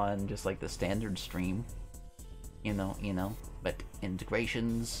in on just like the standard stream. You know, but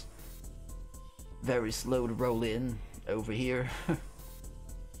integrations very slow to roll in over here.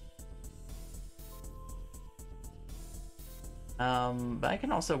 But I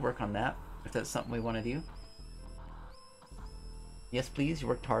can also work on that if that's something we want to do. Yes, please. You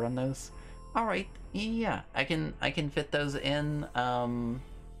worked hard on those. All right. Yeah, I can fit those in. I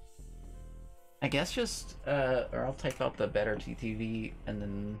guess just or I'll type out the better TTV and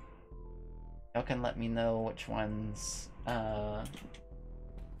then y'all can let me know which ones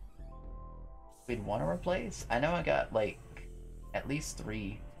we'd want to replace. I know I got like at least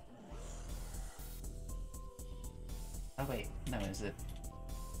 3. Oh wait, no, is it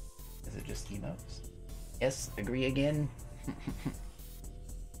just emotes? Yes, agree again.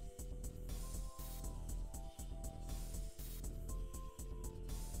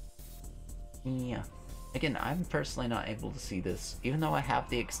 Yeah. Again, I'm personally not able to see this, even though I have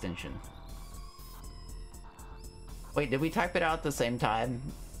the extension. Wait, did we type it out at the same time?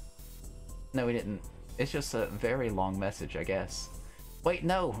 No, we didn't. It's just a very long message, I guess. Wait,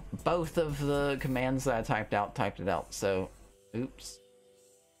 no! Both of the commands that I typed it out, so... Oops.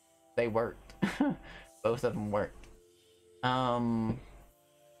 They worked. Both of them worked. What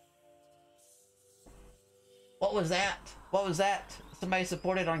was that? What was that? Somebody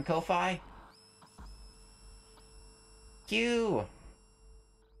supported on Ko-Fi? Q!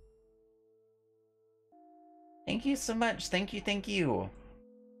 Thank you so much. Thank you, thank you.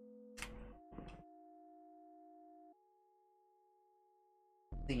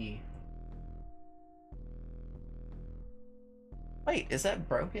 Wait, is that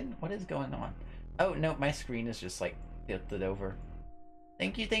broken? What is going on? Oh, no, my screen is just like tilted over.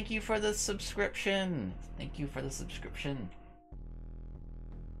 Thank you for the subscription. Thank you for the subscription.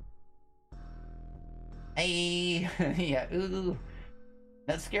 Hey, yeah, ooh.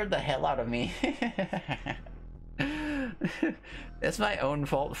 That scared the hell out of me. It's my own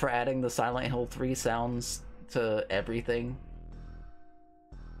fault for adding the Silent Hill 3 sounds to everything.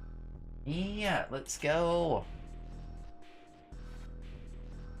 Yeah, let's go.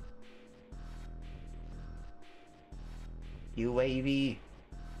 UAV.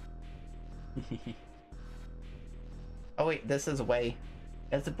 Oh wait, this is way.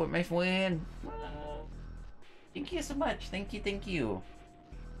 Gotta support my friend. Thank you so much. Thank you.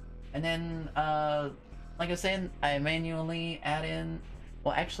 And then, like I was saying, I manually add in.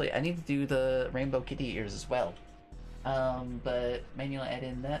 Well, actually, I need to do the Rainbow Kitty ears as well. But manually add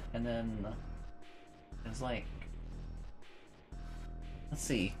in that, and then it's like, let's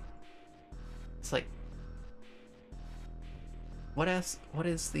see. It's like, what else? What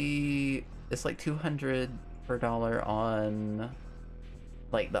is the? It's like $200 per dollar on,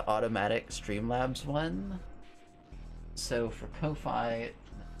 like the automatic Streamlabs one. So for Ko-Fi,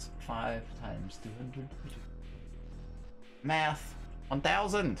 that's 5 times 200. Math,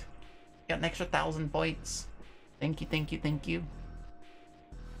 1,000. Got an extra 1,000 points. Thank you.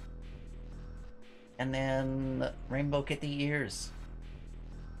 And then Rainbow Kitty ears.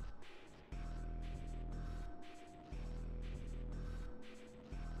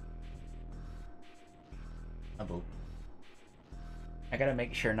 I gotta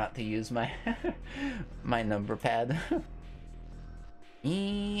make sure not to use my my number pad.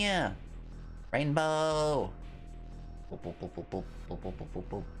 Yeah, rainbow.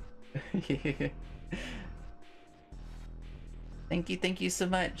 Thank you so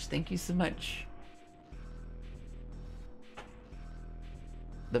much. Thank you so much.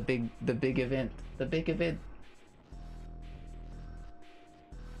 The big event. The big event.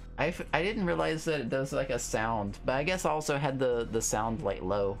 I didn't realize that it does like a sound, but I guess I also had the sound like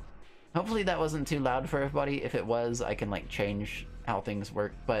low. Hopefully that wasn't too loud for everybody. If it was, I can like change how things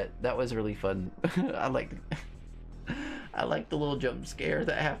work, but that was really fun. I like the little jump scare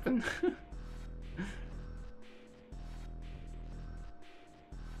that happened.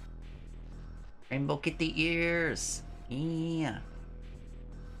 Rainbow Kitty ears. Yeah.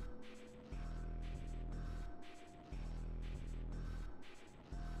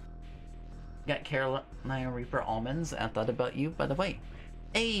 Got Carolina Reaper almonds. I thought about you, by the way.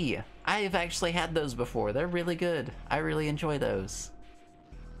 Hey, I've actually had those before. They're really good. I really enjoy those.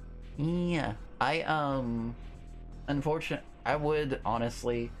 Yeah, unfortunate. I would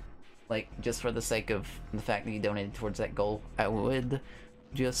honestly, like, just for the sake of the fact that you donated towards that goal, I would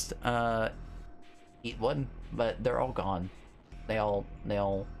just eat one, but they're all gone. They all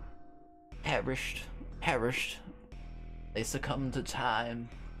perished. They succumbed to time.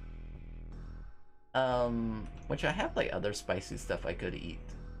 Which I have like other spicy stuff I could eat.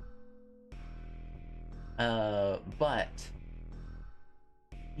 But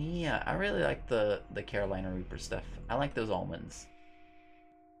yeah, I really like the Carolina Reaper stuff. I like those almonds.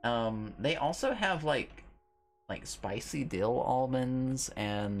 They also have like spicy dill almonds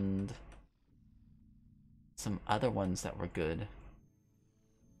and some other ones that were good.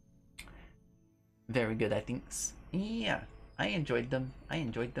 Very good, I think. Yeah, I enjoyed them. I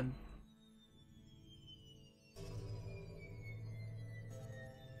enjoyed them.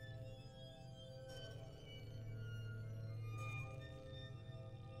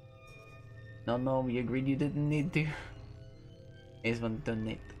 No, we agreed you didn't need to. Is one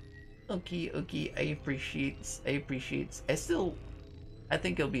donate. Okay, okay, I appreciate. I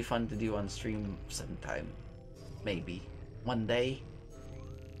think it'll be fun to do on stream sometime. Maybe. One day.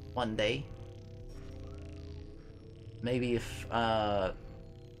 One day. Maybe if,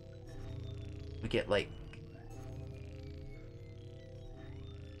 we get like...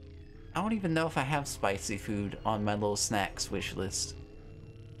 I don't even know if I have spicy food on my little snacks wish list.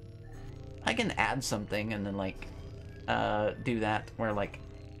 I can add something and then like, do that where like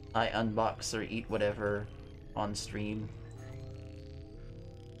I unbox or eat whatever on stream.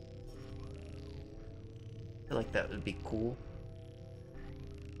 I feel like that would be cool.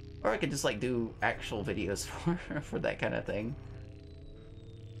 Or I could just like do actual videos for that kind of thing.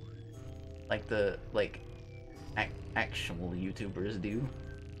 Like the actual YouTubers do.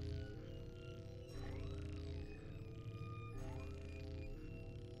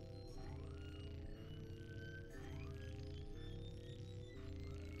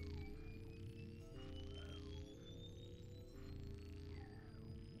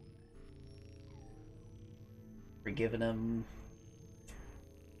 For giving him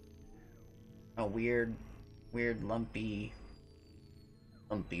a weird lumpy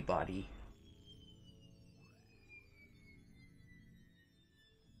body.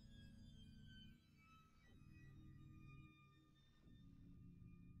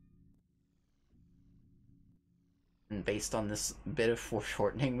 And based on this bit of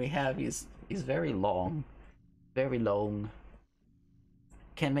foreshortening we have, he's very long. Very long.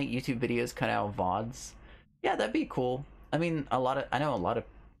 Can make YouTube videos cut out VODs. Yeah, that'd be cool. I mean, I know a lot of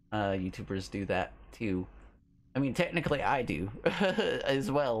YouTubers do that too. I mean, technically I do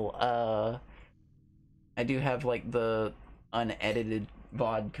as well. I do have like the unedited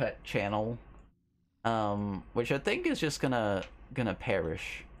VOD cut channel, which I think is just gonna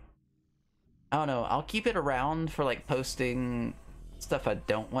perish. I don't know, I'll keep it around for like posting stuff I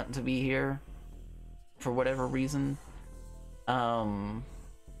don't want to be here for whatever reason.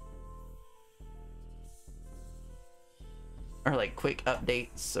 Or like quick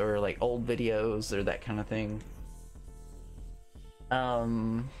updates or like old videos or that kind of thing.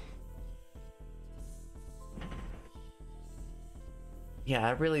 Yeah,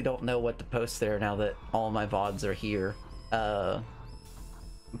 I really don't know what to post there now that all my VODs are here. But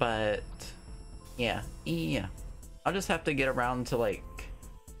yeah. I'll just have to get around to like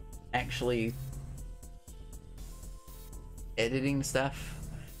actually editing stuff,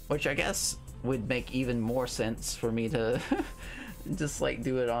 which I guess would make even more sense for me to just like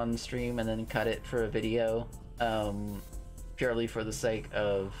do it on stream and then cut it for a video, purely for the sake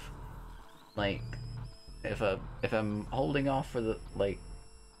of like if I'm holding off for the like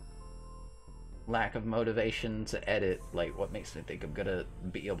lack of motivation to edit, like what makes me think I'm gonna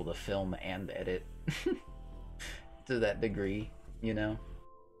be able to film and edit to that degree, you know?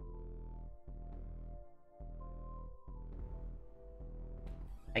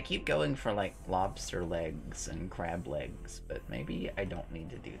 I keep going for like lobster legs and crab legs, but maybe I don't need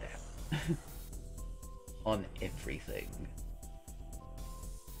to do that on everything.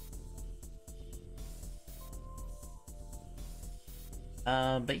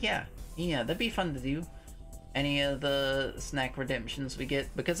 But yeah, that'd be fun to do. Any of the snack redemptions we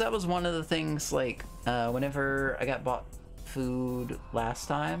get, because that was one of the things like whenever I got bought food last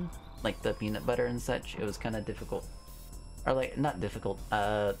time, like the peanut butter and such, it was kind of difficult. Or like, not difficult,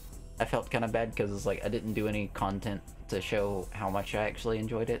 I felt kind of bad because it's like I didn't do any content to show how much I actually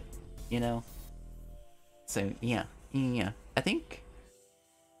enjoyed it, you know? So yeah, I think...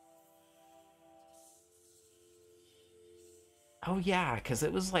 Oh yeah, because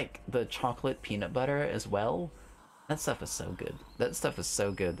it was like the chocolate peanut butter as well. That stuff is so good. That stuff is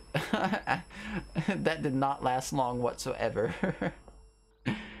so good. That did not last long whatsoever.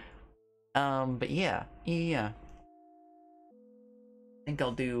 But yeah. I think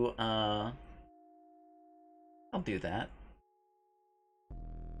I'll do that.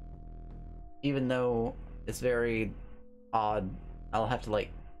 Even though it's very odd, I'll have to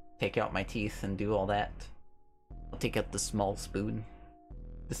like take out my teeth and do all that. I'll take out the small spoon.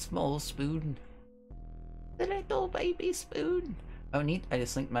 The small spoon. The little baby spoon. Oh neat, I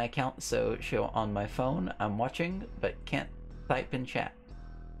just linked my account so show on my phone. I'm watching, but can't type in chat.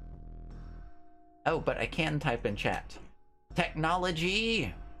 Oh, but I can type in chat.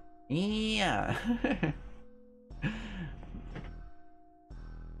 Technology! Yeah!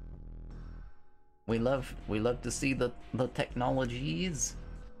 we love to see the technologies.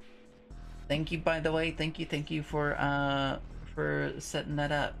 Thank you, by the way, thank you for setting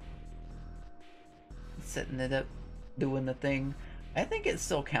that up. Setting it up, doing the thing. I think it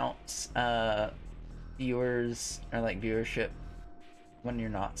still counts viewers or like viewership when you're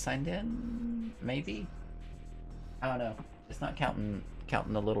not signed in, maybe. I don't know. It's not counting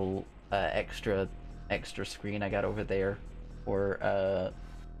the little extra screen I got over there for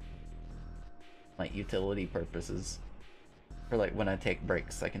like utility purposes. For like when I take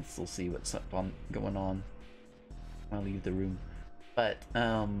breaks, I can still see what's going on when I leave the room. But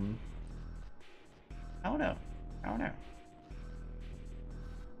I don't know. I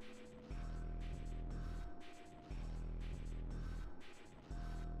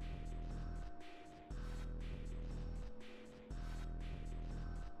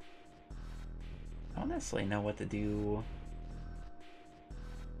don't necessarily know what to do.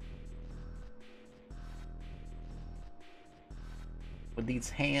 With these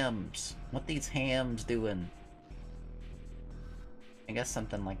hams. What these hams doing? I guess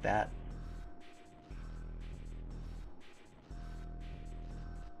something like that.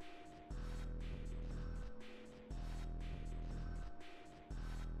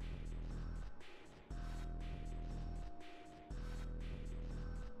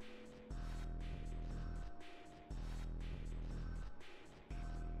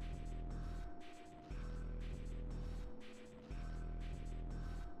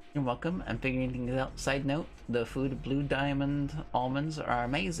 You're welcome. I'm figuring things out. Side note, the food Blue Diamond almonds are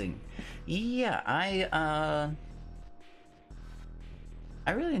amazing. Yeah, I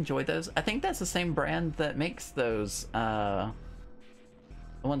really enjoy those. I think that's the same brand that makes those, the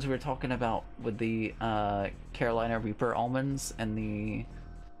ones we were talking about with the, Carolina Reaper almonds and the,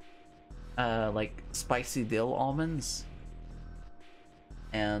 like, spicy dill almonds.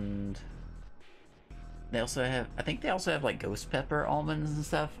 And they also have, I think they also have like ghost pepper almonds and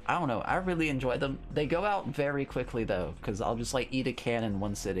stuff. I don't know. I really enjoy them. They go out very quickly though, because I'll just like eat a can in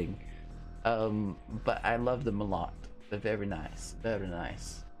one sitting. But I love them a lot. They're very nice. Very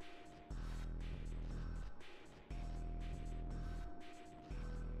nice.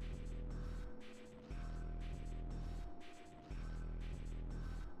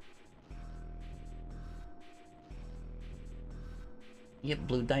 Yep,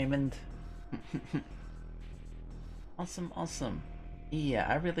 Blue Diamond. Awesome, awesome. Yeah,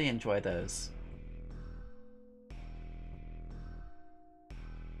 I really enjoy those.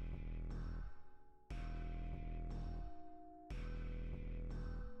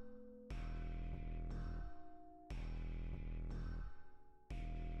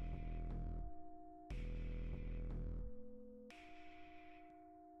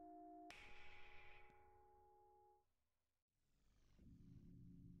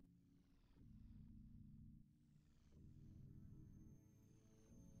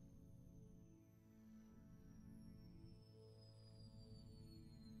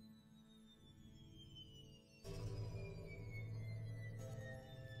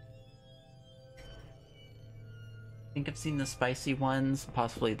 I think I've seen the spicy ones,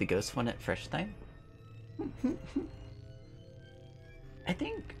 possibly the ghost one at Fresh Time. I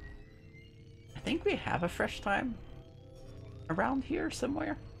think we have a Fresh Time around here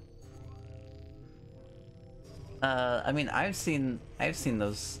somewhere. I mean, I've seen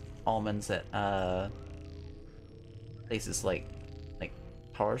those almonds at places like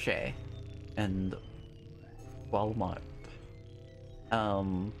Target and Walmart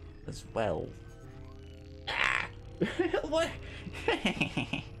as well. What?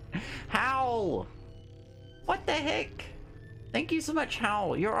 Howl! What the heck? Thank you so much,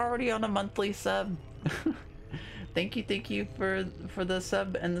 Howl. You're already on a monthly sub. Thank you for the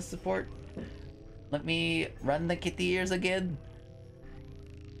sub and the support. Let me run the kitty ears again.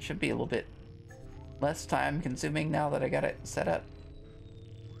 Should be a little bit less time consuming now that I got it set up.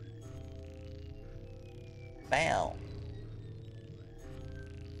 Bam.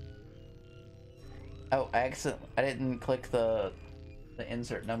 Oh, I didn't click the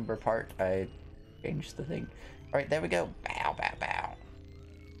insert number part. I changed the thing. All right, there we go. Bow, bow, bow.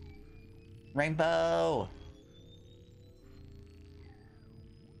 Rainbow.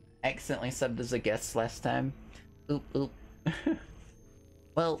 Accidentally subbed as a guest last time. Oop, oop.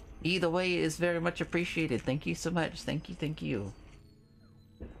 Well, either way is very much appreciated. Thank you so much. Thank you, thank you.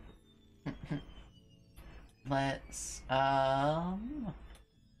 Let's add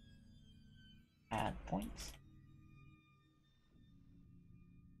points.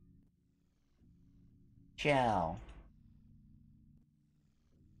 Ciao.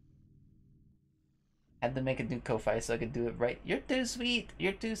 Had to make a new Ko-Fi so I could do it right. You're too sweet.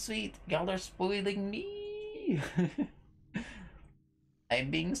 You're too sweet. Y'all are spoiling me.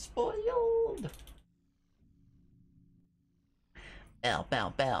 I'm being spoiled. Bow,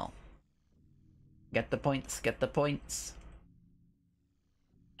 bow, bow. Get the points, get the points.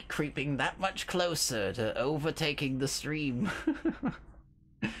 Creeping that much closer to overtaking the stream.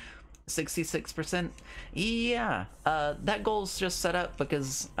 66%. Yeah, that goal's just set up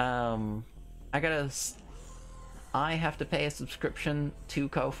because I have to pay a subscription to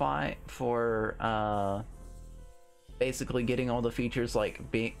Ko-Fi for basically getting all the features, like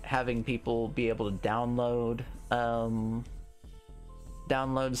having people be able to download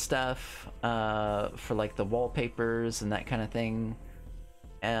stuff for like the wallpapers and that kind of thing.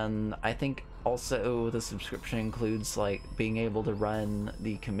 And I think also the subscription includes like being able to run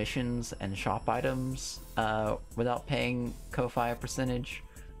the commissions and shop items without paying Ko-Fi a percentage.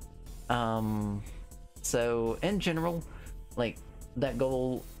 So in general, like, that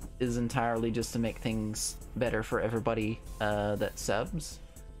goal is entirely just to make things better for everybody that subs.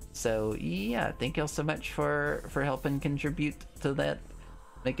 So yeah, thank y'all so much for helping contribute to that,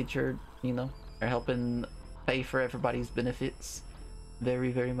 making sure, you know, or helping pay for everybody's benefits.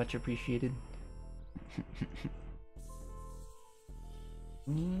 Very, very much appreciated.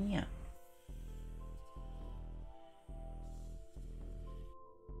 Yeah.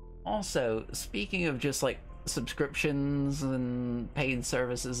 Also, speaking of just like subscriptions and paid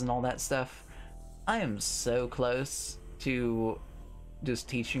services and all that stuff, I am so close to just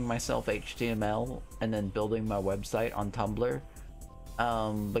teaching myself HTML and then building my website on Tumblr,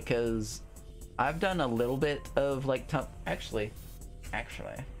 because I've done a little bit of like actually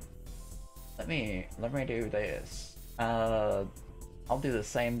let me do this. I'll do the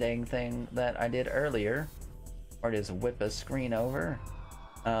same dang thing that I did earlier, or just whip a screen over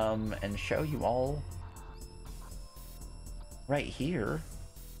and show you all right here,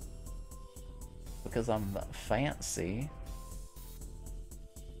 because I'm fancy.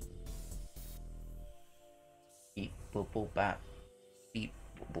 Beep boop boop bap. Beep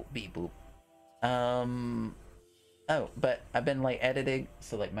boop boop beep boop. Oh, but I've been like editing,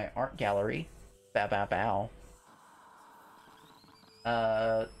 so like my art gallery. Bow bow bow.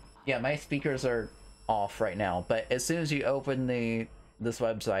 Yeah, my speakers are off right now, but as soon as you open this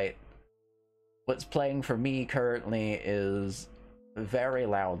website, what's playing for me currently is very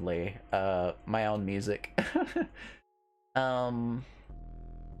loudly my own music.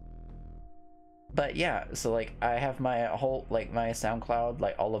 But yeah, so like I have my whole, like, my SoundCloud,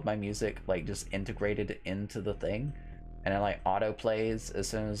 like all of my music like just integrated into the thing, and it like auto plays as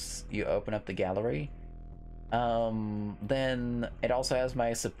soon as you open up the gallery. Then it also has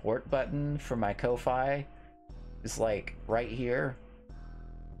my support button for my Ko-Fi. It's like right here,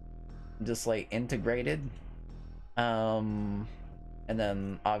 just like integrated. And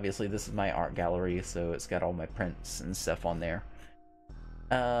then obviously this is my art gallery, so it's got all my prints and stuff on there.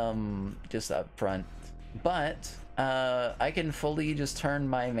 Just up front. But I can fully just turn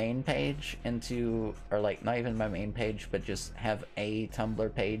my main page into, or like not even my main page, but just have a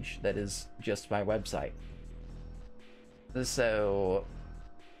Tumblr page that is just my website. So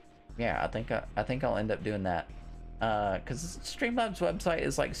yeah, I think I'll end up doing that, because Streamlabs website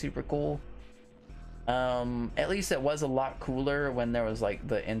is like super cool. At least it was a lot cooler when there was like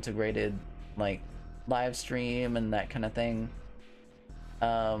the integrated like live stream and that kind of thing.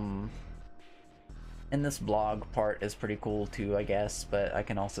 And this blog part is pretty cool too, I guess, but I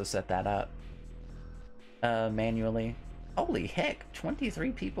can also set that up manually. Holy heck,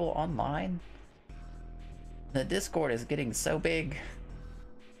 23 people online. The Discord is getting so big.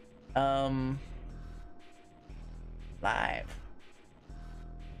 Live.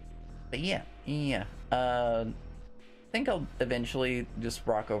 But yeah, I think I'll eventually just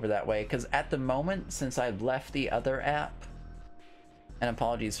rock over that way, because at the moment, since I've left the other app, and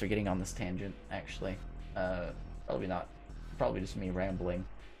apologies for getting on this tangent, actually, probably not, probably just me rambling,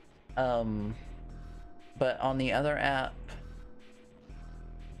 but on the other app,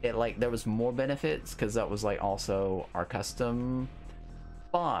 it like there was more benefits, because that was like also our custom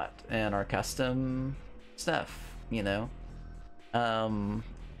bot and our custom stuff, you know.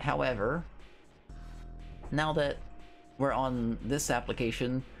 However, now that we're on this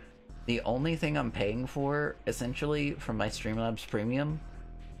application, the only thing I'm paying for essentially from my Streamlabs Premium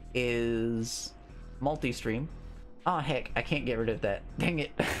is multi-stream. Oh heck, I can't get rid of that. Dang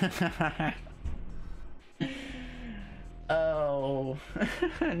it. Oh,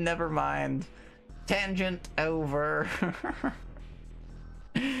 never mind. Tangent over.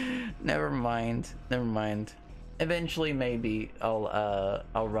 Never mind. Never mind. Eventually, maybe I'll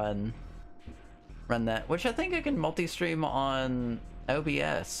run that, which I think I can multi-stream on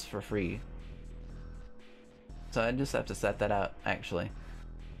OBS for free. So I just have to set that out. Actually,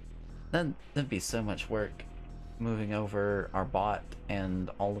 that'd be so much work, moving over our bot and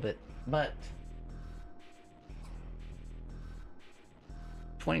all of it, but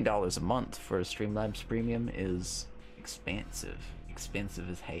 $20 a month for Streamlabs Premium is expensive. Expensive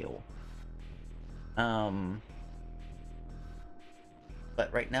as hell.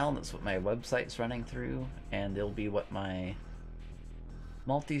 But right now that's what my website's running through, and it'll be what my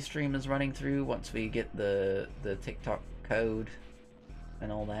multi-stream is running through once we get the TikTok code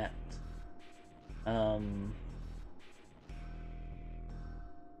and all that.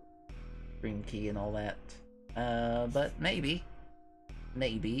 Stream key and all that. But maybe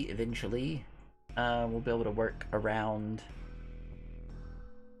eventually we'll be able to work around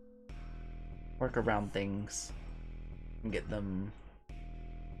things and get them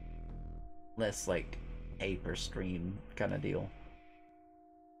less like pay per stream kind of deal.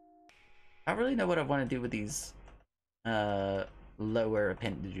 I don't really know what I want to do with these lower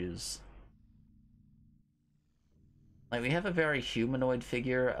appendages. Like, we have a very humanoid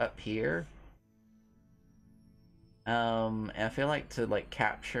figure up here. And I feel like to like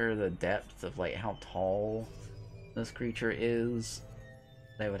capture the depth of like how tall this creature is,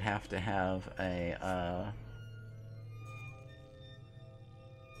 they would have to have a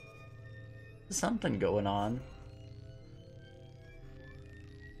something going on.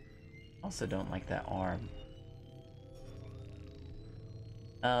 Also don't like that arm.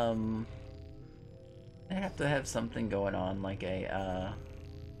 They have to have something going on, like a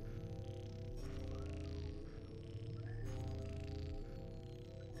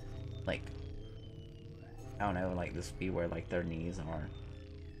like, I don't know, like this be where like their knees are,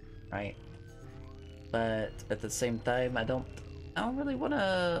 right? But at the same time, I don't really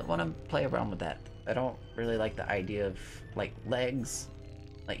wanna play around with that. I don't really like the idea of like legs,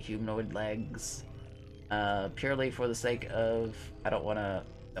 like humanoid legs, purely for the sake of I don't wanna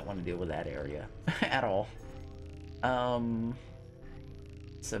deal with that area at all.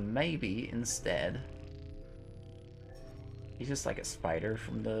 So maybe instead he's just like a spider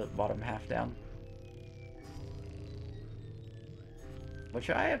from the bottom half down, which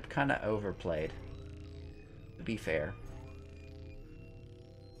I have kind of overplayed, to be fair.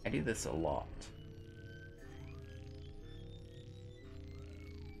 I do this a lot.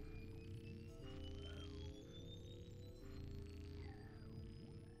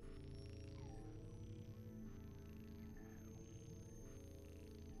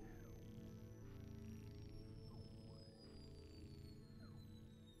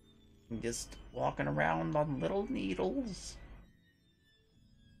 I'm just walking around on little needles.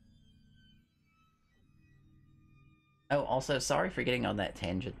 Oh, also, sorry for getting on that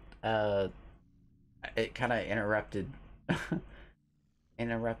tangent. It kind of interrupted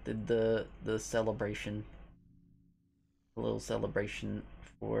the celebration. A little celebration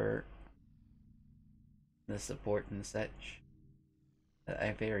for the support and such that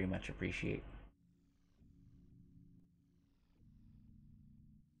I very much appreciate.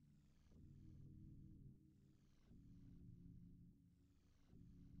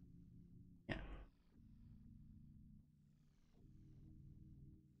 Yeah.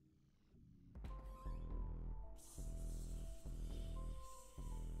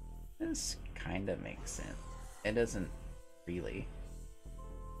 This kind of makes sense. It doesn't really.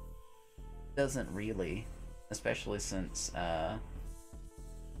 Doesn't really, especially since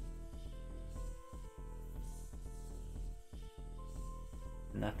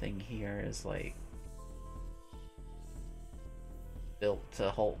nothing here is like built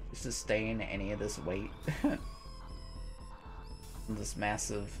to sustain any of this weight. This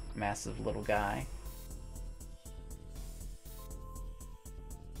massive little guy.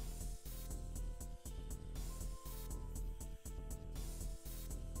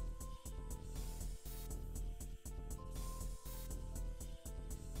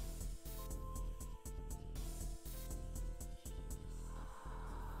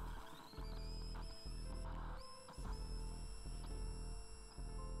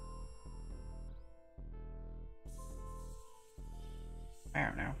 I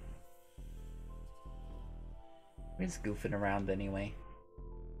don't know. We're just goofing around anyway.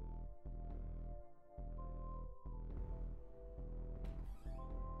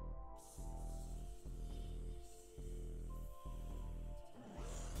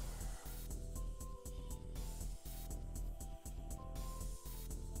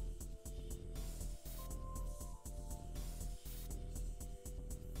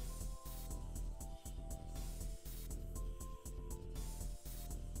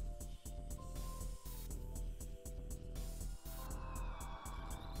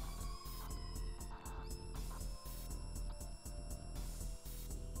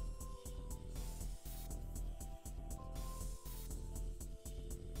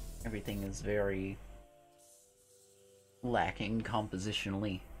 Everything is very lacking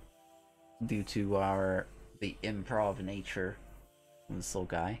compositionally due to the improv nature of this little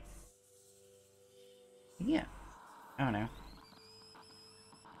guy. Yeah, I don't know.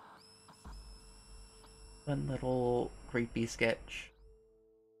 Fun little creepy sketch.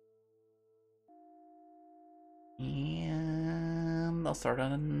 And I'll start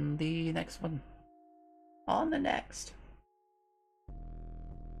on the next one. On the next.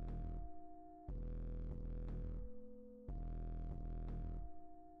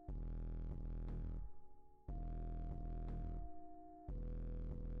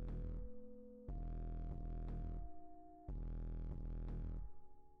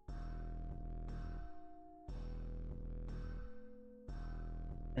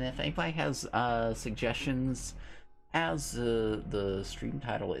 And if anybody has suggestions, as the stream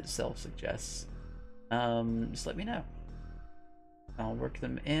title itself suggests, just let me know. I'll work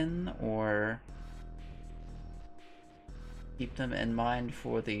them in or keep them in mind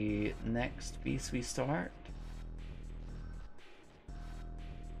for the next piece we start.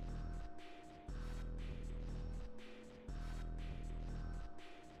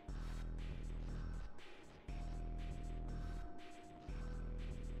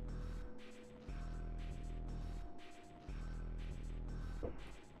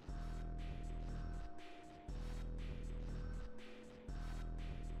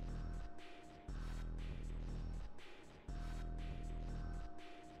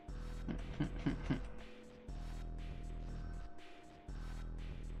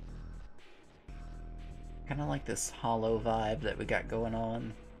 Kind of like this hollow vibe that we got going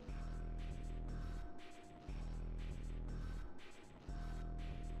on.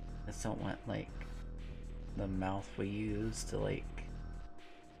 I just don't want like the mouth we use to like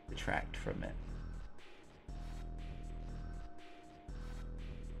detract from it.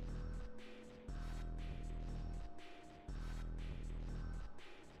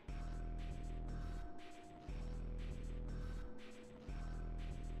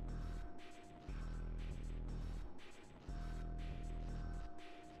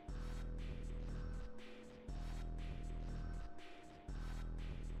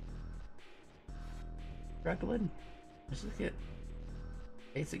 Struggling. Let's just get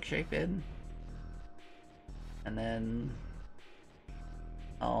basic shape in, and then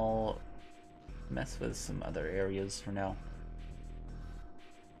I'll mess with some other areas for now.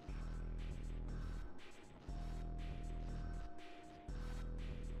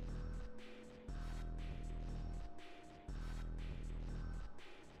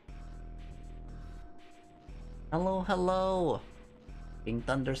 Hello, hello! King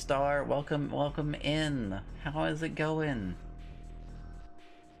Thunderstar, welcome in. How is it going?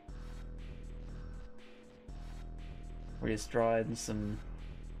 We're just drawing some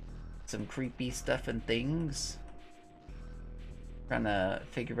creepy stuff and things. Trying to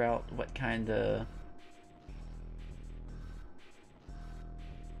figure out what kind of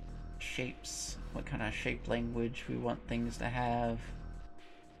shapes, what kind of shape language we want things to have.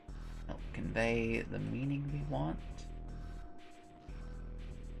 Help convey the meaning we want.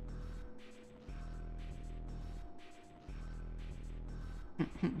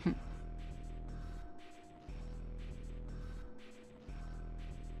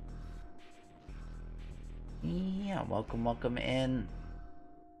 Yeah, welcome in.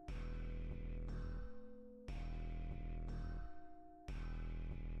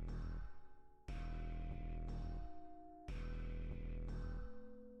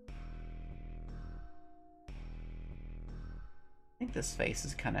 I think this face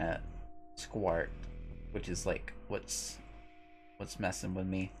is kind of squart, which is like what's messing with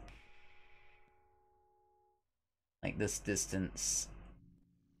me. Like this distance,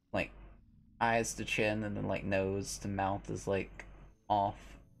 like eyes to chin and then like nose to mouth is like off.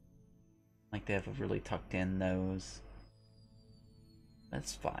 Like they have a really tucked in nose.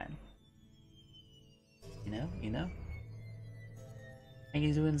 That's fine. You know? How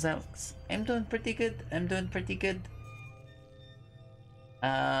you doing, Zaux? I'm doing pretty good.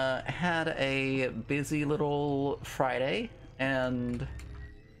 Had a busy little Friday and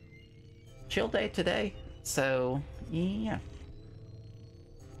chill day today, so yeah.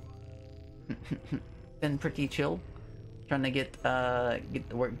 Been pretty chill, trying to get the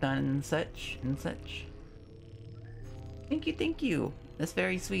work done and such. Thank you. That's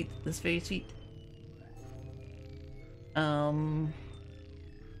very sweet.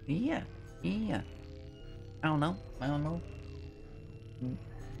 Yeah. I don't know.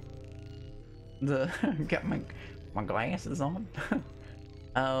 Got my glasses on.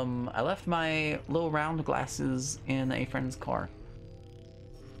 I left my little round glasses in a friend's car.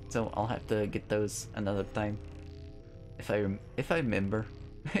 So I'll have to get those another time. If I remember.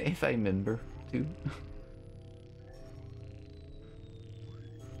 If I remember to.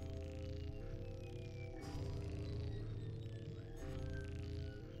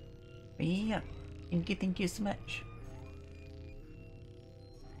 Yeah. Thank you so much.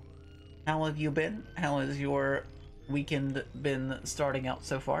 How have you been? How has your weekend been starting out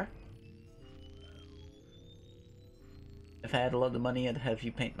so far? If I had a lot of money, I'd have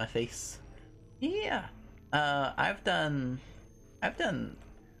you paint my face. Yeah. I've done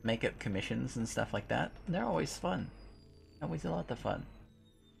makeup commissions and stuff like that. They're always fun. Always a lot of fun.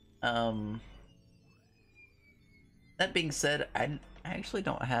 That being said, I actually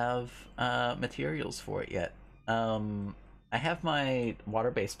don't have materials for it yet. I have my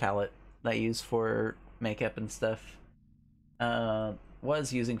water-based palette that I use for makeup and stuff.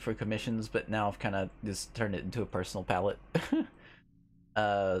 Was using for commissions, but now I've kind of just turned it into a personal palette.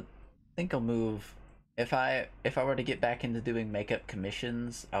 I think I'll move if I were to get back into doing makeup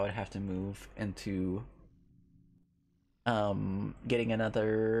commissions, I would have to move into getting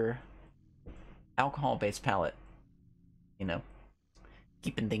another alcohol-based palette. You know,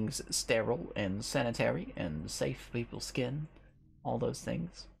 keeping things sterile and sanitary and safe for people's skin, all those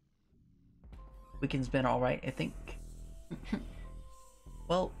things. Weekend's been all right, I think.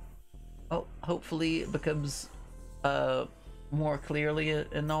 Well, hopefully it becomes more clearly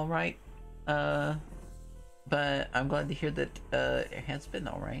and all right. But I'm glad to hear that it has been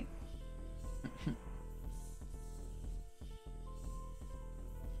all right.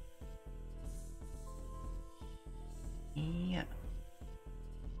 Yeah.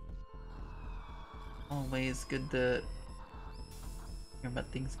 Always good to hear about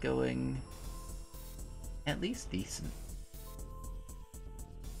things going at least decent.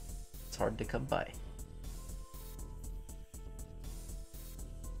 It's hard to come by.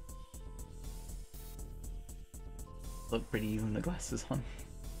 Look pretty even the glasses on.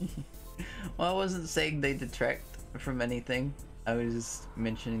 Well, I wasn't saying they detract from anything. I was just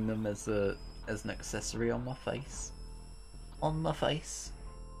mentioning them as an accessory on my face. On my face.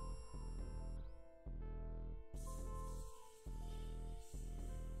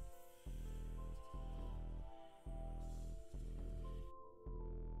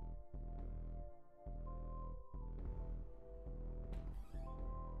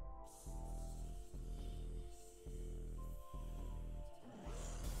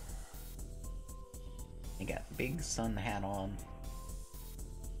 I got big sun hat on.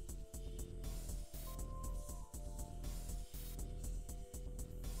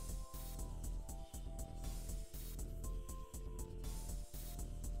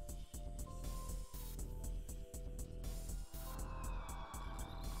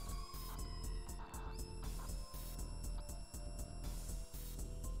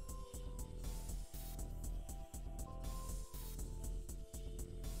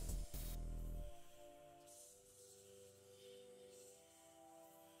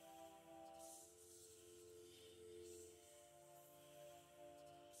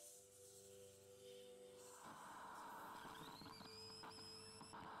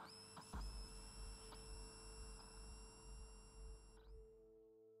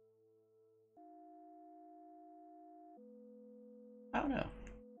 I don't know.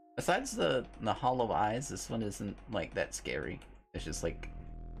 Besides the hollow eyes, this one isn't like that scary. It's just like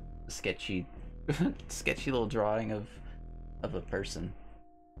a sketchy, sketchy little drawing of a person.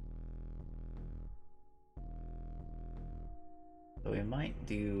 So we might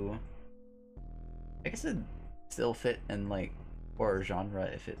do. I guess it'd still fit in like horror genre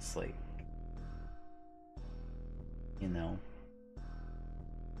if it's like, you know,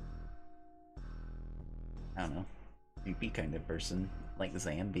 I don't know, creepy kind of person like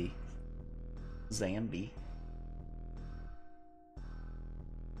Zambi. Zambi.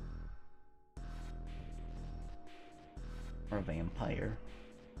 Or a vampire.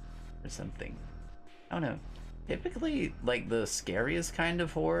 Or something. I don't know. Typically, like, the scariest kind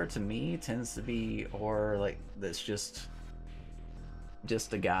of horror to me tends to be horror, like, that's just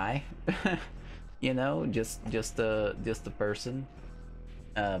a guy. You know? Just a person.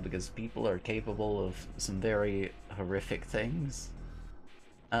 Because people are capable of some very horrific things.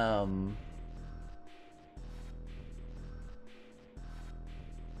 But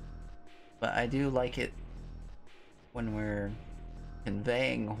I do like it when we're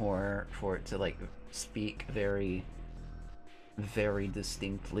conveying horror for it to like speak very, very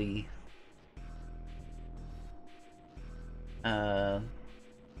distinctly. What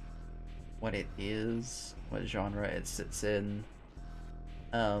it is, what genre it sits in.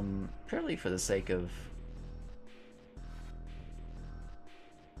 Purely for the sake of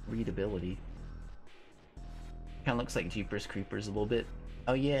readability. Kind of looks like Jeepers Creepers a little bit.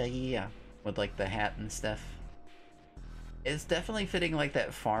 Oh yeah, yeah, with like the hat and stuff. It's definitely fitting like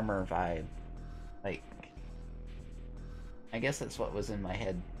that farmer vibe. Like, I guess that's what was in my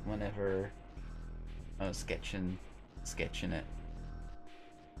head whenever I was sketching it.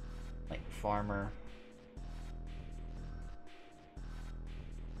 Like farmer.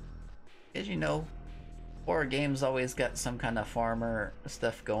 As you know, horror games always got some kind of farmer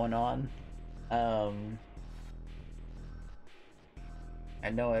stuff going on. I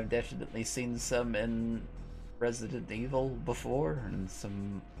know I've definitely seen some in Resident Evil before, and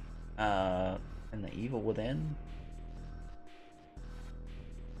some in the Evil Within.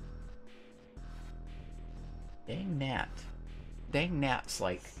 Dang Nat. Dang Nat's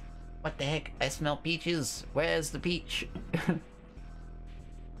like, what the heck? I smell peaches. Where's the peach?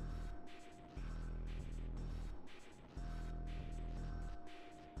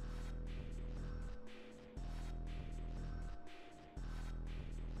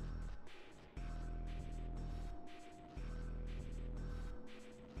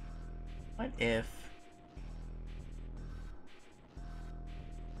 What if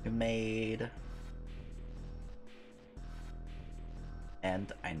we made,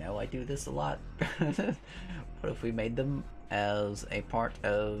 and I know I do this a lot, what if we made them as a part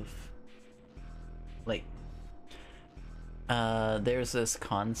of, like, there's this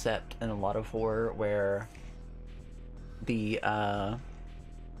concept in a lot of horror where the,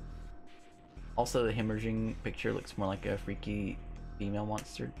 also the hemorrhaging picture looks more like a freaky female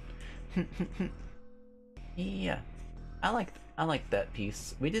monster. Yeah, I like that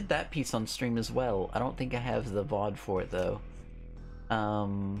piece. We did that piece on stream as well. I don't think I have the VOD for it though.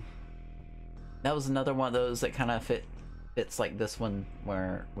 That was another one of those that kind of fits like this one,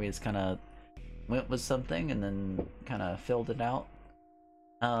 where we just kind of went with something and then kind of filled it out.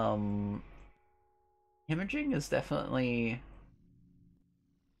 Hemorrhaging is definitely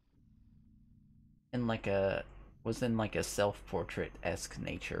in like a self-portrait-esque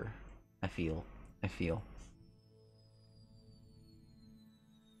nature. I feel.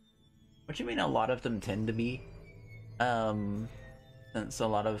 What you mean a lot of them tend to be? Since a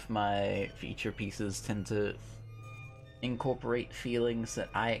lot of my feature pieces tend to incorporate feelings that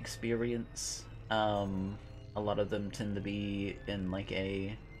I experience, a lot of them tend to be in like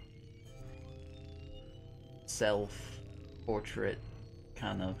a self-portrait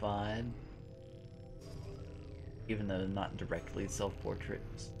kind of vibe. Even though they're not directly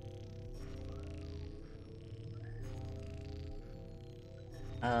self-portraits.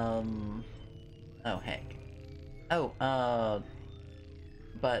 Oh heck. Oh,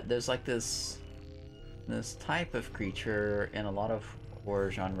 but there's like this type of creature in a lot of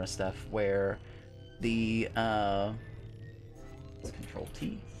horror genre stuff where the, let's Control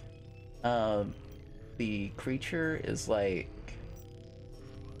T. The creature is like,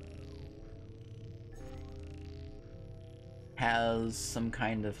 has some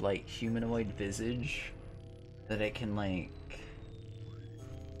kind of like humanoid visage that it can like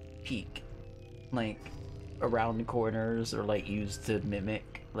peek like around corners, or like use to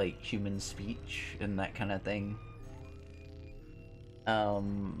mimic like human speech and that kind of thing.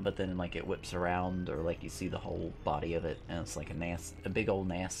 But then like it whips around, or like you see the whole body of it, and it's like a big old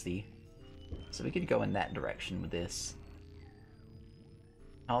nasty. So we could go in that direction with this.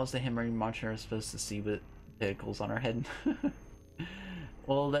 How is the hemorrhaging monster supposed to see with pinnacles on her head?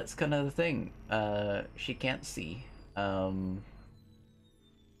 Well, that's kind of the thing. She can't see.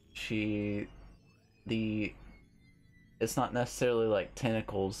 It's not necessarily like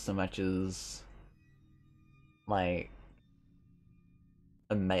tentacles so much as like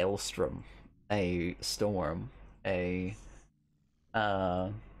a maelstrom, a storm, a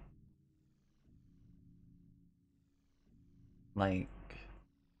like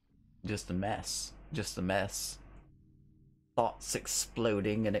just a mess. Thoughts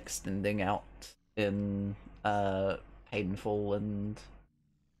exploding and extending out in painful and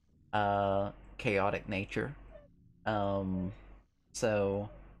chaotic nature. So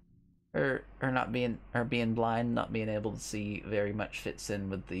her being blind, not being able to see, very much fits in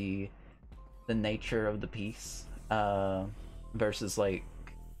with the nature of the piece, versus like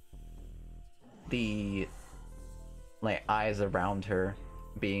the like eyes around her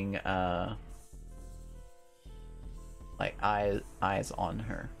being like eyes on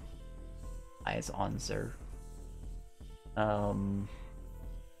her, eyes on sir.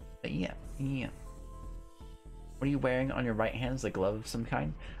 But yeah. What are you wearing on your right hand? Is a glove of some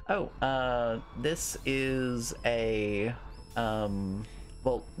kind? Oh, this is a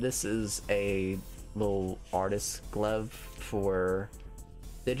well, this is a little artist glove for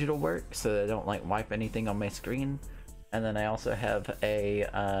digital work so that I don't like wipe anything on my screen. And then I also have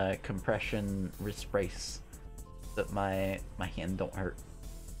a compression wrist brace so that my hand don't hurt.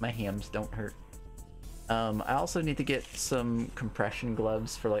 My hams don't hurt. I also need to get some compression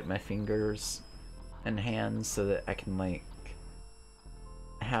gloves for like my fingers and hands so that I can like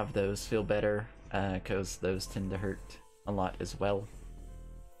have those feel better, because those tend to hurt a lot as well.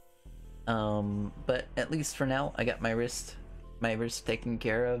 But at least for now, I got my wrist taken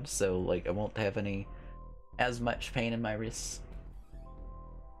care of, so like I won't have as much pain in my wrists.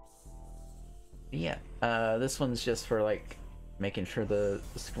 But yeah, this one's just for like making sure the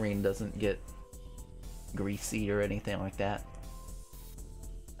screen doesn't get greasy or anything like that.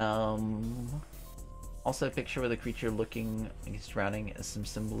 Also a picture with a creature looking like he's drowning has some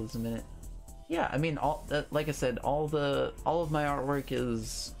symbolism in it. Yeah, I mean, like I said, all of my artwork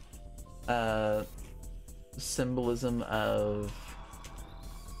is symbolism of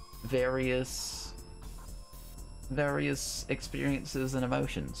various experiences and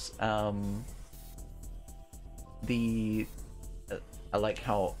emotions. I like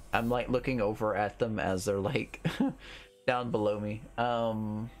how I'm like looking over at them as they're like down below me.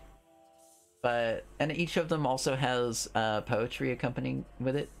 And each of them also has poetry accompanying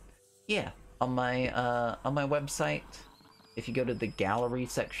with it. Yeah, on my website, if you go to the gallery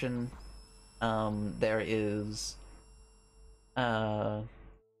section, there is there's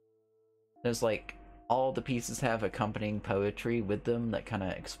like all the pieces have accompanying poetry with them that kind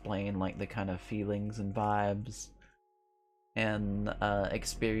of explain like the kind of feelings and vibes and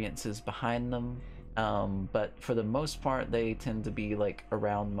experiences behind them. But for the most part, they tend to be like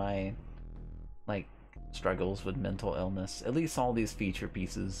around my like struggles with mental illness. At least all these feature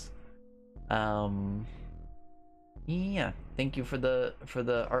pieces. Yeah, thank you for the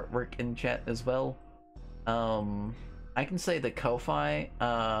artwork in chat as well. I can say the Ko-Fi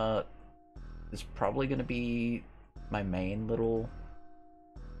is probably gonna be my main little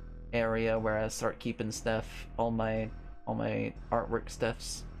area where I start keeping stuff, all my artwork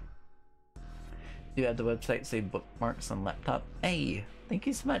stuffs. Do you have the website say bookmarks on laptop? Hey, thank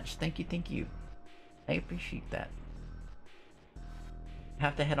you so much. Thank you. I appreciate that.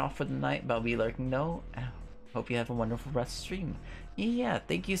 Have to head off for the night, but I'll be lurking. No, hope you have a wonderful rest of the stream. Yeah,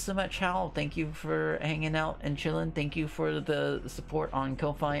 thank you so much, Hal. Thank you for hanging out and chilling. Thank you for the support on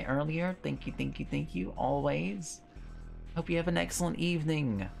Ko-Fi earlier. Thank you, always. Hope you have an excellent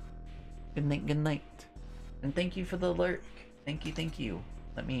evening. Good night. And thank you for the lurk. Thank you.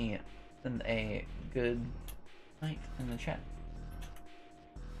 Let me send a good night in the chat.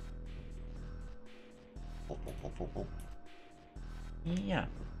 Yeah.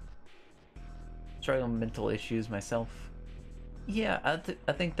 Struggling with mental issues myself. Yeah,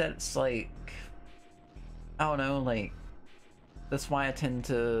 I think that's like, I don't know, like, that's why I tend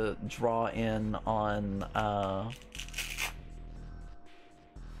to draw in on,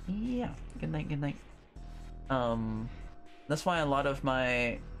 yeah, good night. That's why a lot of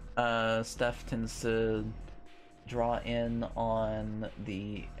my, stuff tends to draw in on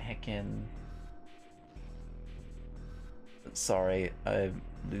the heckin', sorry, I'm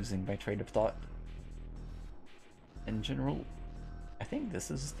losing my train of thought. In general, I think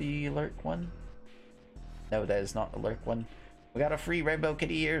this is the alert one. No, that is not the alert one. We got a free rainbow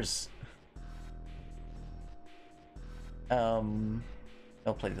kitty ears. I'll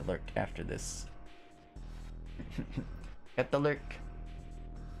play the lurk after this. At the lurk.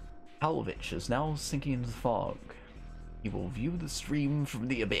 Palovich is now sinking into the fog. He will view the stream from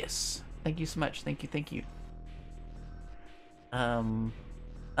the abyss. Thank you so much. Thank you.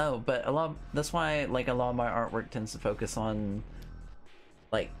 Oh, but that's why like a lot of my artwork tends to focus on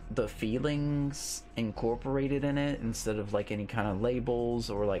like the feelings incorporated in it instead of like any kind of labels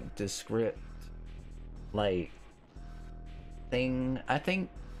or like descript like thing. I think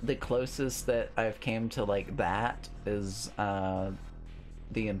the closest that I've came to like that is the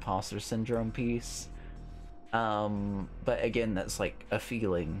imposter syndrome piece. But again, that's like a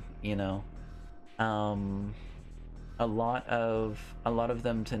feeling, you know. A lot of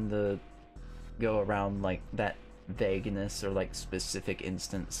them tend to go around like that vagueness or like specific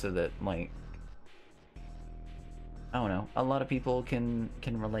instance, so that like, I don't know, a lot of people can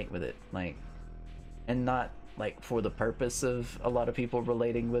relate with it, like, and not like for the purpose of a lot of people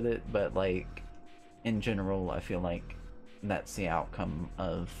relating with it, but like in general, I feel like that's the outcome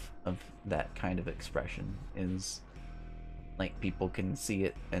of that kind of expression, is like people can see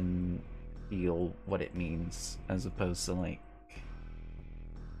it and feel what it means, as opposed to like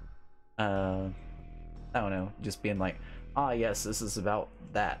I don't know, just being like, ah, yes, this is about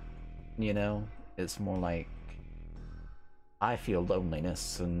that, you know. It's more like I feel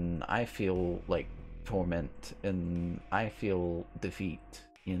loneliness, and I feel like torment, and I feel defeat,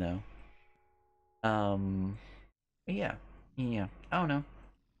 you know? Yeah, yeah, I don't know.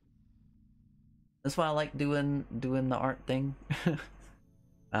 That's why I like doing the art thing.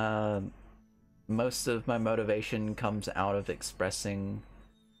 uh, most of my motivation comes out of expressing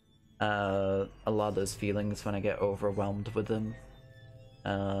a lot of those feelings when I get overwhelmed with them.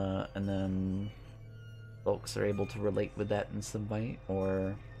 And then folks are able to relate with that in some way,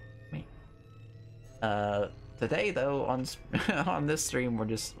 or me. Today though, on on this stream, we're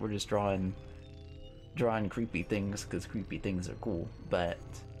just drawing creepy things because creepy things are cool. But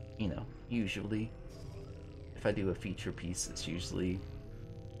you know, usually if I do a feature piece, it's usually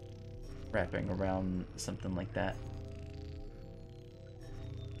wrapping around something like that.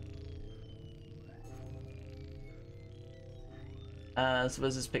 So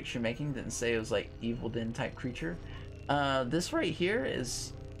was this picture making? Didn't say it was like Evil Den type creature. This right here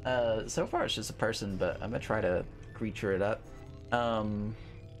is, so far it's just a person, but I'm gonna try to creature it up.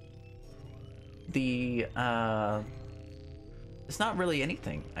 It's not really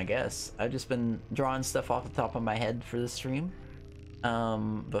anything, I guess. I've just been drawing stuff off the top of my head for this stream.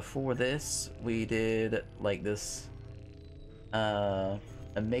 Before this, we did like this, amygdala,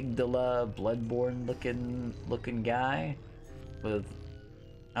 bloodborne looking guy with,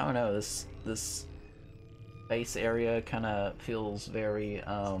 I don't know, this face area kind of feels very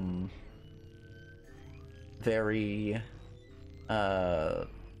very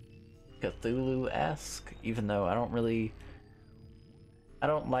Cthulhu-esque, even though I don't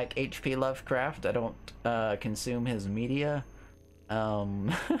like HP Lovecraft. I don't consume his media.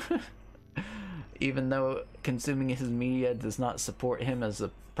 Even though consuming his media does not support him as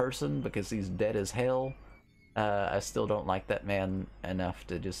a person because he's dead as hell, I still don't like that man enough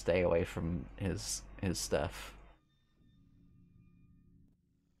to just stay away from his stuff.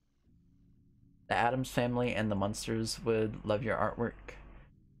 The Addams Family and the Munsters would love your artwork.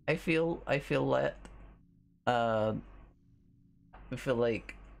 I feel that. I feel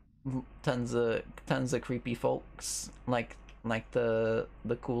like tons of creepy folks like the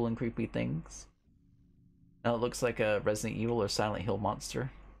cool and creepy things. Now it looks like a Resident Evil or Silent Hill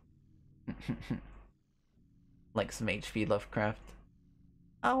monster. Like some HP Lovecraft.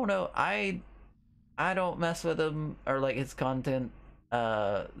 I don't know. I don't mess with him or like his content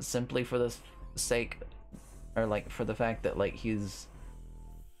simply for the sake, or like for the fact that like he's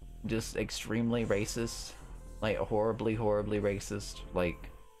just extremely racist, like horribly racist, like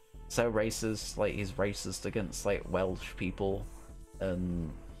so racist, like he's racist against like Welsh people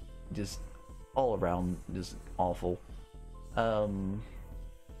and just all around just awful. So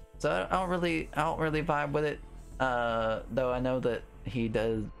I don't really vibe with it. Though I know that he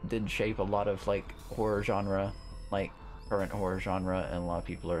did shape a lot of like horror genre, like current horror genre, and a lot of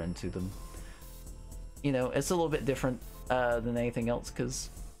people are into them. You know, it's a little bit different than anything else because,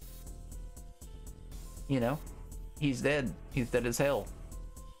 you know, he's dead. He's dead as hell.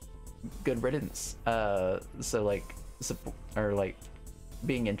 Good riddance. So like, or like,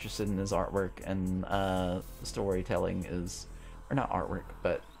 being interested in his artwork and storytelling is, or not artwork,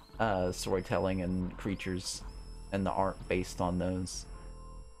 but storytelling and creatures and the art based on those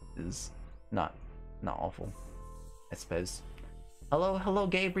is not awful, I suppose. Hello,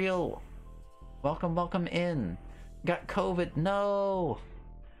 Gabriel. Welcome in. Got COVID? No.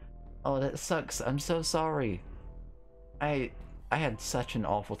 Oh, that sucks. I'm so sorry. I had such an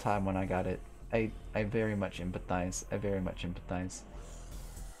awful time when I got it. I very much empathize.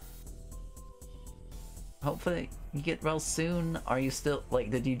 Hopefully you get well soon. Are you still, like,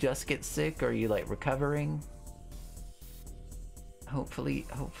 did you just get sick? Or are you, like, recovering? Hopefully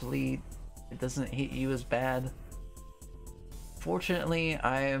it doesn't hit you as bad. Fortunately,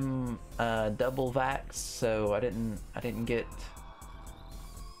 I'm double vaxxed, so I didn't get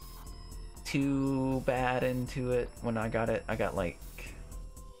too bad into it when I got it. I got like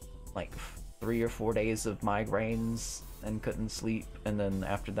 3 or 4 days of migraines and couldn't sleep, and then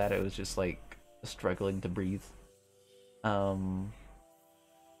after that it was just like struggling to breathe. But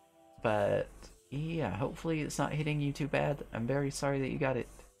yeah, hopefully it's not hitting you too bad. I'm very sorry that you got it.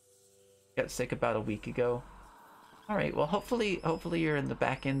 Got sick about a week ago. Alright, well hopefully you're in the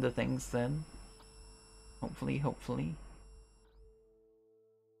back end of things then. Hopefully.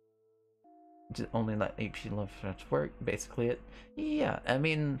 Just only let HP Lovecraft work, basically it. Yeah, I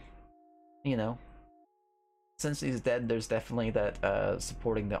mean, you know, since he's dead, there's definitely that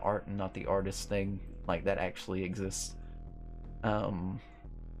supporting the art and not the artist thing, like that actually exists. I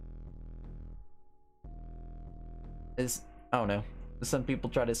don't know. Some people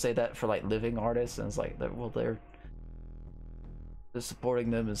try to say that for like living artists, and it's like, well, they're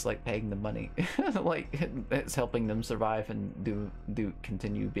supporting them is like paying them money. Like it's helping them survive and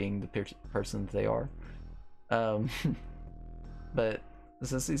continue being the person that they are. Um, but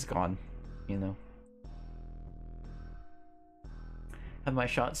since he's gone, you know. Have my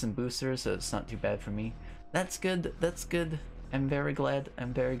shots and boosters, so it's not too bad for me. That's good. That's good. I'm very glad.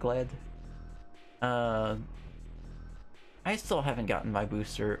 I'm very glad. I still haven't gotten my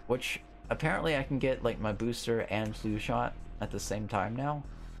booster, which apparently I can get like my booster and flu shot at the same time now.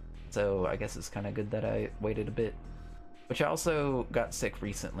 So I guess it's kind of good that I waited a bit. Which I also got sick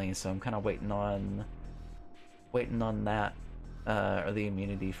recently, so I'm kind of waiting on that, or the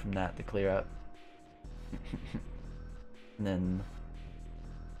immunity from that to clear up. and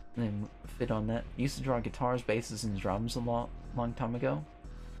then fit on that. Used to draw guitars, basses, and drums a long time ago.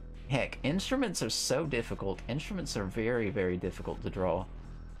 Heck, instruments are so difficult. Instruments are very, very difficult to draw.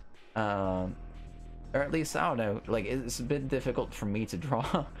 Or at least, I don't know, like, it's a bit difficult for me to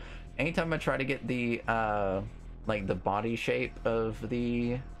draw. Anytime I try to get the, like, the body shape of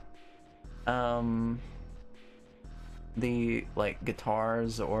the, like,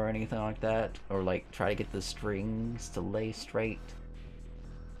 guitars or anything like that, or, like, try to get the strings to lay straight.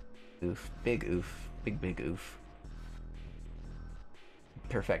 Oof. Big oof. Big oof.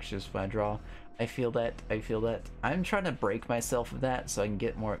 Perfectionist when I draw. I feel that. I'm trying to break myself of that so I can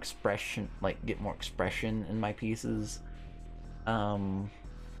get more expression, in my pieces.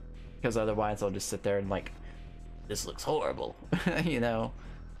 Because otherwise I'll just sit there and like, this looks horrible, you know?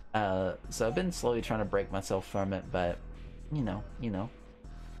 So I've been slowly trying to break myself from it, but you know,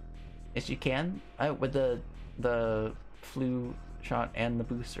 as you can, with the flu shot and the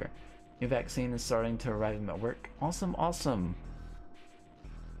booster. New vaccine is starting to arrive at work. Awesome.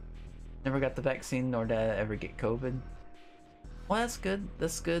 Never got the vaccine, nor did I ever get COVID. Well, that's good.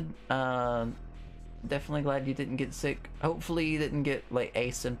 Definitely glad you didn't get sick. Hopefully you didn't get, like,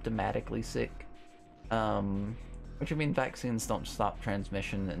 asymptomatically sick. Which, I mean, vaccines don't stop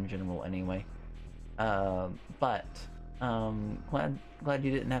transmission in general anyway. But, glad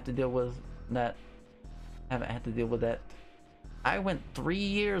you didn't have to deal with that. Haven't had to deal with that. I went 3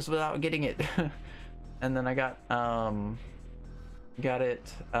 years without getting it. And then I got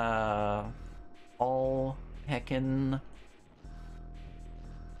it, all heckin'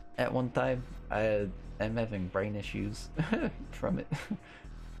 at one time. I'm having brain issues from it.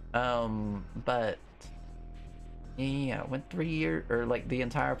 But yeah, went 3 years, or like the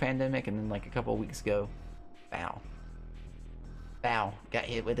entire pandemic, and then like a couple weeks ago, bow, got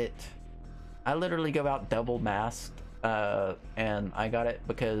hit with it. I literally go out double masked, and I got it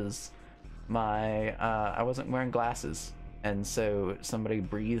because my I wasn't wearing glasses, and so somebody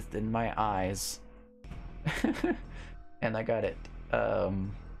breathed in my eyes and I got it.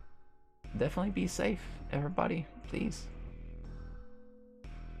 Definitely be safe, everybody, please.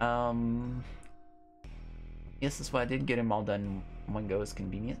 Yes, that's why I did get them all done in one go. Is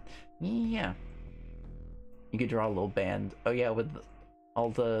convenient. Yeah, you could draw a little band. Oh yeah, with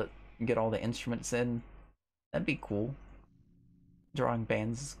get all the instruments in. That'd be cool. Drawing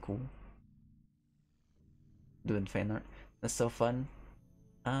bands is cool. Doing fan art. That's so fun.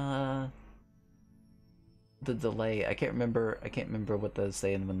 The delay. I can't remember what that was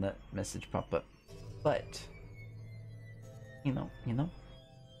saying when that message popped up. But you know.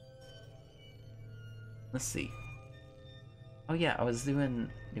 Let's see. Oh yeah, I was doing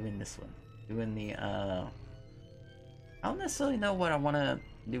this one. Doing the I don't necessarily know what I want to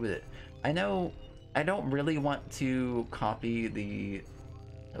do with it. I know I don't really want to copy the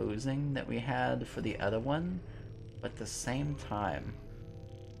posing that we had for the other one, but at the same time,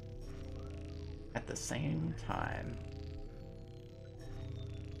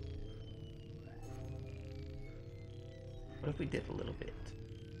 what if we did a little bit?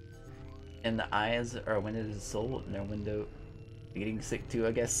 And the eyes are when it is soul, and their window getting sick too,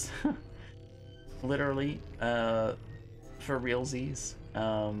 I guess. Literally, for realsies.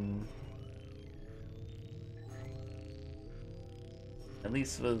 At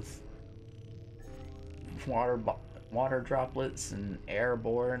least with water droplets and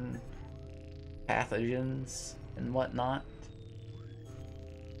airborne pathogens and whatnot.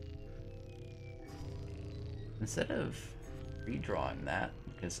 Instead of redrawing that,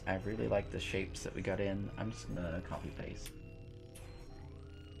 because I really like the shapes that we got in, I'm just gonna copy paste.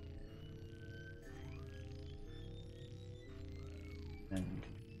 And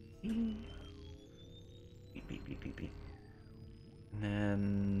beep. And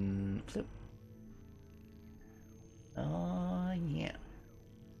then flip. Yeah.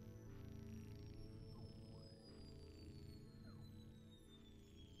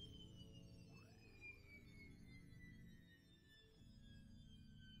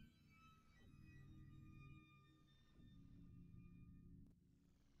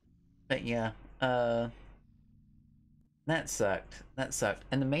 But yeah, that sucked. That sucked.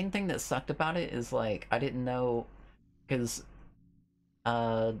 And the main thing that sucked about it is like I didn't know, because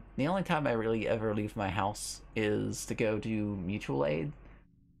the only time I really ever leave my house is to go do mutual aid,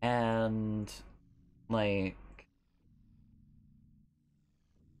 and like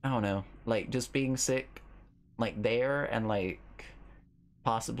I don't know, like just being sick like there, and like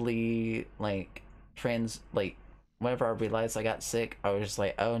possibly like whenever I realized I got sick, I was just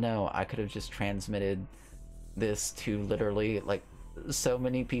like, oh no, I could have just transmitted this to literally like so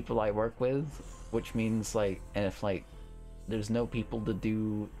many people I work with, which means like, and if like there's no people to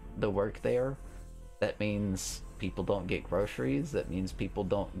do the work there, that means people don't get groceries, that means people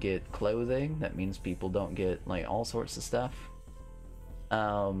don't get clothing, that means people don't get like all sorts of stuff.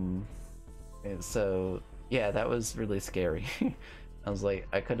 And so yeah, that was really scary. I was like,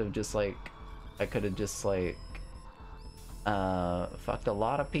 I could have just like fucked a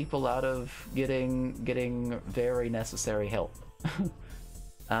lot of people out of getting very necessary help.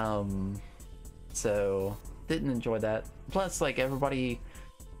 So didn't enjoy that. Plus, like everybody,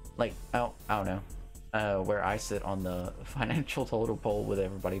 like I don't know where I sit on the financial total pole with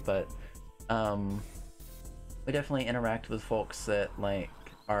everybody, but we definitely interact with folks that like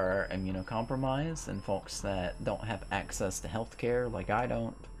are immunocompromised and folks that don't have access to healthcare like I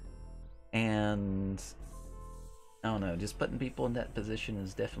don't. And I don't know, just putting people in that position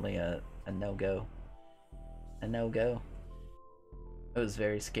is definitely a no-go. A no-go. It was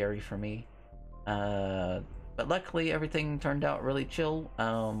very scary for me. But luckily everything turned out really chill.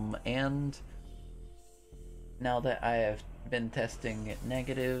 And now that I have been testing it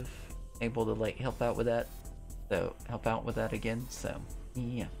negative, able to like help out with that. So help out with that again. So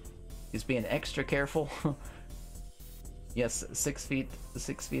yeah, just being extra careful. Yes, 6 feet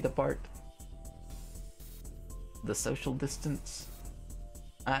apart. The social distance.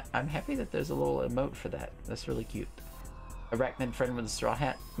 I'm happy that there's a little emote for that. That's really cute. Arachnid friend with a straw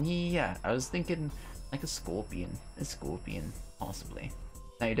hat. Yeah, I was thinking like a scorpion. A scorpion, possibly.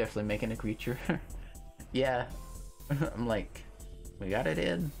 Now you're definitely making a creature. Yeah. I'm like, we got it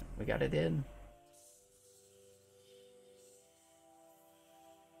in. We got it in.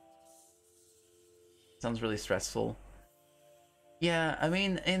 Sounds really stressful. Yeah, I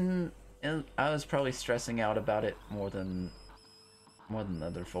mean, I was probably stressing out about it more than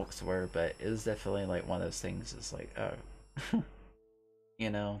other folks were, but it was definitely like one of those things. It's like, oh, you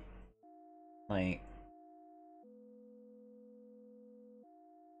know, like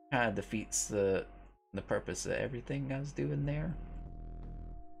kind of defeats the purpose of everything I was doing there.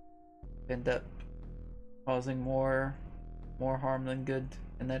 End up causing more harm than good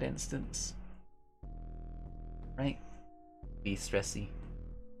in that instance, right? Be stressy.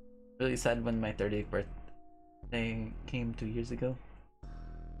 Really sad when my 30th birthday came 2 years ago.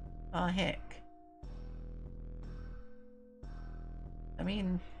 Oh heck. I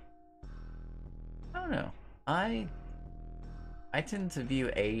mean, I don't know. I tend to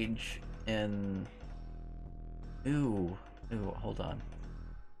view age in ooh, hold on.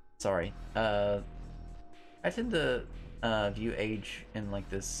 Sorry. I tend to view age in like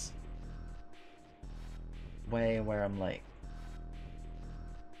this way where I'm like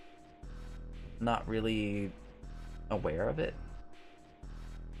not really aware of it.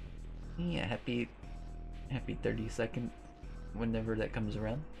 Yeah, happy 32nd whenever that comes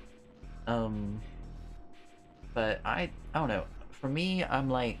around. But I don't know. For me, I'm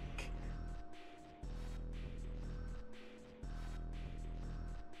like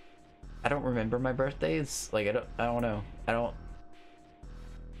I don't remember my birthdays. Like I don't know. I don't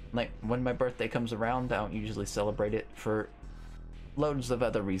like when my birthday comes around, I don't usually celebrate it for loads of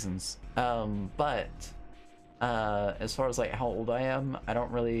other reasons. But as far as like how old I am, I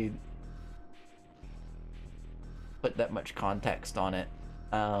don't really put that much context on it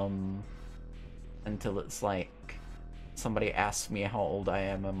until it's like somebody asks me how old I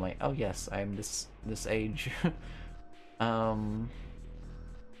am. I'm like, oh yes, I'm this age. I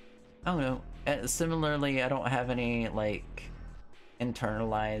don't know. And similarly, I don't have any like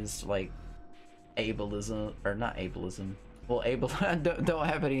internalized like ableism, or not ableism. Well, I don't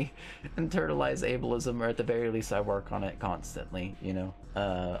have any internalized ableism, or at the very least, I work on it constantly. You know,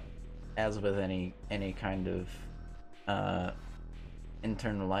 as with any kind of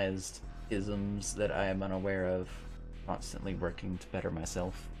internalized isms that I am unaware of, constantly working to better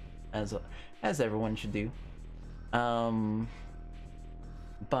myself, as everyone should do.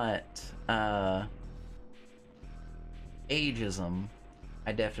 But ageism,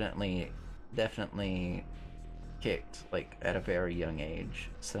 I definitely kicked like at a very young age.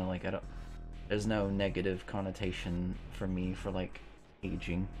 So like there's no negative connotation for me for like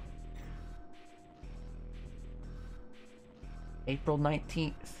aging. April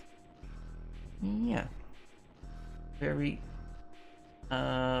 19th. Yeah. Very,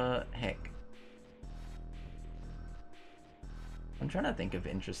 heck. I'm trying to think of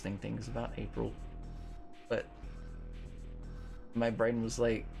interesting things about April, but my brain was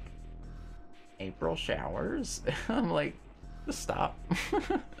like, April showers? I'm like, stop.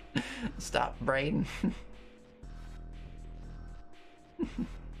 Stop, brain.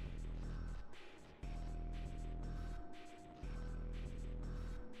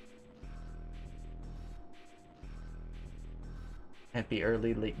 Happy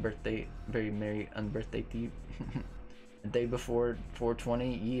early late birthday, very merry unbirthday to you. The day before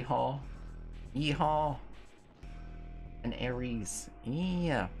 420, yeehaw. Yeehaw. And Aries,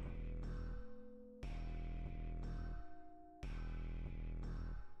 yeah.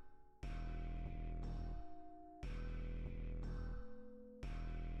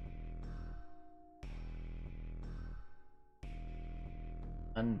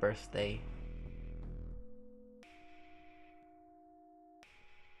 Unbirthday.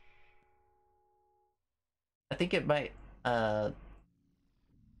 I think it might have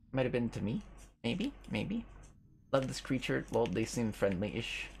been to me. Maybe. Love this creature. Well, they seem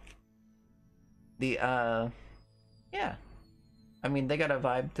friendly-ish. The yeah. I mean, they got a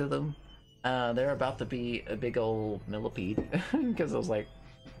vibe to them. They're about to be a big old millipede. Because I was like,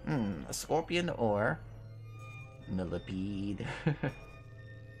 a scorpion or millipede.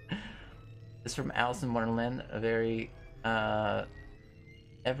 It's from Alice in Wonderland. A very,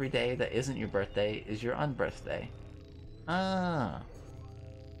 every day that isn't your birthday is your unbirthday. Ah.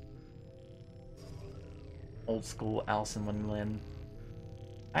 Old school Alice in Wonderland.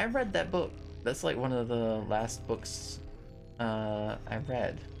 I read that book. That's like one of the last books I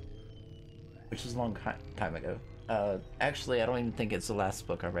read, which was a long time ago. Actually, I don't even think it's the last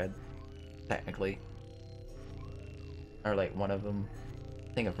book I read, technically. Or like one of them.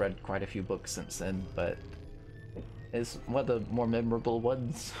 I think I've read quite a few books since then, but it's one of the more memorable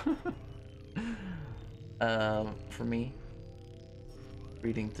ones for me.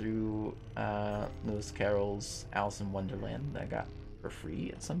 Reading through Lewis Carroll's Alice in Wonderland that I got for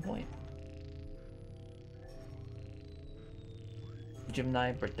free at some point.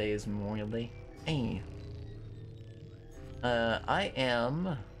 Gemini, birthday is Memorial Day. Hey. I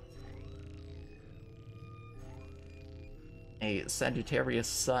am a Sagittarius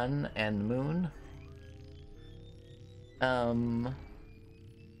sun and moon.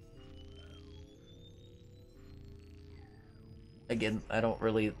 Again, I don't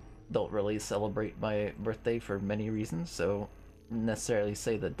really celebrate my birthday for many reasons, so necessarily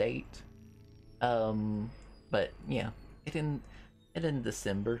say the date. But yeah, it in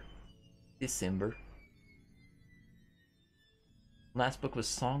December. Last book was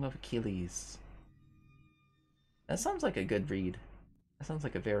Song of Achilles. That sounds like a good read. That sounds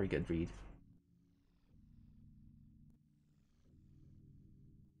like a very good read.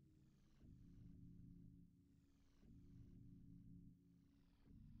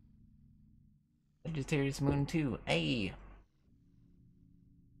 Sagittarius moon too. Hey.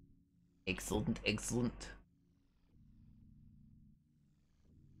 Excellent.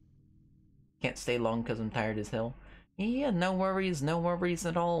 Can't stay long because I'm tired as hell. Yeah, no worries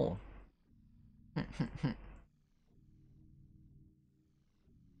at all.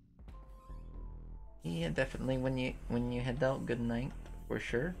 Yeah, definitely when you head out, good night, for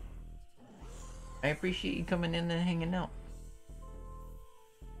sure. I appreciate you coming in and hanging out.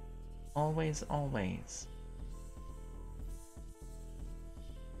 Always.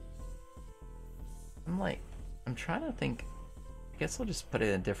 I'm trying to think. I guess I'll just put it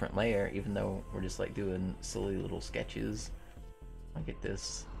in a different layer, even though we're just like doing silly little sketches. I'll get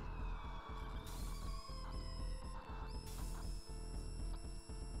this.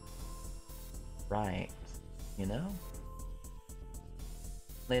 Right, you know?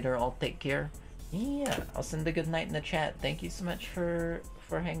 Later, I'll take care. Yeah, I'll send a good night in the chat. Thank you so much for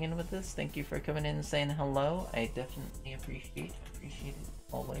hanging with us. Thank you for coming in and saying hello. I definitely appreciate it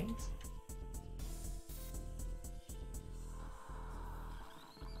always.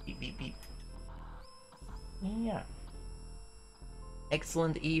 Beep. Yeah.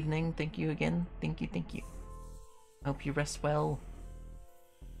 Excellent evening. Thank you again. Thank you. Hope you rest well.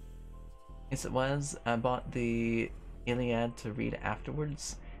 Yes, it was. I bought the Iliad to read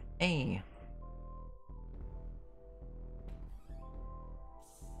afterwards. Hey.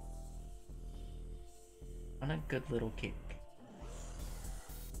 On a good little kick.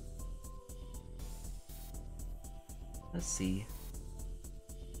 Let's see.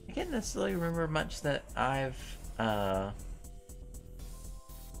 I can't necessarily remember much that I've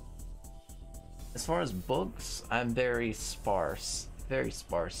As far as books, I'm very sparse. Very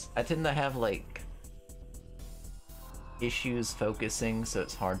sparse. I tend to have like issues focusing, so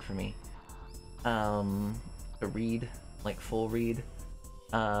it's hard for me to read, like full read.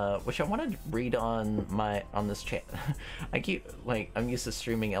 Which I want to read on this channel. I keep like I'm used to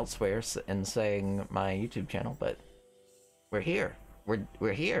streaming elsewhere and saying my YouTube channel, but we're here.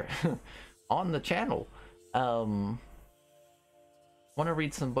 We're here on the channel. Want to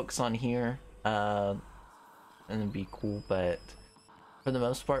read some books on here, and it'd be cool. But for the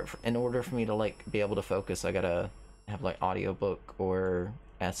most part, in order for me to like be able to focus, I gotta have like audiobook, or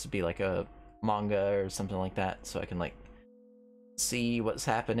it has to be like a manga or something like that, so I can like see what's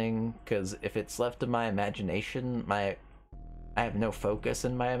happening. Because if it's left to my imagination, I have no focus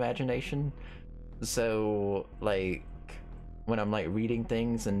in my imagination. So like when I'm like reading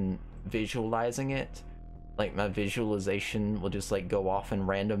things and visualizing it, like my visualization will just like go off in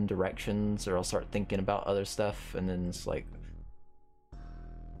random directions, or I'll start thinking about other stuff, and then it's like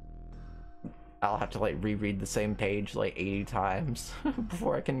I'll have to like reread the same page like 80 times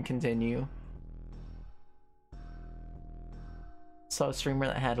before I can continue. Saw a streamer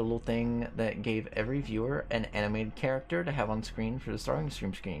that had a little thing that gave every viewer an animated character to have on screen for the starting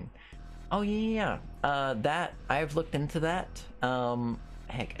stream screen. Oh yeah, that I've looked into that.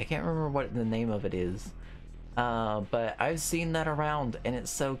 Heck, I can't remember what the name of it is. But I've seen that around, and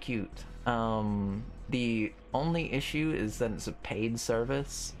it's so cute. The only issue is that it's a paid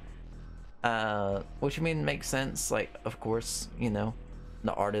service. Which I mean makes sense. Like, of course, you know,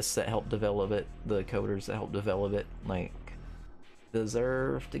 the artists that help develop it, the coders that help develop it, like,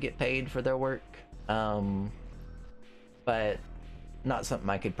 deserve to get paid for their work. But not something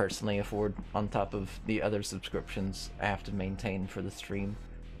I could personally afford on top of the other subscriptions I have to maintain for the stream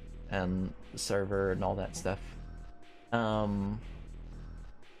and the server and all that stuff. But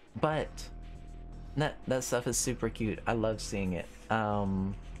that stuff is super cute. I love seeing it.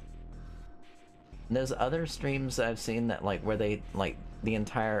 There's other streams that I've seen that like where they like the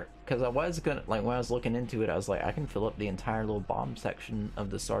entire, because I was gonna like when I was looking into it, I was like, I can fill up the entire little bomb section of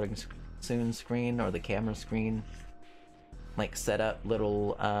the starting soon screen or the camera screen, like set up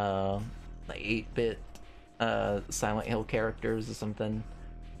little like 8-bit Silent Hill characters or something,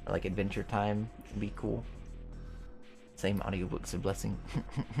 or like Adventure Time. It'd be cool. Same audiobooks a blessing.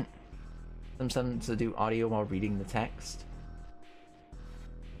 Sometimes to do audio while reading the text.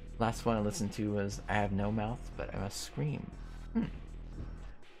 Last one I listened to was I Have No Mouth, but I Must Scream.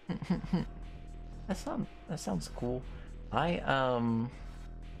 That sounds cool. The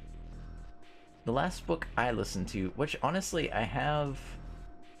last book I listened to, which honestly I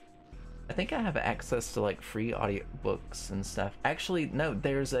think I have access to like free audiobooks and stuff. Actually, no,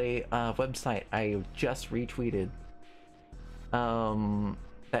 there's a website I just retweeted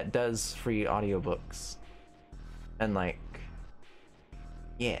that does free audiobooks. And like,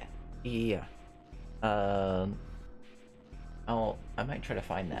 yeah. I might try to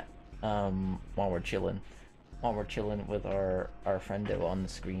find that while we're chilling with our friendo on the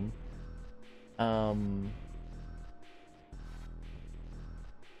screen.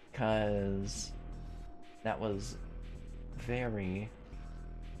 Cause that was very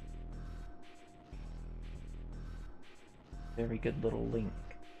good little link.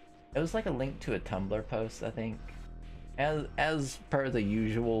 It was like a link to a Tumblr post, I think, as per the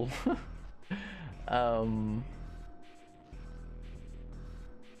usual.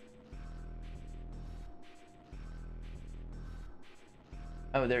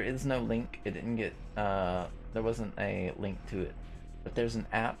 Oh, there is no link. It didn't get there wasn't a link to it, but there's an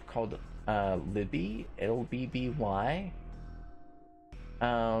app called Libby, LBBY.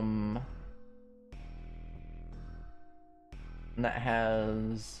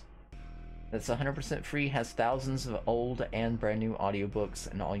 That's 100% free, has thousands of old and brand new audiobooks,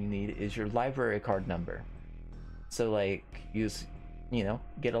 and all you need is your library card number. So like, you know,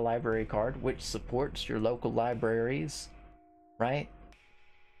 get a library card which supports your local libraries, right?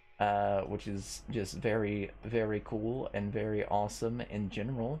 Which is just very, very cool and very awesome in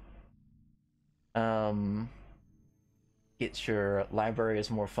general. Gets your libraries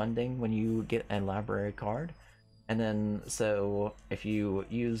more funding when you get a library card. And then, so if you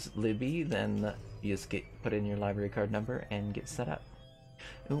use Libby, then you just put in your library card number and get set up.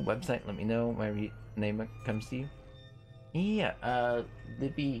 Ooh, website, let me know whenever name comes to you. Yeah,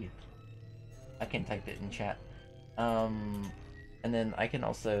 Libby. I can type it in chat. And then I can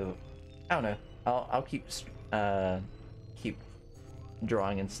also, I don't know, I'll keep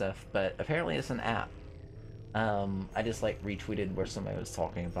drawing and stuff, but apparently it's an app. I just like retweeted where somebody was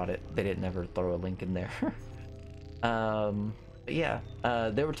talking about it. They didn't ever throw a link in there. But yeah,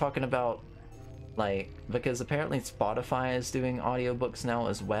 they were talking about Like, because apparently Spotify is doing audiobooks now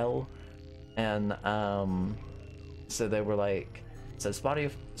as well, and so they were like, so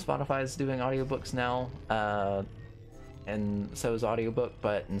Spotify is doing audiobooks now, and so is audiobook,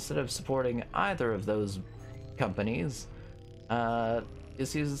 but instead of supporting either of those companies,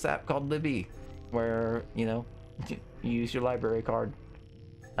 just use this app called Libby, where, you know, you use your library card.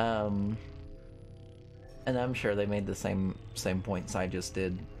 And I'm sure they made the same points I just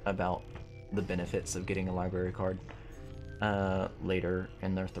did about the benefits of getting a library card later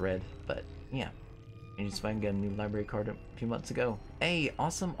in their thread, but yeah. You just went and got a new library card a few months ago. Hey,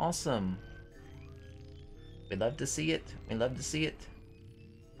 awesome, awesome. We love to see it. We love to see it.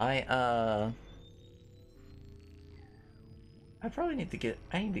 I probably need to get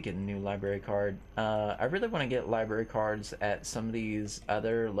a new library card. I really want to get library cards at some of these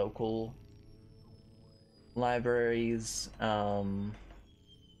other local libraries,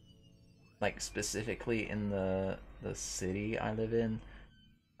 like specifically in the city I live in.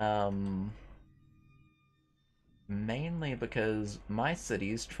 Mainly because my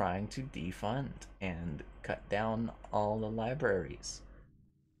city is trying to defund and cut down all the libraries,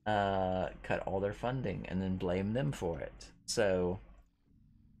 cut all their funding, and then blame them for it. So,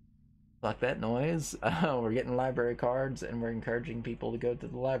 fuck that noise. We're getting library cards and we're encouraging people to go to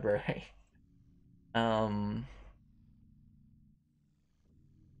the library. But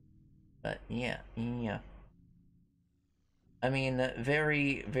yeah. I mean,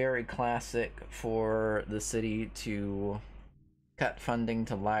 very, very classic for the city to cut funding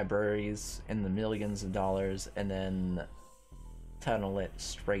to libraries in the millions of dollars and then tunnel it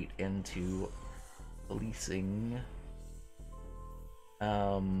straight into policing.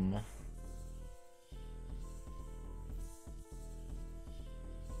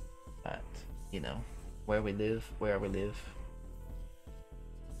 But, you know, where we live.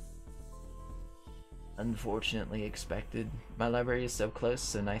 Unfortunately expected. My library is so close,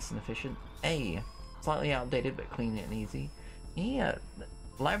 so nice and efficient. Hey, slightly outdated but clean and easy. Yeah,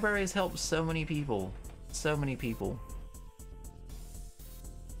 libraries help so many people. So many people.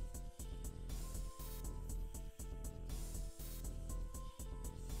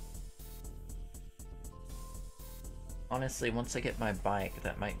 Honestly, once I get my bike,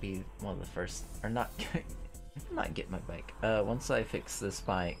 that might be one of the first, or not, not get my bike. Once I fix this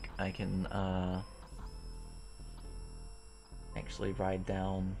bike, I can, actually ride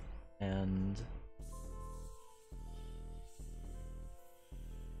down and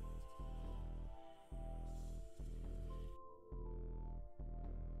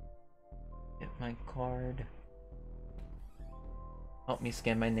get my card. Help me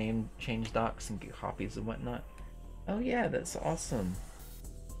scan my name, change docs, and get copies and whatnot. Oh yeah, that's awesome.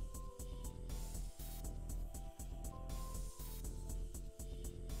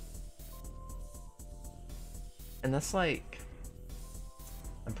 And that's like,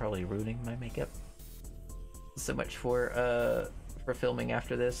 I'm probably ruining my makeup. So much for filming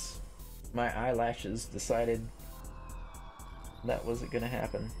after this. My eyelashes decided that wasn't gonna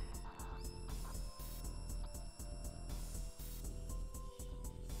happen.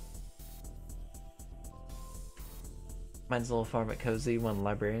 Mine's a little far but cozy. One of the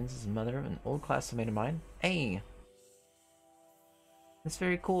librarians is the mother of an old classmate of mine. Hey! That's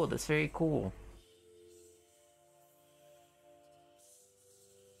very cool, that's very cool.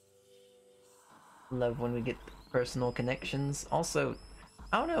 Love when we get personal connections. Also,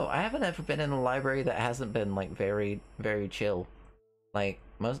 I don't know, I haven't ever been in a library that hasn't been like very, very chill. Like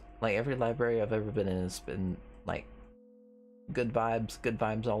every library I've ever been in has been like good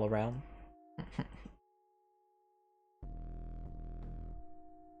vibes all around.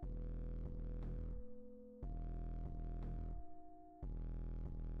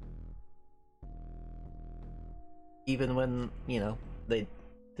 Even when, you know, they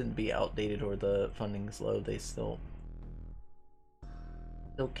tend to be outdated or the funding's low, they still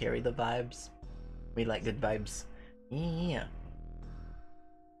carry the vibes. We like good vibes. Yeah.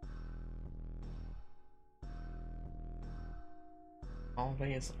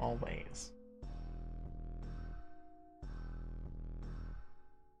 Always, always.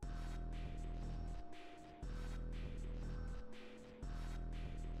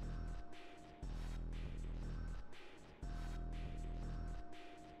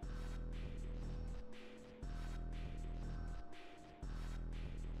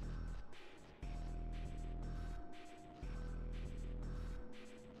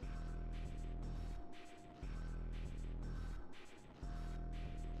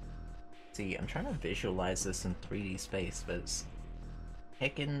 See, I'm trying to visualize this in 3D space, but it's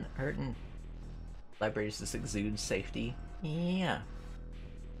heckin' hurting. Libraries just exude safety. Yeah.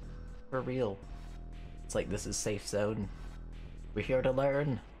 For real. It's like, this is safe zone. We're here to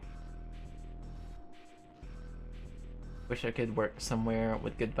learn. Wish I could work somewhere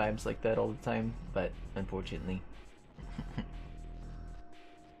with good vibes like that all the time, but unfortunately.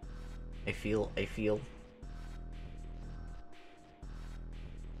 I feel.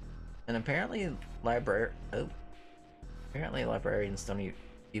 And apparently librarians don't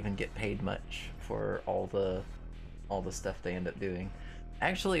even get paid much for all the stuff they end up doing.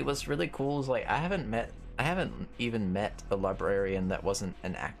 Actually, what's really cool is, like, I haven't even met a librarian that wasn't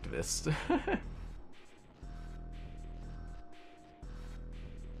an activist.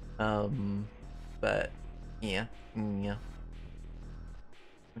 But yeah. I'll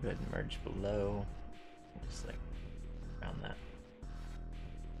go ahead and merge below. Just like around that.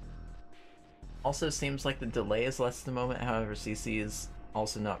 Also seems like the delay is less at the moment, however CC is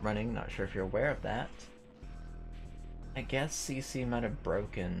also not running. Not sure if you're aware of that. I guess CC might have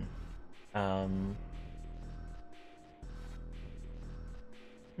broken.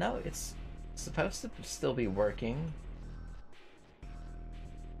 No, it's supposed to still be working.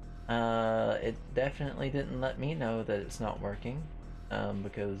 It definitely didn't let me know that it's not working,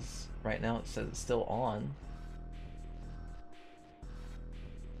 because right now it says it's still on.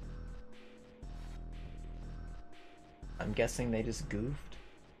 I'm guessing they just goofed.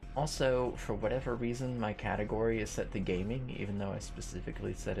 Also, for whatever reason, my category is set to gaming, even though I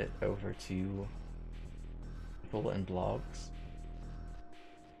specifically set it over to people and blogs.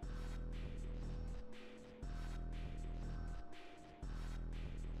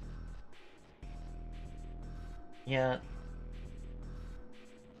 Yeah.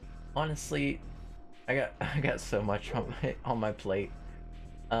 Honestly, I got so much on my plate.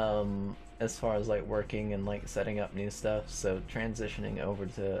 As far as like working and like setting up new stuff, so transitioning over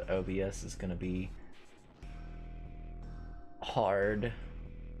to OBS is gonna be hard.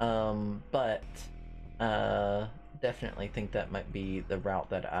 But definitely think that might be the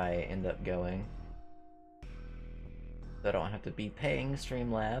route that I end up going. So I don't have to be paying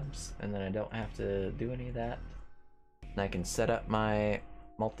Streamlabs, and then I don't have to do any of that. And I can set up my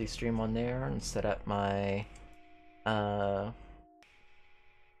multi-stream on there and set up my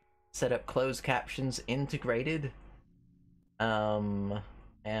set up closed captions integrated, and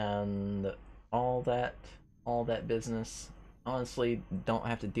all that business. Honestly, don't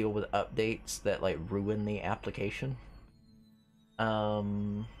have to deal with updates that like ruin the application.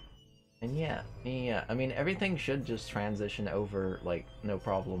 And yeah, I mean, everything should just transition over like no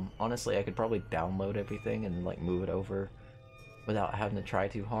problem. Honestly, I could probably download everything and like move it over without having to try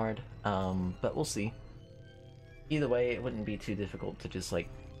too hard. But we'll see. Either way, it wouldn't be too difficult to just like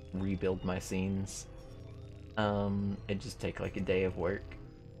rebuild my scenes. It'd just take like a day of work.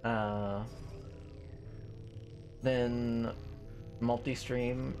 Then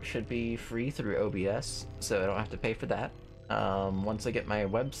multi-stream should be free through OBS, so I don't have to pay for that. Once I get my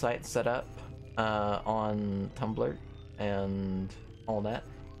website set up on Tumblr and all that,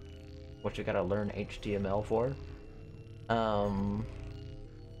 which I gotta learn HTML for,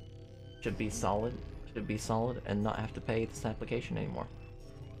 should be solid and not have to pay this application anymore.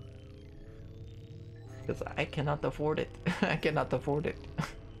 Because I cannot afford it. I cannot afford it.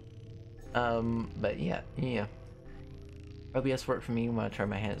 But yeah. OBS worked for me when I tried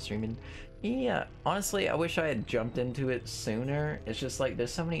my hand at streaming. Yeah, honestly, I wish I had jumped into it sooner. It's just like,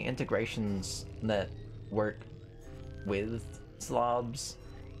 there's so many integrations that work with slobs.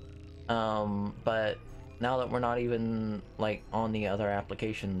 But now that we're not even, like, on the other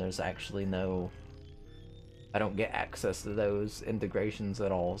application, there's actually no... I don't get access to those integrations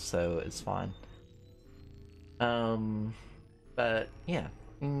at all, so it's fine. But yeah.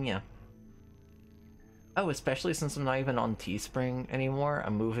 Oh, especially since I'm not even on Teespring anymore,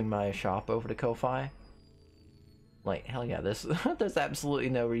 I'm moving my shop over to Ko-Fi. Like, hell yeah, there's absolutely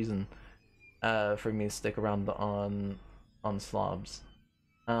no reason for me to stick around on slobs.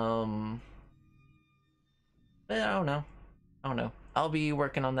 But I don't know. I'll be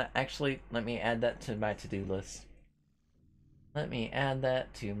working on that. Actually, let me add that to my to-do list. Let me add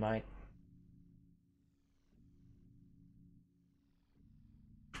that to my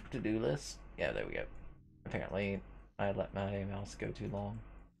to-do list. Yeah, there we go. Apparently, I let my mouse go too long.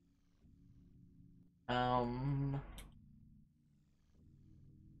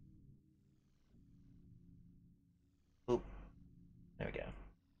 Oop. There we go.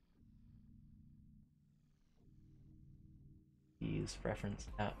 These reference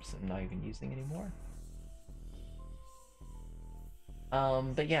apps I'm not even using anymore.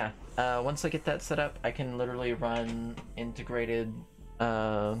 But yeah, once I get that set up, I can literally run integrated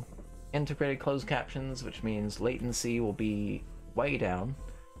closed captions, which means latency will be way down.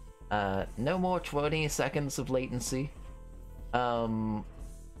 No more 20 seconds of latency.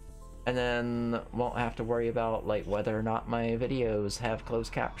 And then won't have to worry about like whether or not my videos have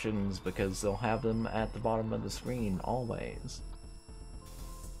closed captions, because they'll have them at the bottom of the screen always.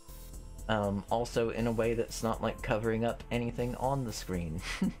 Also in a way that's not like covering up anything on the screen.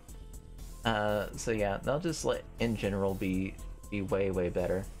 So yeah, they'll just like in general be way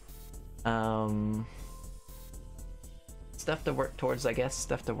better. Stuff to work towards, I guess.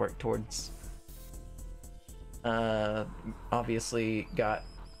 Stuff to work towards. Obviously got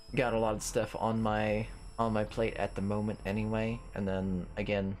a lot of stuff on my plate at the moment anyway, and then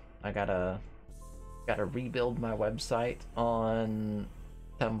again I gotta rebuild my website on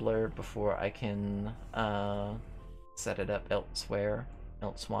Tumblr before I can set it up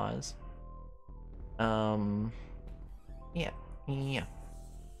elsewise. Yeah.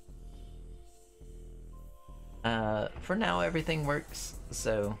 For now everything works,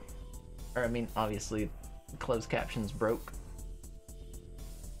 so, or I mean obviously closed captions broke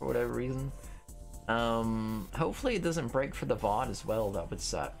for whatever reason. Hopefully it doesn't break for the VOD as well. That would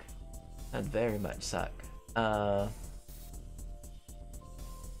suck. That'd very much suck. I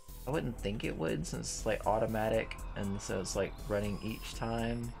wouldn't think it would, since it's like automatic and so it's like running each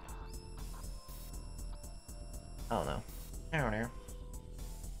time. I don't know.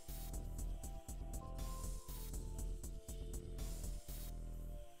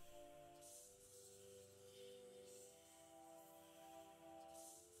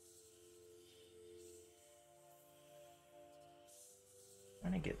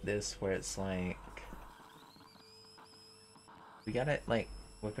 Trying to get this where it's like we gotta like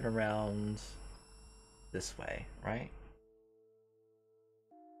whip it around this way, right?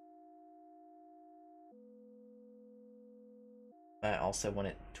 But I also want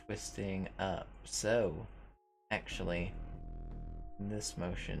it twisting up, so actually this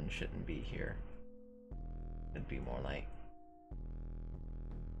motion shouldn't be here. It'd be more like,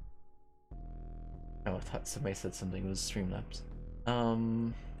 oh, I thought somebody said something was Streamlabs.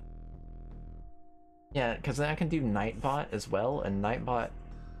 Yeah, because then I can do Nightbot as well, and Nightbot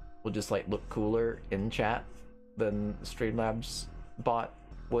will just like look cooler in chat than Streamlabs bot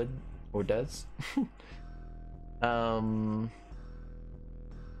would or does.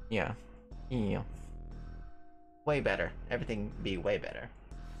 Yeah. Way better. Everything be way better.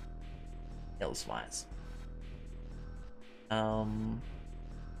 Elsewise.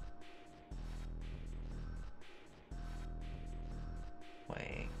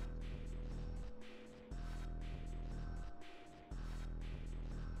 Wait.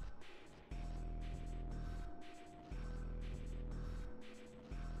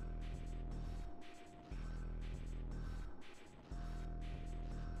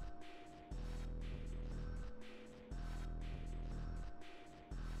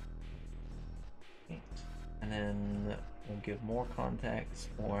 And then we'll give more context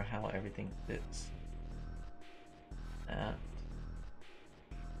for how everything fits. That.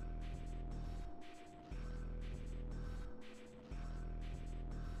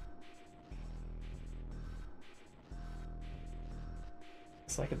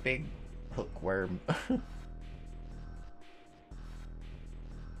 It's like a big hookworm.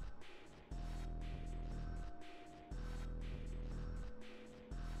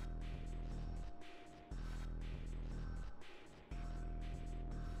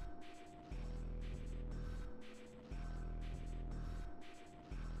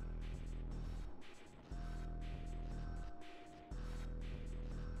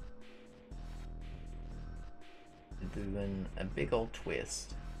 Doing a big old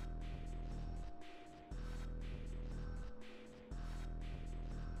twist.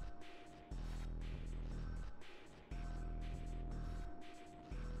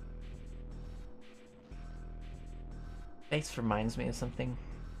 Face reminds me of something.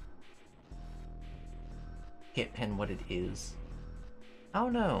 Can't pin what it is. Oh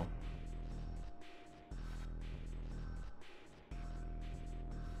no.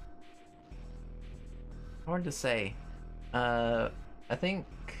 Hard to say. I think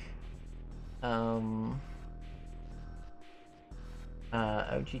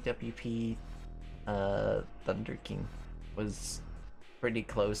OGWP Thunder King was pretty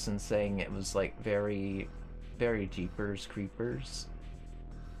close in saying it was like very Jeepers Creepers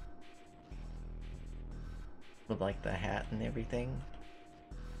with like the hat and everything.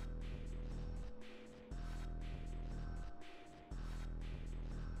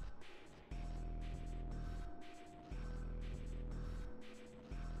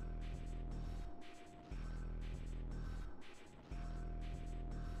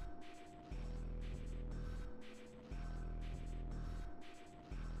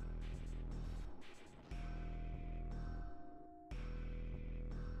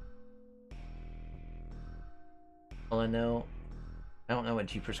 All I don't know what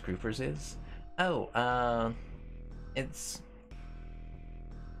Jeepers Creepers is. Oh, it's...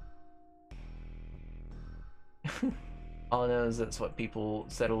 All I know is that's what people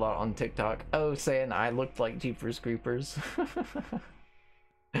said a lot on TikTok. Oh, saying I looked like Jeepers Creepers.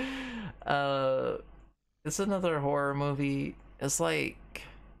 uh, it's another horror movie. It's like...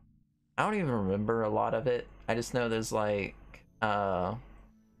 I don't even remember a lot of it. I just know there's like, I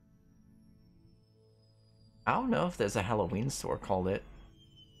don't know if there's a Halloween store called it.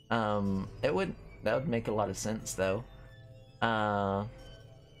 That would make a lot of sense though.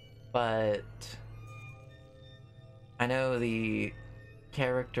 But I know the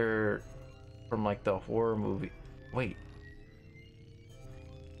character from like the horror movie. Wait,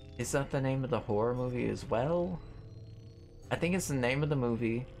 is that the name of the horror movie as well? I think it's the name of the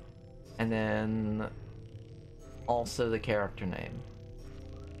movie, and then also the character name.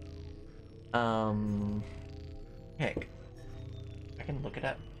 Heck, I can look it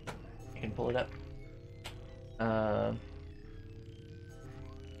up. I can pull it up.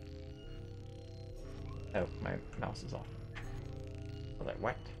 Oh, my mouse is off. I was like,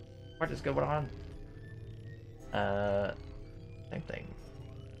 what? What is going on? Same thing.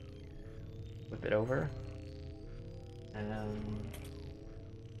 Flip it over.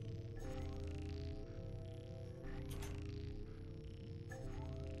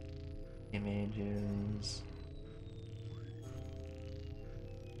 Images.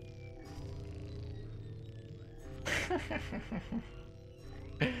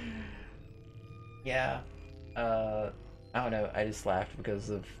 Yeah. I don't know. I just laughed because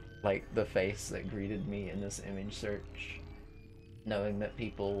of like the face that greeted me in this image search, knowing that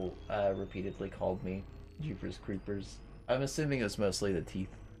people repeatedly called me Jeepers Creepers. I'm assuming it was mostly the teeth,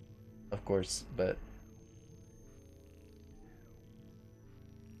 of course, but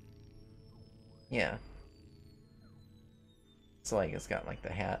yeah. It's like it's got like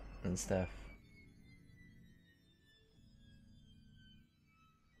the hat and stuff.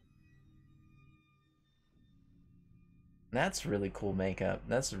 That's really cool makeup.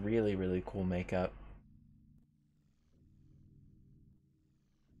 That's really, really cool makeup.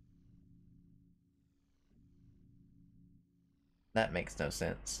 That makes no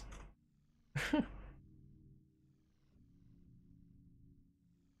sense.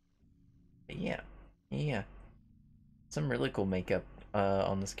 Yeah, yeah. Some really cool makeup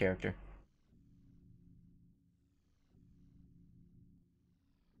on this character.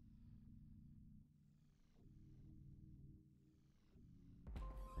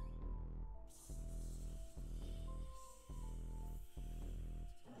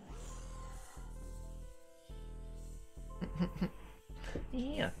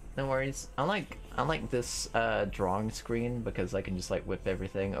 Yeah, no worries. I like this drawing screen because I can just like whip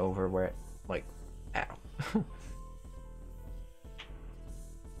everything over where it, like, ow.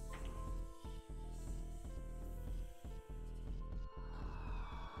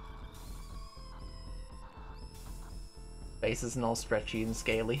 Face isn't all stretchy and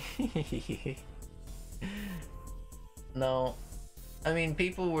scaly. No, I mean,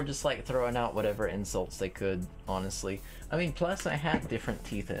 people were just like throwing out whatever insults they could, honestly. I mean, plus I had different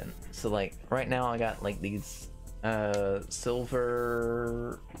teeth in. So like right now I got like these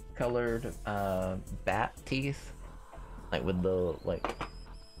silver colored bat teeth, like with the like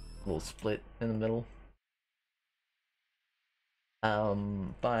little split in the middle.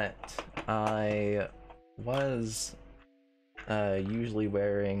 But I was usually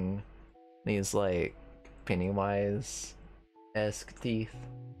wearing these like Pennywise-esque teeth.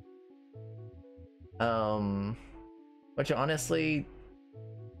 Which honestly,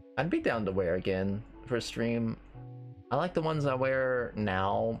 I'd be down to wear again for a stream. I like the ones I wear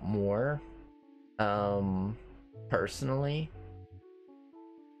now more, personally.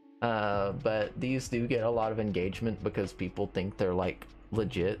 But these do get a lot of engagement because people think they're like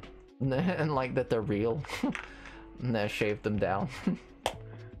legit and like that they're real. And I shaved them down.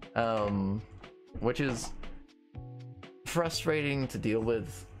 Which is frustrating to deal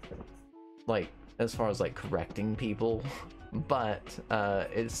with, like, as far as like correcting people, but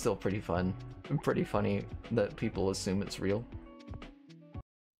it's still pretty fun and pretty funny that people assume it's real.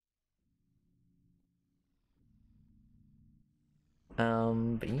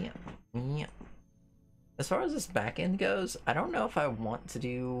 But yeah. As far as this back end goes, I don't know if I want to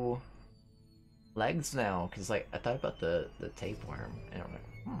do legs now, because like I thought about the tapeworm, and I'm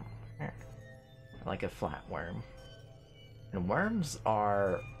like, like a flatworm. And worms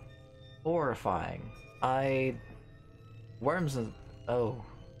are horrifying. Worms is, oh.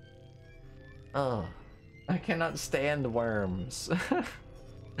 I cannot stand worms.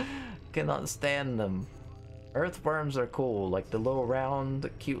 Cannot stand them. Earthworms are cool, like the little round,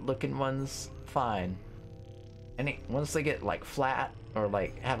 cute looking ones, fine. Once they get like flat or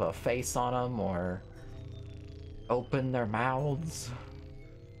like have a face on them or open their mouths.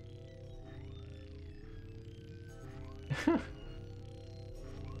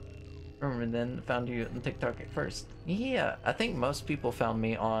 And then found you on TikTok at first. Yeah, I think most people found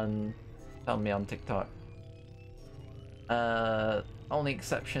me on TikTok. Only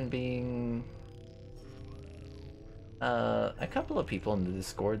exception being a couple of people in the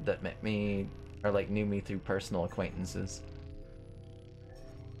Discord that met me or like knew me through personal acquaintances.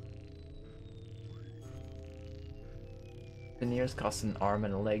 Veneers cost an arm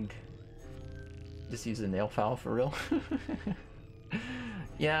and a leg. Just use a nail file for real.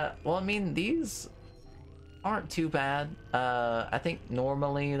 Yeah, well, I mean, these aren't too bad. I think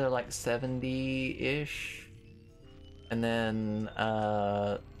normally they're like 70-ish. And then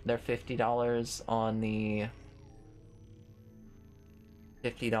they're $50 on the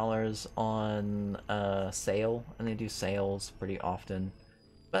sale, and they do sales pretty often.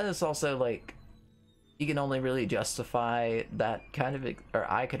 But it's also like you can only really justify that kind of,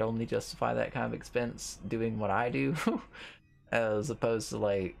 or I could only justify that kind of expense doing what I do, as opposed to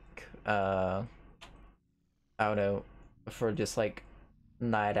like I don't know, for just like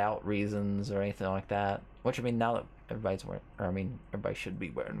night out reasons or anything like that. Which, I mean, now that everybody's wearing, or I mean, everybody should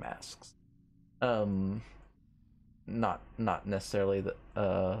be wearing masks. Not necessarily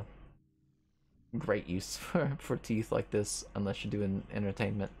the great use for teeth like this unless you're doing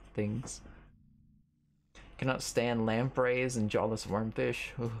entertainment things. Cannot stand lampreys and jawless wormfish.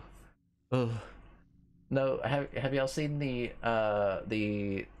 Ugh. Ugh. No, have y'all seen the oh,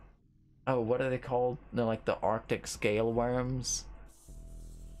 what are they called? They're like the Arctic scale worms.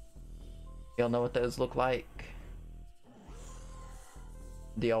 Y'all know what those look like?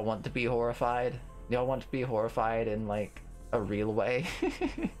 Do y'all want to be horrified? Do y'all want to be horrified in like a real way?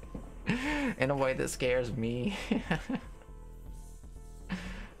 In a way that scares me.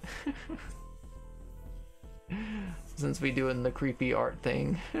 Since we doing the creepy art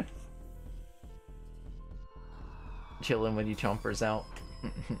thing. Chilling with you chompers out.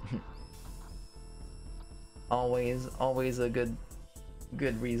 always a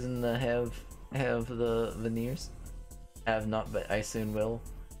good reason to have the veneers. Have not, but I soon will.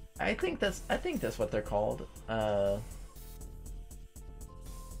 I think that's what they're called.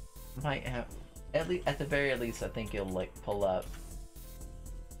 Might have, at the very least, I think you'll like pull up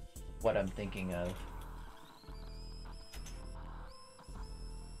what I'm thinking of.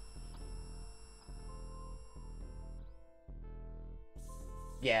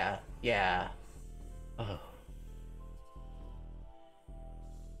 Yeah. Oh.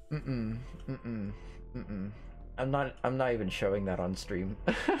 I'm not even showing that on stream.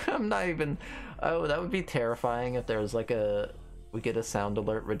 I'm not even. Oh, that would be terrifying if there was like we get a sound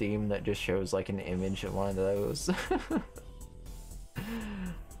alert redeem that just shows like an image of one of those.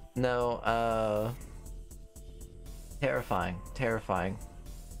 No, terrifying.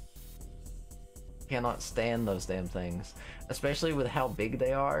 Cannot stand those damn things, especially with how big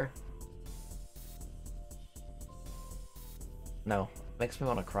they are. No, makes me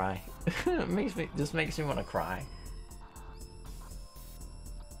want to cry. Just makes me want to cry.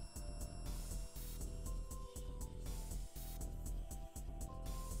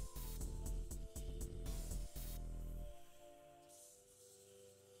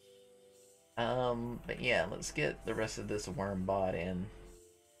 But yeah, let's get the rest of this worm bot in.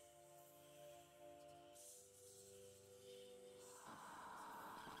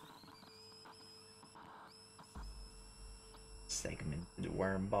 Segmented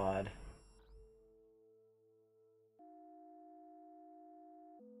worm bod.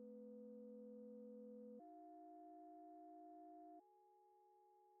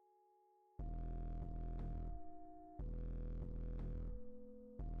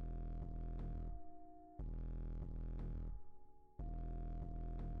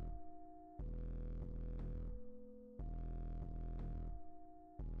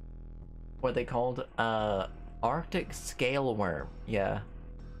 What are they called? Arctic scale worm. Yeah.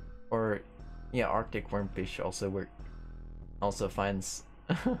 Or yeah, Arctic wormfish also finds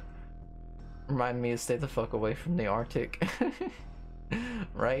remind me to stay the fuck away from the Arctic.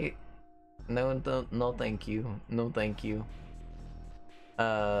 Right? No, thank you. No thank you.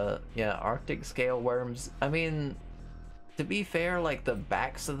 Yeah, Arctic scale worms. I mean, to be fair, like the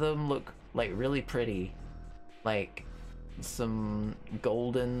backs of them look like really pretty. Like some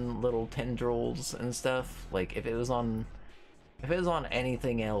golden little tendrils and stuff. Like if it was on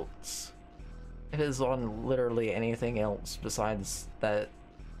anything else, if it was on literally anything else besides that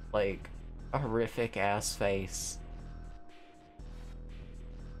like horrific ass face.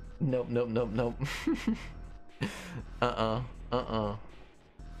 Nope, nope, nope, nope. Uh-uh.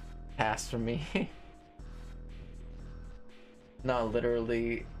 Pass for me. No,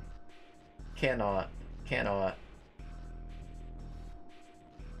 literally cannot. Cannot.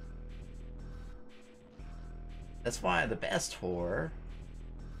 That's why the best horror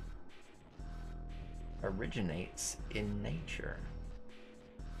originates in nature.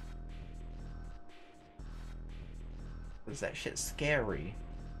 Cause that shit's scary.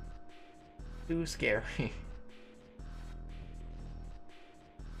 Too scary.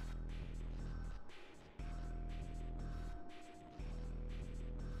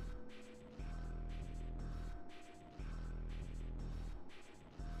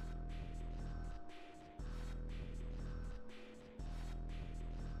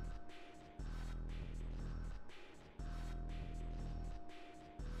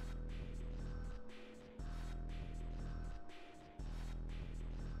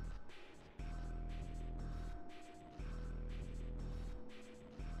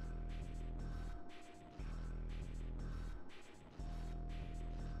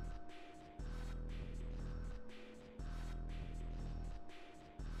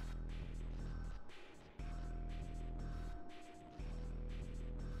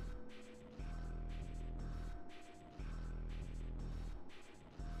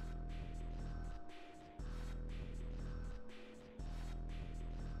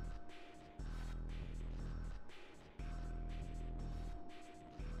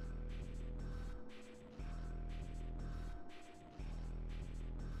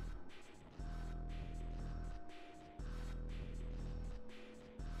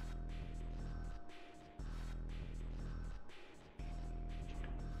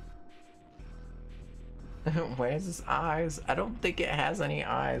 Where's his eyes? I don't think it has any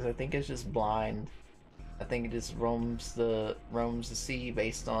eyes. I think it's just blind. I think it just roams the sea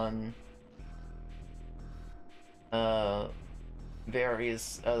based on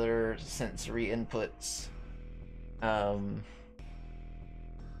various other sensory inputs. Or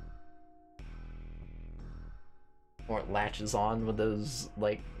it latches on with those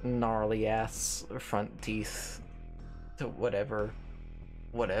like gnarly ass front teeth to whatever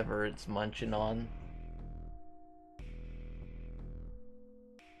it's munching on.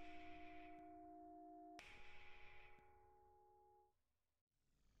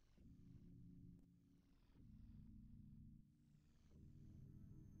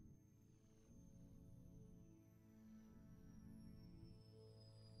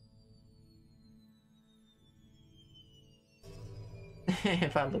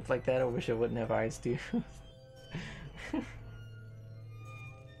 If I looked like that, I wish I wouldn't have eyes too.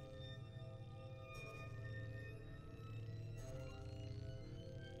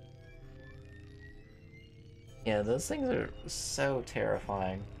 Yeah, those things are so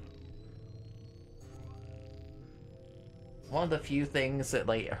terrifying. One of the few things that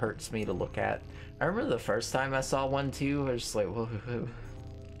like hurts me to look at. I remember the first time I saw one too, I was just like, whoa.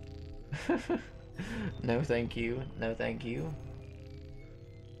 No thank you, no thank you.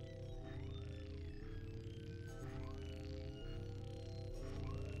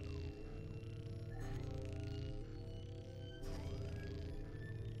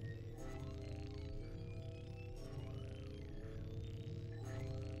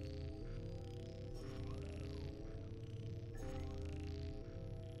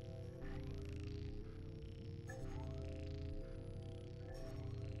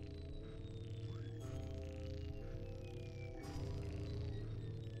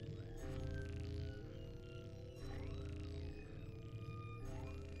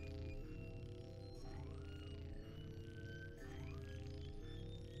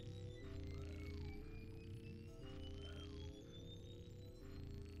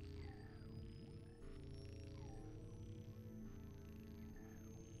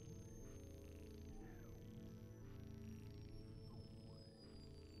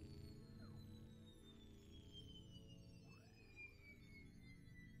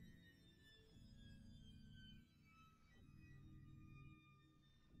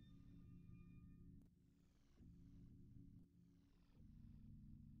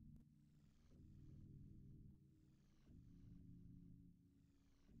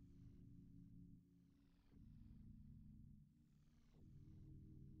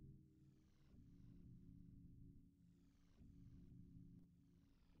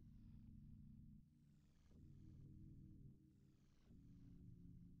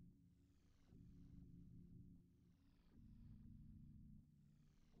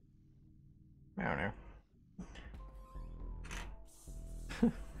 I don't know.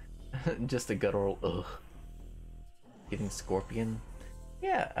 just a good old ugh. Getting scorpion.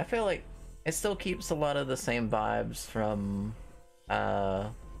 Yeah, I feel like it still keeps a lot of the same vibes from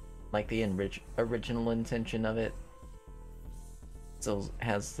like the original intention of it. Still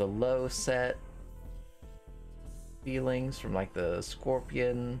has the low set feelings from like the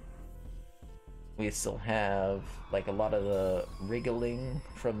scorpion. We still have like a lot of the wriggling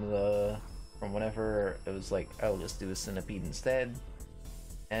from whenever it was like, oh, let's do a centipede instead.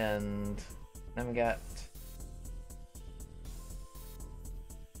 And then we got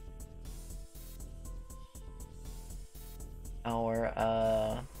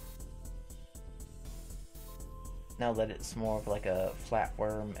our now that it's more of like a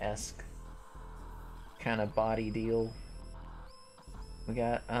flatworm-esque kind of body deal. We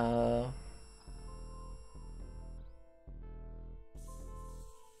got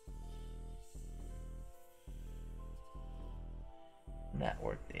that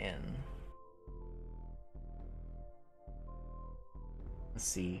worked in. Let's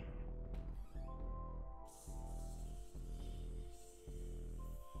see.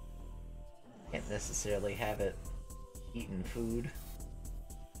 Can't necessarily have it eating food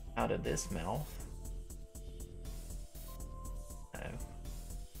out of this mouth. Oh.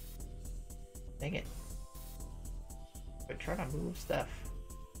 Dang it. We're trying to move stuff.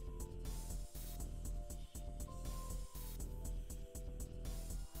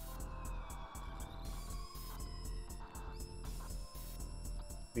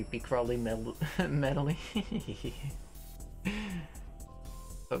 Creepy crawly medley.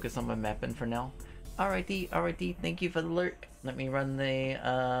 Focus on my mapping for now. Alrighty, thank you for the lurk. Let me run the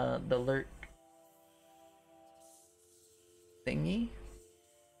lurk thingy.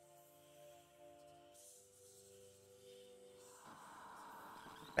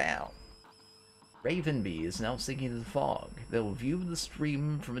 Wow. Ravenbee is now sinking the fog. They'll view the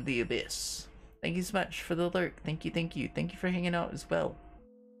stream from the abyss. Thank you so much for the lurk. Thank you. Thank you for hanging out as well.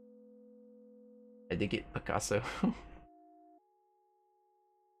 I did get Picasso.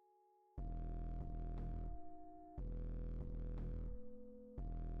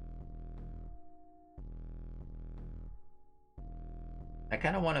 I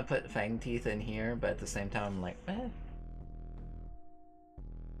kind of want to put fang teeth in here, but at the same time, I'm like, eh.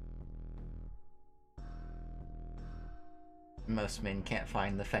 Most men can't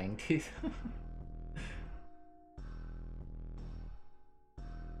find the fang teeth. I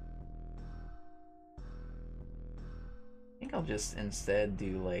think I'll just instead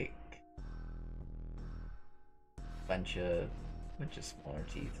do like a bunch of smaller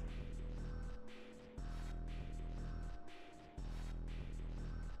teeth.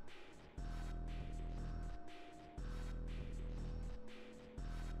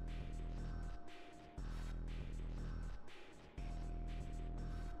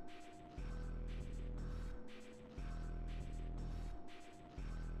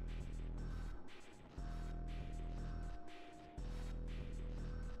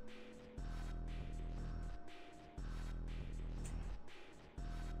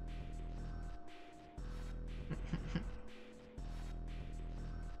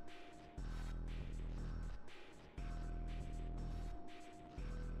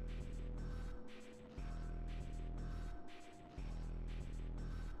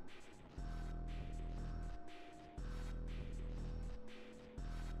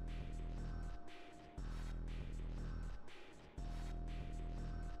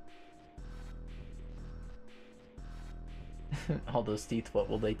 All those teeth, what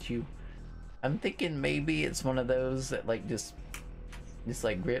will they chew? I'm thinking maybe it's one of those that like just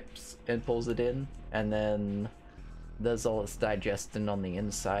like grips and pulls it in and then does all its digesting on the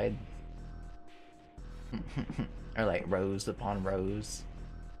inside. Or like rows upon rows.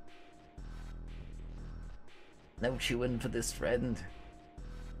 No chewing for this friend.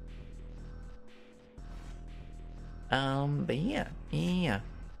 But yeah.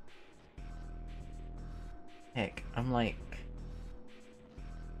 Heck, I'm like,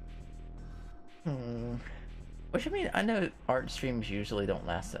 which I mean, I know art streams usually don't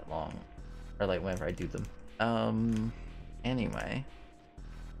last that long, or like whenever I do them. Anyway,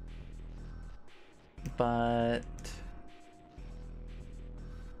 but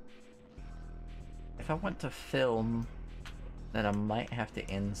if I want to film, then I might have to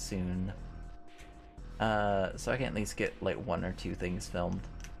end soon. So I can at least get like 1 or 2 things filmed.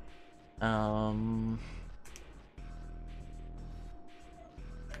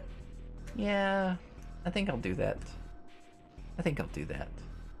 Yeah, I think I'll do that.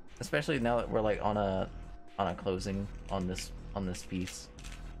 Especially now that we're like on a closing on this piece.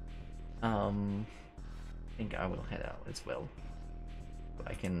 I think I will head out as well.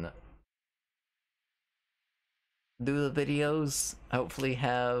 I can do the videos. Hopefully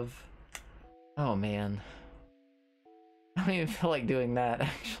have... Oh man. I don't even feel like doing that,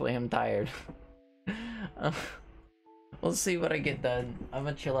 actually. I'm tired. We'll see what I get done. I'm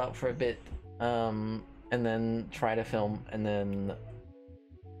gonna chill out for a bit, and then try to film, and then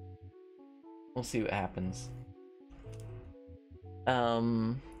we'll see what happens.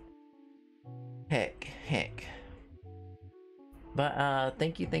 Heck. But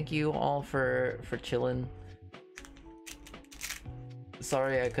thank you all for chilling.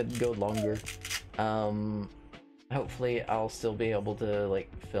 Sorry I couldn't go longer. Hopefully I'll still be able to like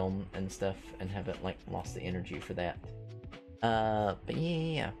film and stuff and haven't like lost the energy for that. But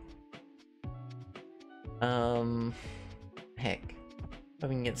yeah. Heck. I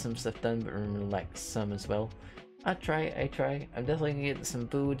can get some stuff done, but relax some as well. I try. I'm definitely gonna get some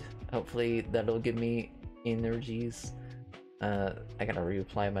food. Hopefully that'll give me energies. I gotta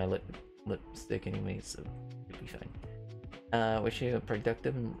reapply my lipstick anyway, so it'll be fine. Wish you a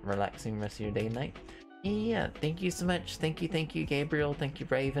productive and relaxing rest of your day and night. Yeah, thank you so much. Thank you, Gabriel. Thank you,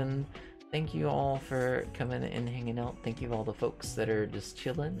 Raven. Thank you all for coming and hanging out. Thank you all the folks that are just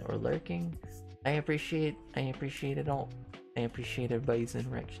chilling or lurking. I appreciate it all. I appreciate everybody's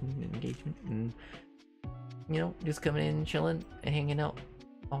interaction and engagement, and you know, just coming in, chilling, and hanging out.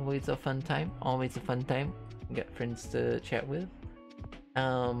 Always a fun time. Always a fun time. Got friends to chat with.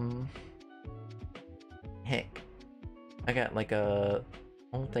 Heck, I got like a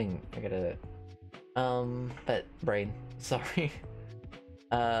whole thing. I gotta but brain. Sorry.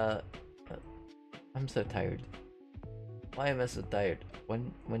 I'm so tired. Why am I so tired?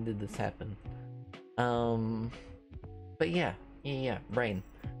 When did this happen? But yeah, brain.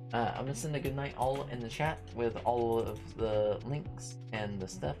 I'm gonna send a good night all in the chat with all of the links and the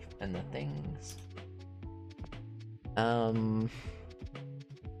stuff and the things.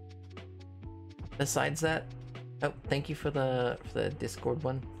 Besides that, oh, thank you for the Discord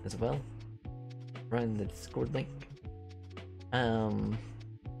one as well. Run the Discord link.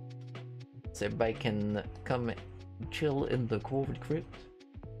 So everybody can come chill in the Corvid Crypt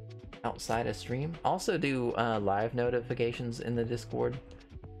outside of stream. Also do live notifications in the Discord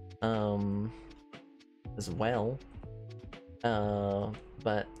as well.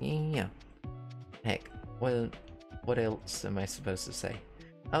 But yeah. Heck, what else am I supposed to say?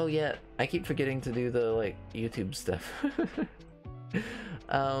 Oh yeah, I keep forgetting to do the like YouTube stuff.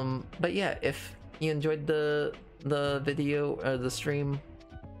 But yeah, if you enjoyed the video or the stream,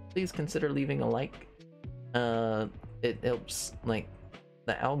 please consider leaving a like. It helps like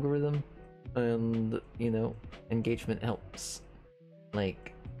the algorithm, and you know, engagement helps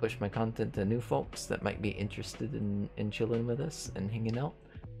like push my content to new folks that might be interested in chilling with us and hanging out.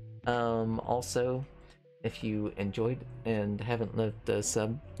 Also, if you enjoyed and haven't left a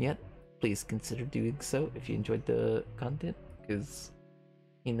sub yet, please consider doing so if you enjoyed the content, because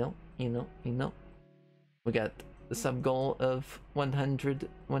you know, we got the sub goal of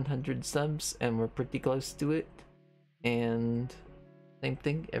 100 subs, and we're pretty close to it. And same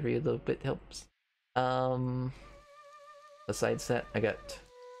thing, every little bit helps. Besides that, I got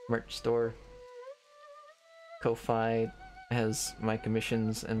merch store. Ko-Fi has my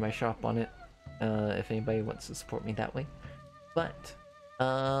commissions and my shop on it, if anybody wants to support me that way. But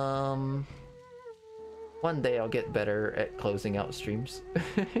one day I'll get better at closing out streams.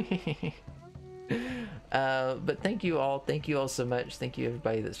 But thank you all so much. Thank you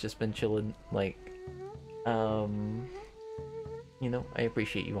everybody that's just been chilling, like you know, I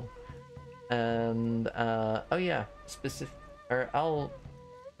appreciate you all. And oh yeah, I'll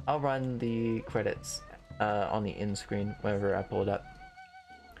run the credits on the end screen whenever I pull it up.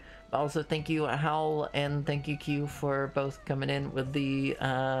 Also, thank you Howl and thank you Q for both coming in with the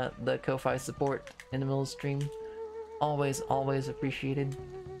Ko-Fi support in the middle of the stream. Always appreciated.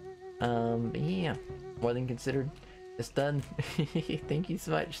 Yeah, more than considered. It's done. Thank you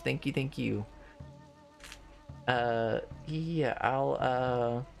so much. Thank you. Yeah,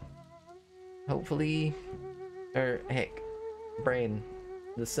 I'll hopefully, or heck, brain,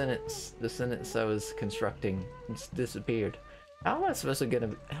 the sentence I was constructing just disappeared. How am I supposed to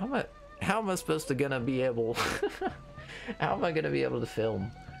gonna be able how am I gonna be able to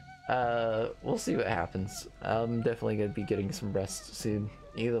film? We'll see what happens. I'm definitely gonna be getting some rest soon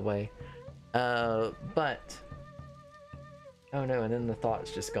either way. But oh no, and then the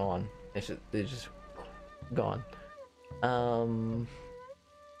thought's just gone. It's just gone.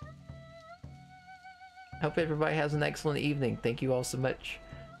 Hope everybody has an excellent evening. Thank you all so much.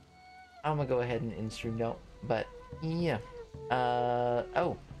 I'm gonna go ahead and end stream now, but yeah.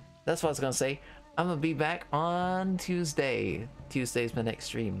 Oh, that's what I was gonna say. I'm gonna be back on Tuesday. Tuesday's my next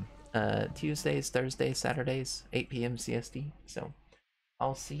stream. Tuesdays, Thursdays, Saturdays, 8 p.m. CST. So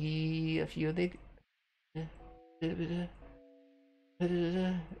I'll see a few of the.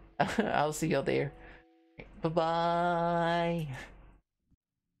 I'll see you there. Bye bye.